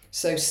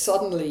 So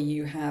suddenly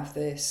you have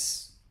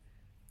this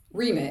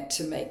remit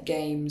to make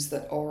games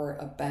that are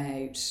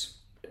about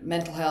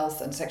mental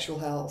health and sexual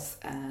health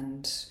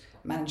and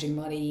managing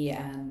money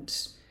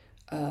and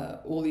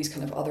all these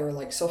kind of other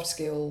like soft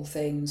skill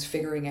things,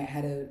 figuring out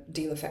how to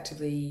deal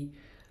effectively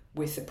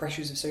with the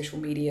pressures of social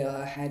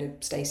media, how to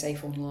stay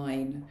safe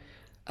online,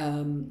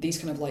 these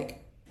kind of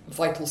like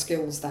vital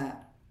skills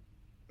that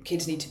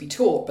kids need to be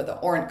taught but that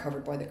aren't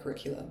covered by the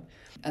curriculum.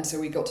 And so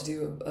we got to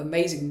do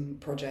amazing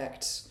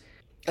projects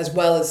as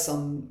well as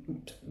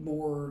some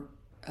more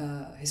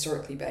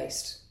historically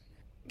based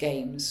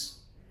games.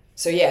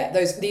 So yeah,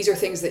 these are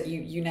things that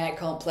you now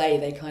can't play.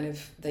 They kind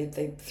of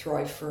they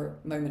thrive for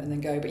a moment and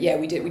then go. But yeah,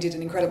 we did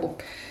an incredible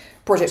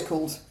project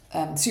called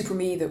Super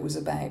Me that was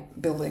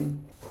about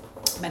building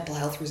mental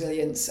health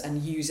resilience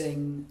and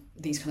using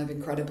these kind of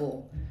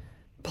incredible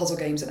puzzle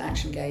games and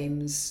action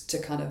games to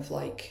kind of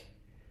like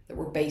that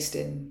were based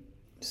in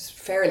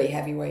fairly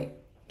heavyweight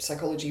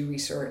psychology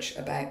research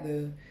about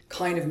the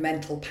kind of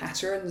mental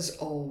patterns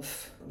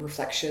of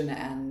reflection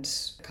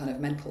and kind of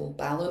mental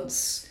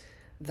balance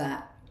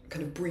that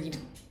kind of breed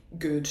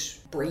good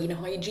brain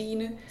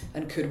hygiene,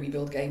 and could we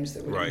build games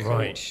that would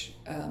encourage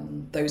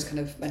those kind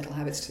of mental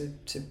habits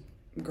to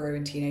grow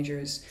in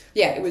teenagers.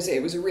 Yeah, it was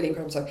a really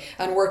incredible time,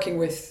 and working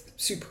with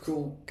super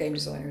cool game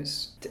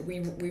designers. We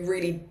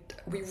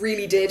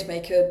really did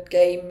make a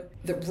game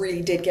that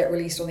really did get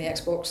released on the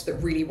Xbox that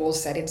really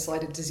was set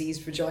inside a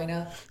diseased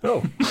vagina.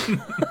 Oh.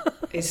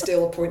 It's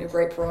still a point of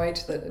great pride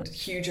that a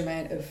huge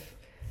amount of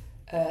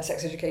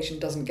sex education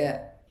doesn't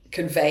get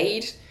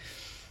conveyed.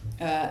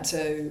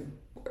 So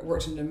I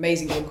worked on an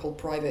amazing game called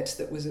Private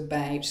that was a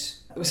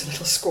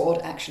little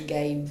squad action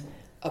game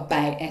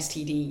about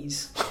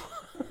STDs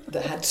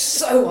that had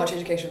so much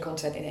educational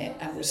content in it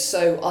and was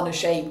so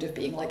unashamed of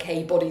being like,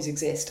 hey, bodies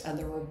exist and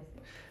there are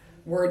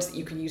words that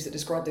you can use that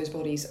describe those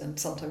bodies, and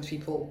sometimes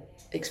people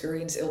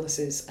experience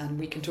illnesses, and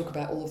we can talk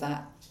about all of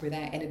that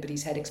without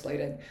anybody's head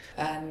exploding.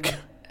 And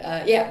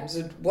it was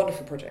a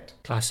wonderful project.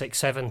 Classic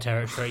 7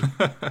 territory.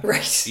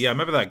 Right. Yeah, I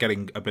remember that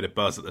getting a bit of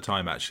buzz at the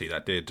time, actually.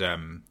 That did,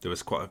 there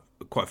was quite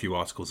a few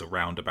articles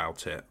around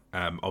about it.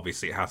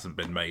 Obviously, it hasn't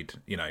been made,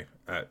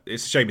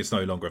 it's a shame it's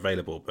no longer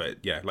available, but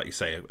yeah, like you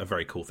say, a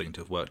very cool thing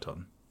to have worked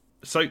on.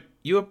 So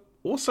you were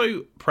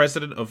also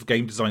president of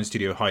game design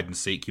studio Hide and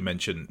Seek. You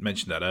mentioned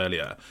that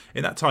earlier.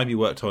 In that time, you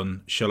worked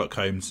on Sherlock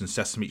Holmes and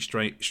Sesame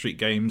Street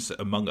games,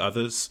 among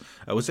others.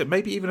 Was it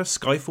maybe even a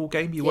Skyfall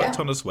game you worked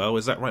on as well?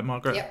 Is that right,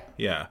 Margaret?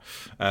 Yeah.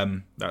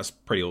 That's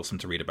pretty awesome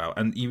to read about.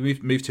 And you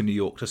moved to New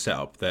York to set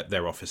up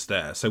their office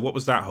there. So what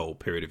was that whole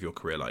period of your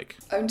career like?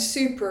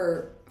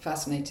 Super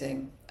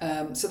fascinating.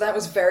 So that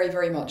was very,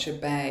 very much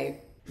about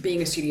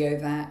being a studio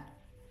that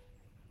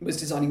was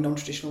designing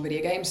non-traditional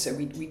video games. So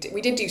we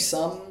did do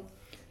some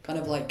kind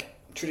of like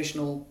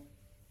traditional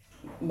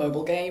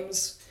mobile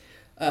games,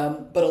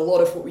 but a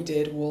lot of what we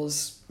did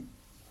was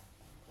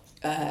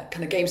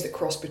kind of games that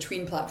crossed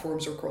between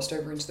platforms or crossed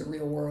over into the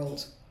real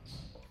world.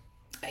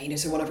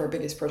 So one of our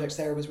biggest projects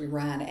there was we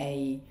ran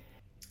a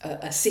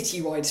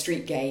citywide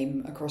street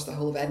game across the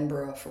whole of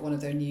Edinburgh for one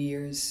of their New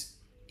Year's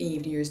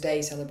Eve, New Year's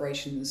Day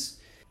celebrations.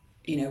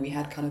 We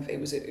had it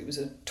was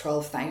a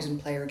 12,000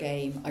 player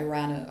game. I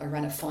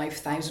ran a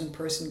 5,000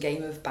 person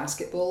game of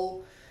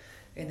basketball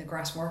in the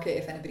Grass Market,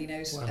 if anybody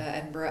knows. Wow.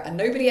 Edinburgh, and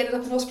nobody ended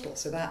up in hospital,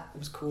 so that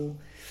was cool.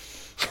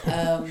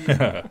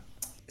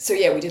 So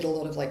yeah, we did a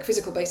lot of like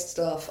physical based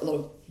stuff, a lot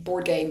of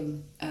board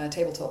game,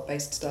 tabletop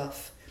based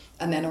stuff,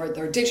 and then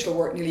our digital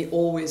work nearly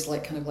always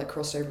like kind of like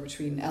crossed over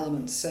between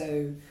elements.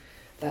 So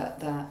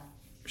that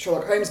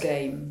Sherlock Holmes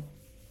game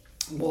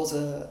was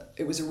a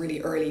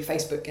really early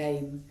Facebook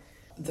game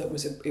that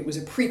was a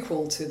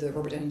prequel to the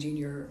Robert Downey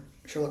Jr.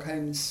 Sherlock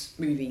Holmes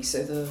movie.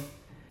 So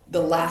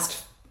the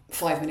last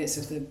 5 minutes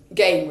of the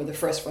game were the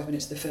first 5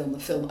 minutes of the film. The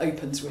film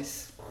opens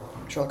with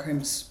Sherlock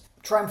Holmes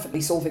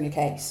triumphantly solving a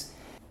case.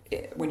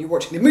 when you're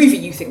watching the movie,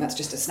 you think that's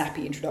just a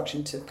snappy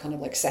introduction to kind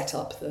of like set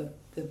up the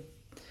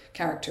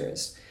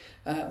characters.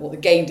 What the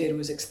game did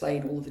was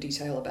explain all of the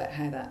detail about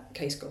how that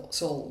case got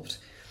solved.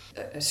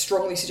 I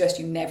strongly suggest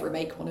you never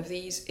make one of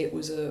these. It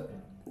was a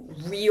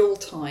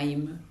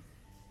real-time,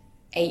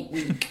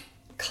 8-week,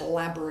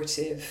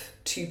 collaborative,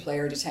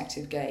 2-player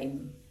detective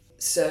game.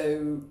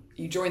 So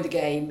you joined the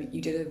game,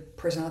 you did a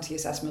personality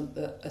assessment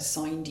that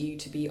assigned you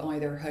to be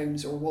either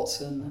Holmes or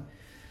Watson.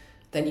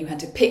 Then you had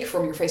to pick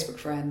from your Facebook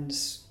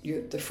friends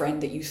the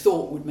friend that you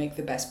thought would make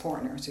the best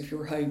partner. So if you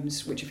were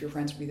Holmes, which of your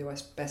friends would be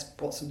the best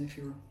Watson? If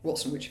you're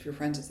Watson, which of your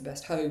friends is the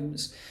best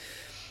Holmes?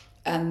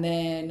 And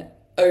then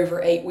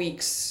over 8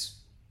 weeks,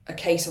 a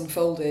case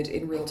unfolded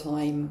in real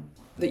time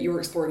that you were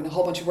exploring in a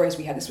whole bunch of ways.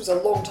 This was a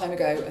long time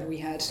ago, and we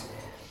had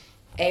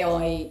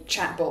AI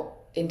chatbot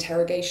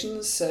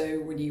interrogations.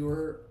 So if you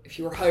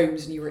were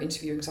Holmes and you were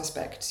interviewing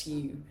suspects,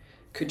 you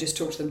could just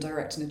talk to them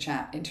direct in a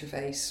chat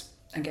interface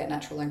and get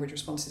natural language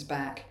responses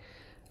back,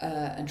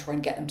 and try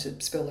and get them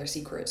to spill their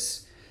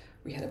secrets.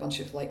 We had a bunch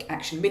of like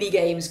action mini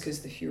games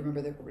because if you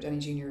remember the Robert Downey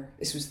Jr.,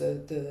 this was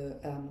the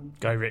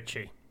Guy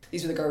Ritchie.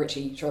 These were the Guy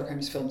Ritchie Sherlock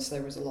Holmes films. So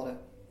there was a lot of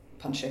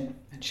punching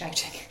and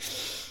shouting,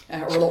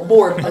 or a lot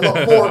more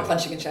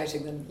punching and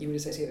shouting than you would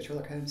associate with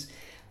Sherlock Holmes.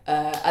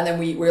 And then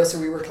we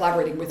were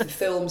collaborating with the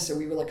film, so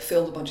we were like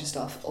filmed a bunch of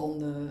stuff on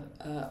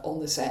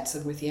the sets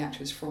and with the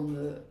actors from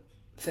the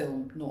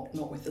film,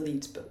 not with the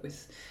leads, but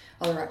with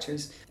other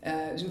actors.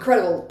 It was an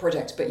incredible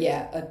project, but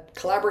yeah, a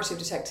collaborative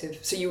detective.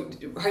 So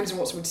Holmes and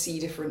Watson would see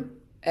different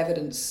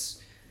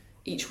evidence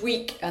each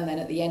week, and then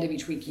at the end of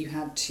each week you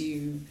had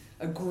to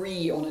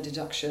agree on a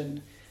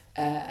deduction,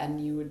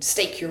 and you would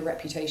stake your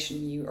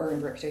reputation. You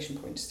earned reputation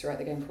points throughout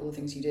the game for all the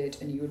things you did,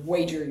 and you would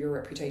wager your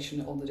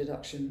reputation on the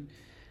deduction,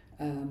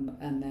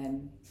 and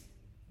then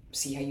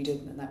see how you did,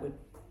 and then that would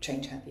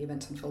change how the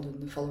events unfolded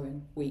in the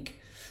following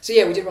week. So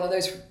yeah, we did one of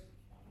those for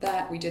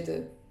that. We did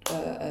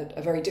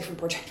a very different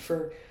project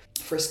for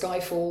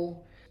Skyfall.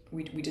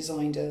 We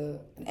designed an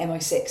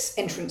MI6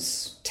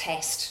 entrance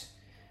test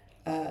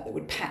that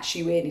would patch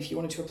you in. If you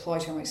wanted to apply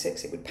to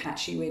MI6, it would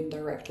patch you in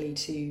directly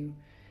to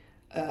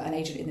an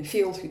agent in the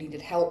field who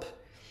needed help.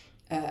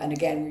 And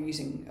again, we're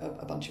using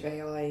a bunch of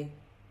AI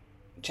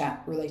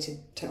chat-related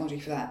technology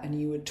for that, and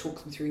you would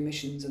talk them through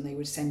missions, and they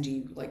would send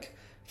you like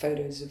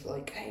photos of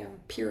like, hey, I'm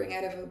peering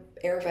out of an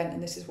air vent,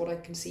 and this is what I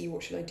can see.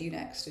 What should I do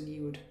next? And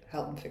you would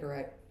help them figure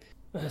out.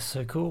 That's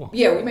so cool.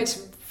 Yeah, we made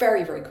some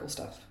very, very cool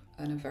stuff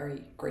and a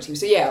very great team.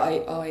 So yeah,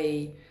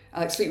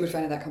 Alex Fleetwood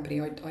founded that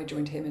company. I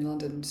joined him in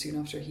London soon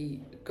after he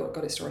got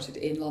it started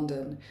in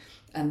London,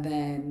 and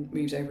then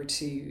moved over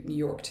to New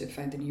York to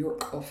found the New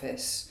York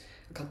office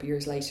a couple of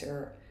years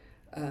later.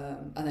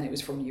 And then it was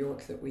from New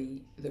York that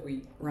we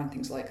ran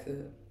things like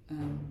the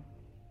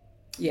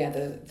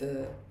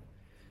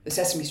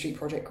Sesame Street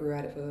project grew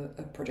out of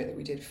a project that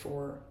we did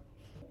for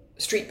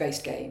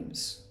street-based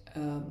games,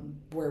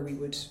 where we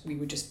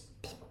would just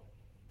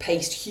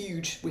paste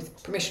huge,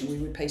 with permission, we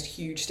would paste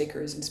huge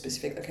stickers in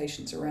specific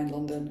locations around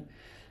London,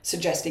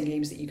 suggesting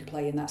games that you could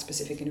play in that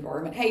specific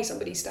environment. Hey,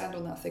 somebody stand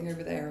on that thing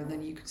over there, and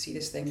then you could see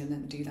this thing, and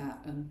then do that.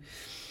 And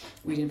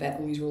we'd invent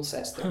all these rule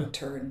sets that would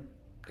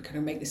kind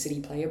of make the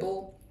city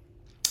playable.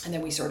 And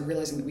then we started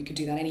realizing that we could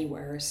do that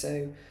anywhere.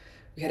 So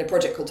we had a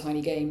project called Tiny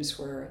Games,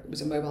 where it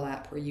was a mobile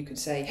app where you could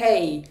say,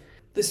 hey,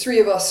 there's 3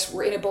 of us,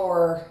 we're in a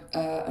bar,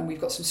 and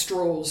we've got some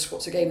straws.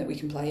 What's a game that we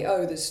can play?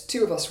 Oh, there's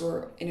 2 of us,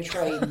 we're in a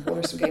train. What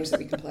are some games that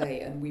we can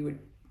play? And we would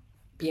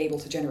be able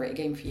to generate a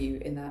game for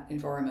you in that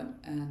environment.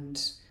 And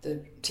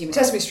the team at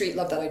Sesame Street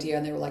loved that idea,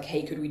 and they were like,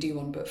 hey, could we do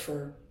one but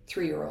for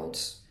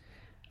 3-year-olds?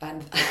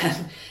 And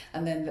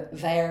then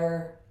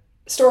there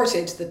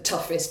started the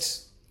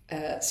toughest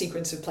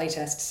sequence of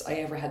playtests I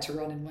ever had to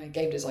run in my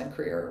game design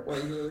career,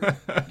 where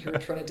you're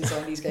trying to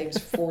design these games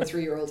for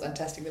 3-year-olds and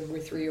testing them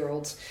with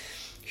 3-year-olds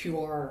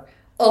who are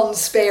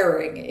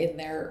unsparing in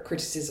their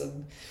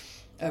criticism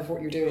of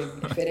what you're doing.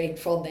 If it ain't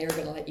fun, they are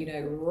going to let you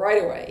know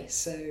right away.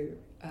 So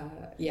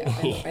I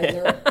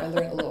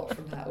learned a lot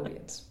from that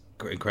audience.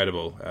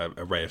 Incredible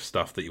array of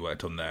stuff that you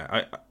worked on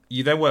there.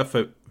 You then worked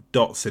for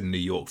Dots in New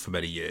York for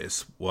many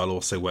years, while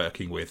also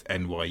working with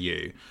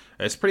NYU.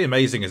 It's pretty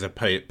amazing as a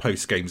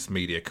post-games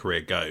media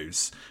career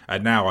goes.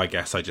 And now I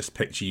guess I just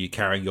picture you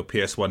carrying your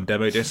PS1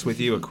 demo disc with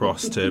you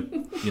across to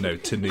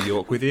New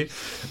York with you.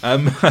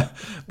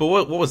 But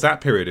what was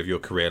that period of your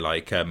career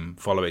like,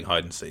 following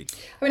hide and seek?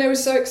 I mean, I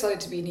was so excited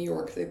to be in New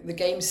York. The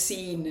games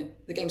scene,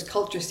 the games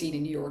culture scene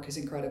in New York is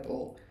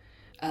incredible.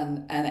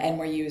 And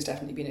NYU has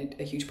definitely been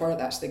a huge part of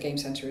that. So the Game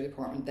Center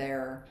department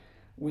there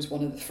was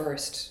one of the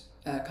first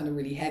kind of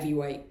really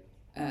heavyweight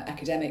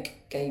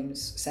academic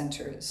games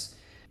centers.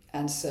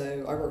 And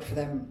so I worked for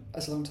them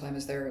as a long time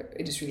as their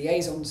industry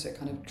liaison, so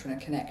kind of trying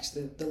to connect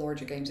the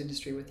larger games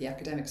industry with the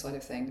academic side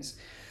of things.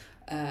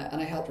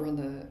 And I helped run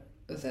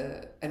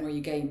the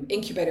NYU Game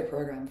Incubator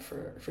program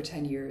for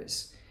 10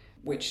 years,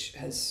 which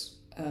has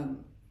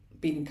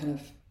been kind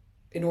of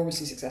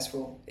enormously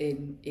successful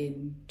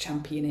in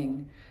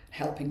championing,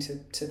 helping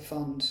to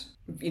fund,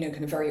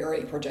 kind of very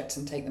early projects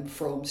and take them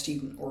from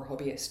student or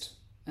hobbyist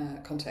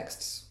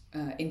contexts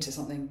into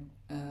something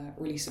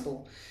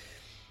releasable.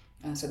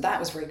 So that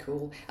was very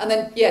cool. And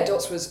then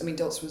Dots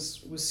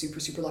was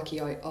super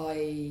lucky.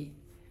 I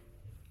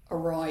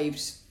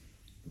arrived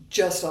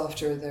just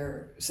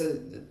after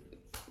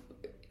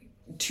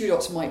Two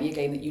Dots might be a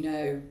game that you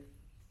know,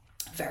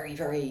 very,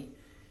 very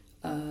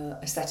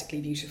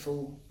aesthetically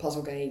beautiful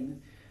puzzle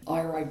game.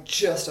 I arrived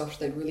just after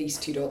they'd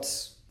released Two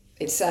Dots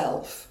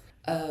itself,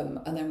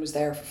 and then was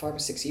there for 5 or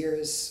 6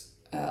 years.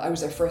 I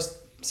was their first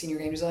senior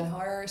game design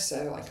hire,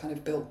 so I kind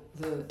of built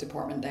the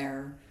department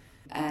there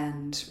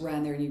and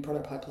ran their new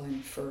product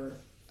pipeline for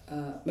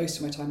most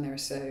of my time there.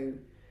 So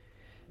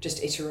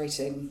just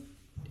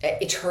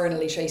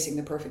eternally chasing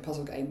the perfect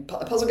puzzle game.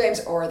 Puzzle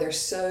games they're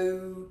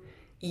so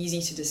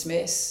easy to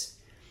dismiss,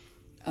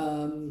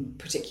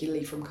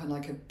 particularly from kind of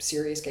like a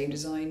serious game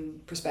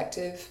design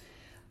perspective,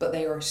 but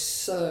they are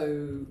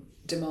so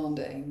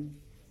demanding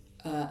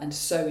and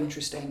so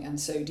interesting and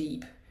so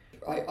deep.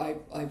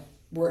 I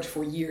worked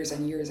for years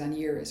and years and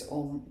years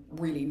on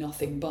really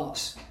nothing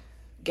but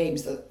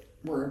games that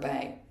were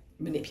about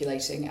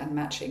manipulating and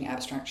matching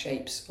abstract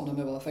shapes on a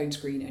mobile phone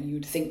screen, and you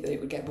would think that it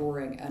would get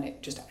boring, and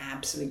it just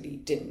absolutely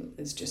didn't.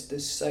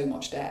 There's so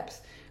much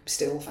depth. I'm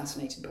still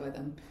fascinated by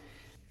them.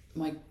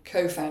 My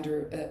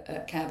co-founder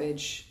at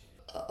Cabbage,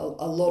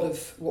 a lot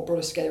of what brought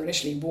us together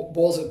initially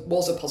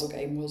was a puzzle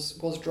game,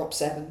 was Drop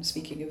 7,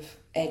 speaking of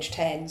Edge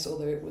 10s,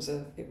 although it was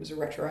a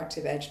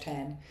retroactive Edge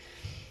 10.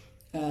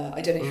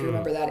 I don't know if you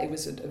remember that. It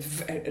was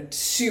a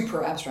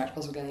super abstract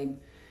puzzle game,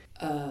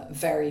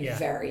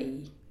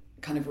 very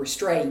kind of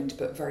restrained,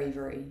 but very,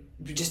 very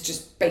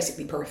just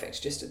basically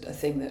perfect. Just a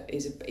thing that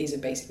is a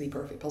basically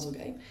perfect puzzle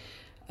game.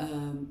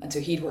 And so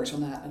he'd worked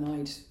on that,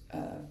 and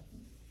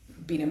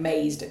I'd been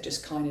amazed at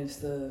just kind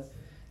of the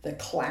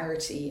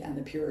clarity and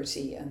the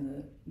purity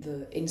and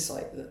the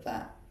insight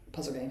that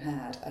puzzle game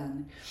had.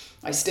 And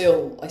I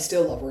still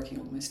love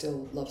working on them. I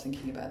still love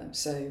thinking about them.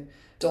 So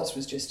Dots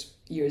was just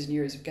years and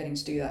years of getting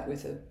to do that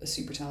with a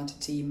super talented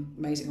team,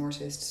 amazing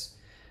artists,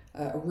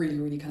 a really,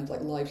 really kind of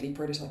like lively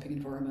prototyping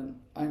environment.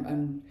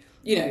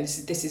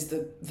 This is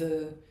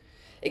the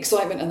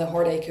excitement and the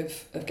heartache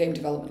of game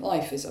development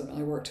life. Is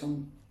I worked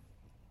on,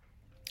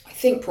 I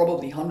think,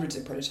 probably hundreds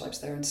of prototypes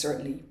there, and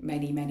certainly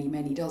many, many,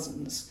 many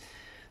dozens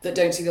that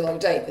don't see the light of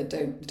day, that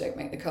don't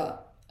make the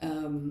cut.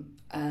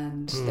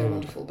 And they're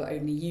wonderful, but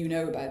only you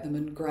know about them,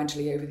 and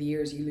gradually over the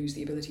years you lose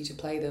the ability to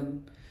play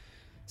them.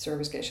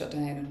 Servers get shut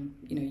down, and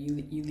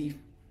you leave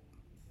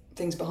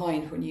things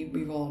behind when you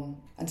move on,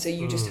 and so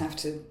you just have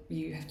to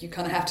you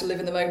kind of have to live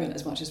in the moment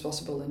as much as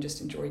possible and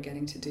just enjoy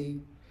getting to do,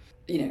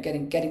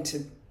 getting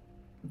to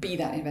be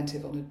that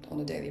inventive on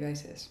a daily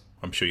basis.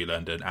 I'm sure you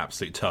learned an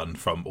absolute ton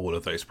from all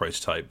of those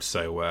prototypes.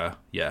 So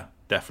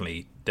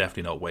definitely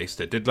not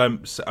wasted.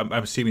 I'm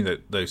assuming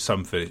that those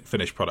some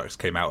finished products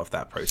came out of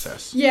that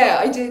process. Yeah,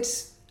 I did.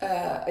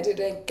 I did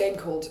a game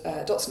called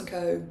Dots &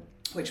 Co,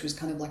 which was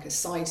kind of like a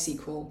side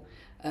sequel.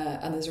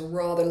 And there's a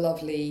rather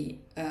lovely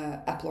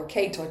Apple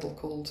Arcade title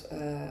called,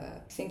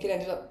 I think it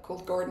ended up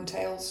called Garden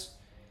Tales.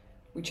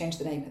 We changed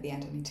the name at the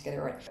end, I need to get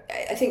it right.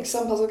 I think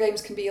some puzzle games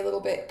can be a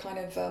little bit kind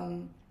of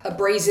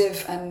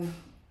abrasive and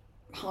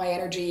high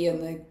energy,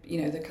 and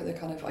the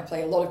kind of, I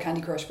play a lot of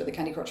Candy Crush, but the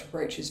Candy Crush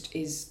approach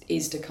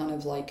is to kind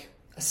of like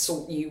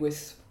assault you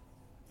with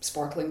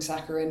sparkling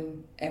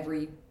saccharin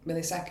every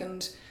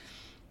millisecond.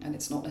 And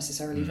it's not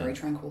necessarily very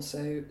tranquil.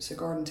 So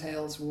Garden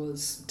Tales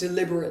was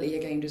deliberately a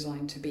game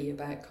designed to be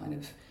about kind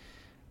of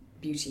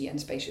beauty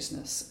and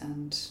spaciousness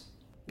and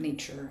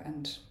nature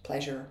and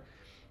pleasure.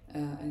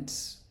 And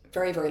it's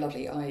very, very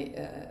lovely.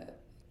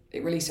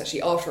 It released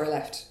actually after I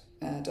left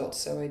Dots,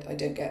 so I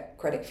don't get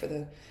credit for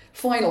the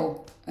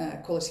final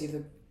quality of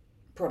the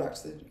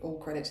product. All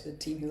credit to the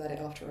team who led it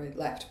after I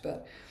left.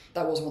 But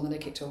that was one that I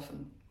kicked off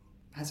and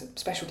has a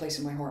special place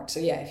in my heart.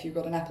 So yeah, if you've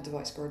got an Apple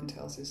device, Garden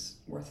Tales is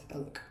worth a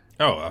look.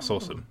 Oh, that's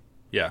awesome!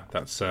 Yeah,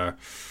 that's what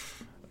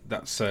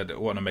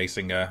an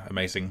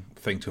amazing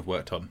thing to have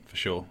worked on for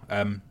sure.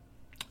 So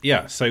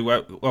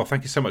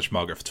thank you so much,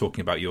 Margaret, for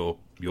talking about your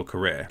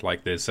career.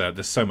 Like, there's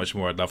so much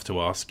more I'd love to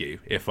ask you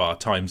if our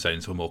time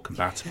zones were more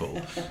compatible.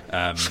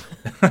 But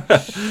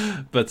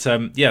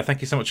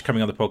thank you so much for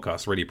coming on the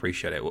podcast. Really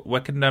appreciate it.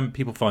 Where can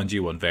people find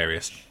you on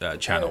various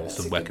channels,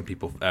 and where can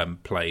people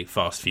play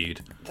Fast Feud?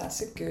 That's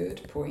a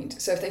good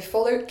point. So if they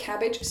follow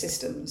Cabbage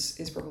Systems,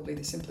 is probably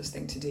the simplest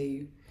thing to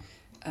do.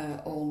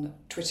 On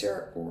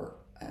Twitter or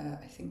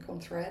I think on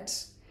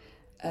Threads.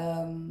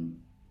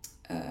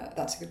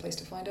 That's a good place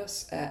to find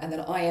us. And then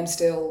I am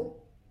still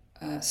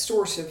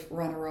sort of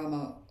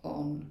Ranorama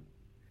on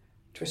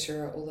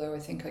Twitter, although I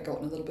think I got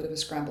in a little bit of a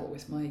scramble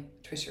with my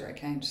Twitter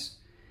account.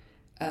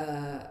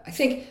 I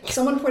think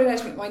someone pointed out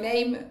to me, my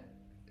name,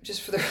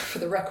 just for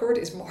the record,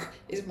 is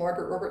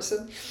Margaret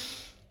Robertson.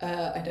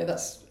 I know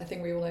that's a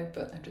thing we all know,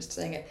 but I'm just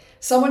saying it.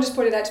 Someone just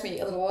pointed out to me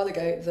a little while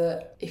ago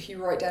that if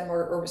you write down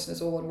Margaret Robertson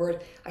as all one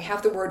word, I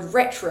have the word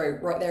retro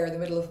right there in the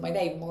middle of my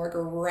name,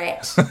 Margaret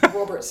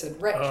Robertson,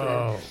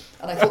 retro.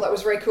 And I thought that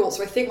was very cool.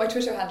 So I think my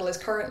Twitter handle is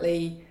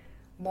currently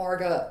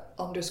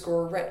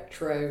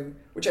Marga_retro,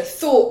 which I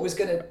thought was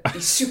going to be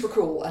super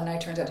cool, and now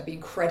turns out to be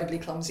incredibly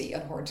clumsy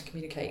and hard to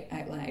communicate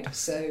out loud.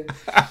 So,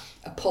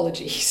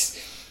 apologies.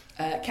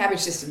 Cabbage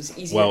systems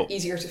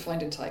easier to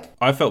find and type.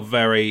 I felt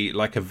very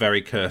like a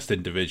very cursed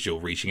individual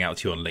reaching out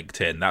to you on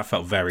LinkedIn. That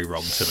felt very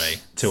wrong to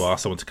me, to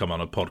ask someone to come on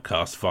a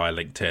podcast via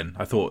LinkedIn.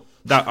 I feel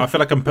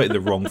like I'm putting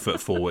the wrong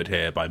foot forward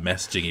here by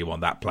messaging you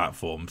on that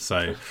platform.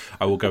 So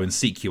I will go and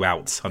seek you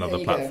out on other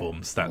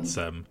platforms. That's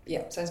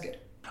yeah, sounds good.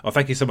 Well,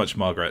 thank you so much,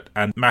 Margaret.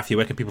 And Matthew,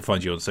 where can people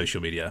find you on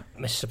social media?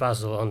 Mr.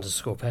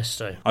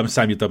 Basil_Pesto. I'm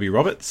Samuel W.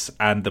 Roberts,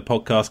 and the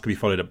podcast can be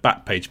followed at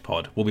Backpage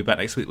Pod. We'll be back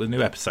next week with a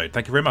new episode.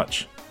 Thank you very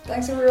much.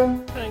 Thanks,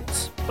 everyone.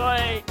 Thanks.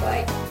 Bye.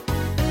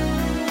 Bye.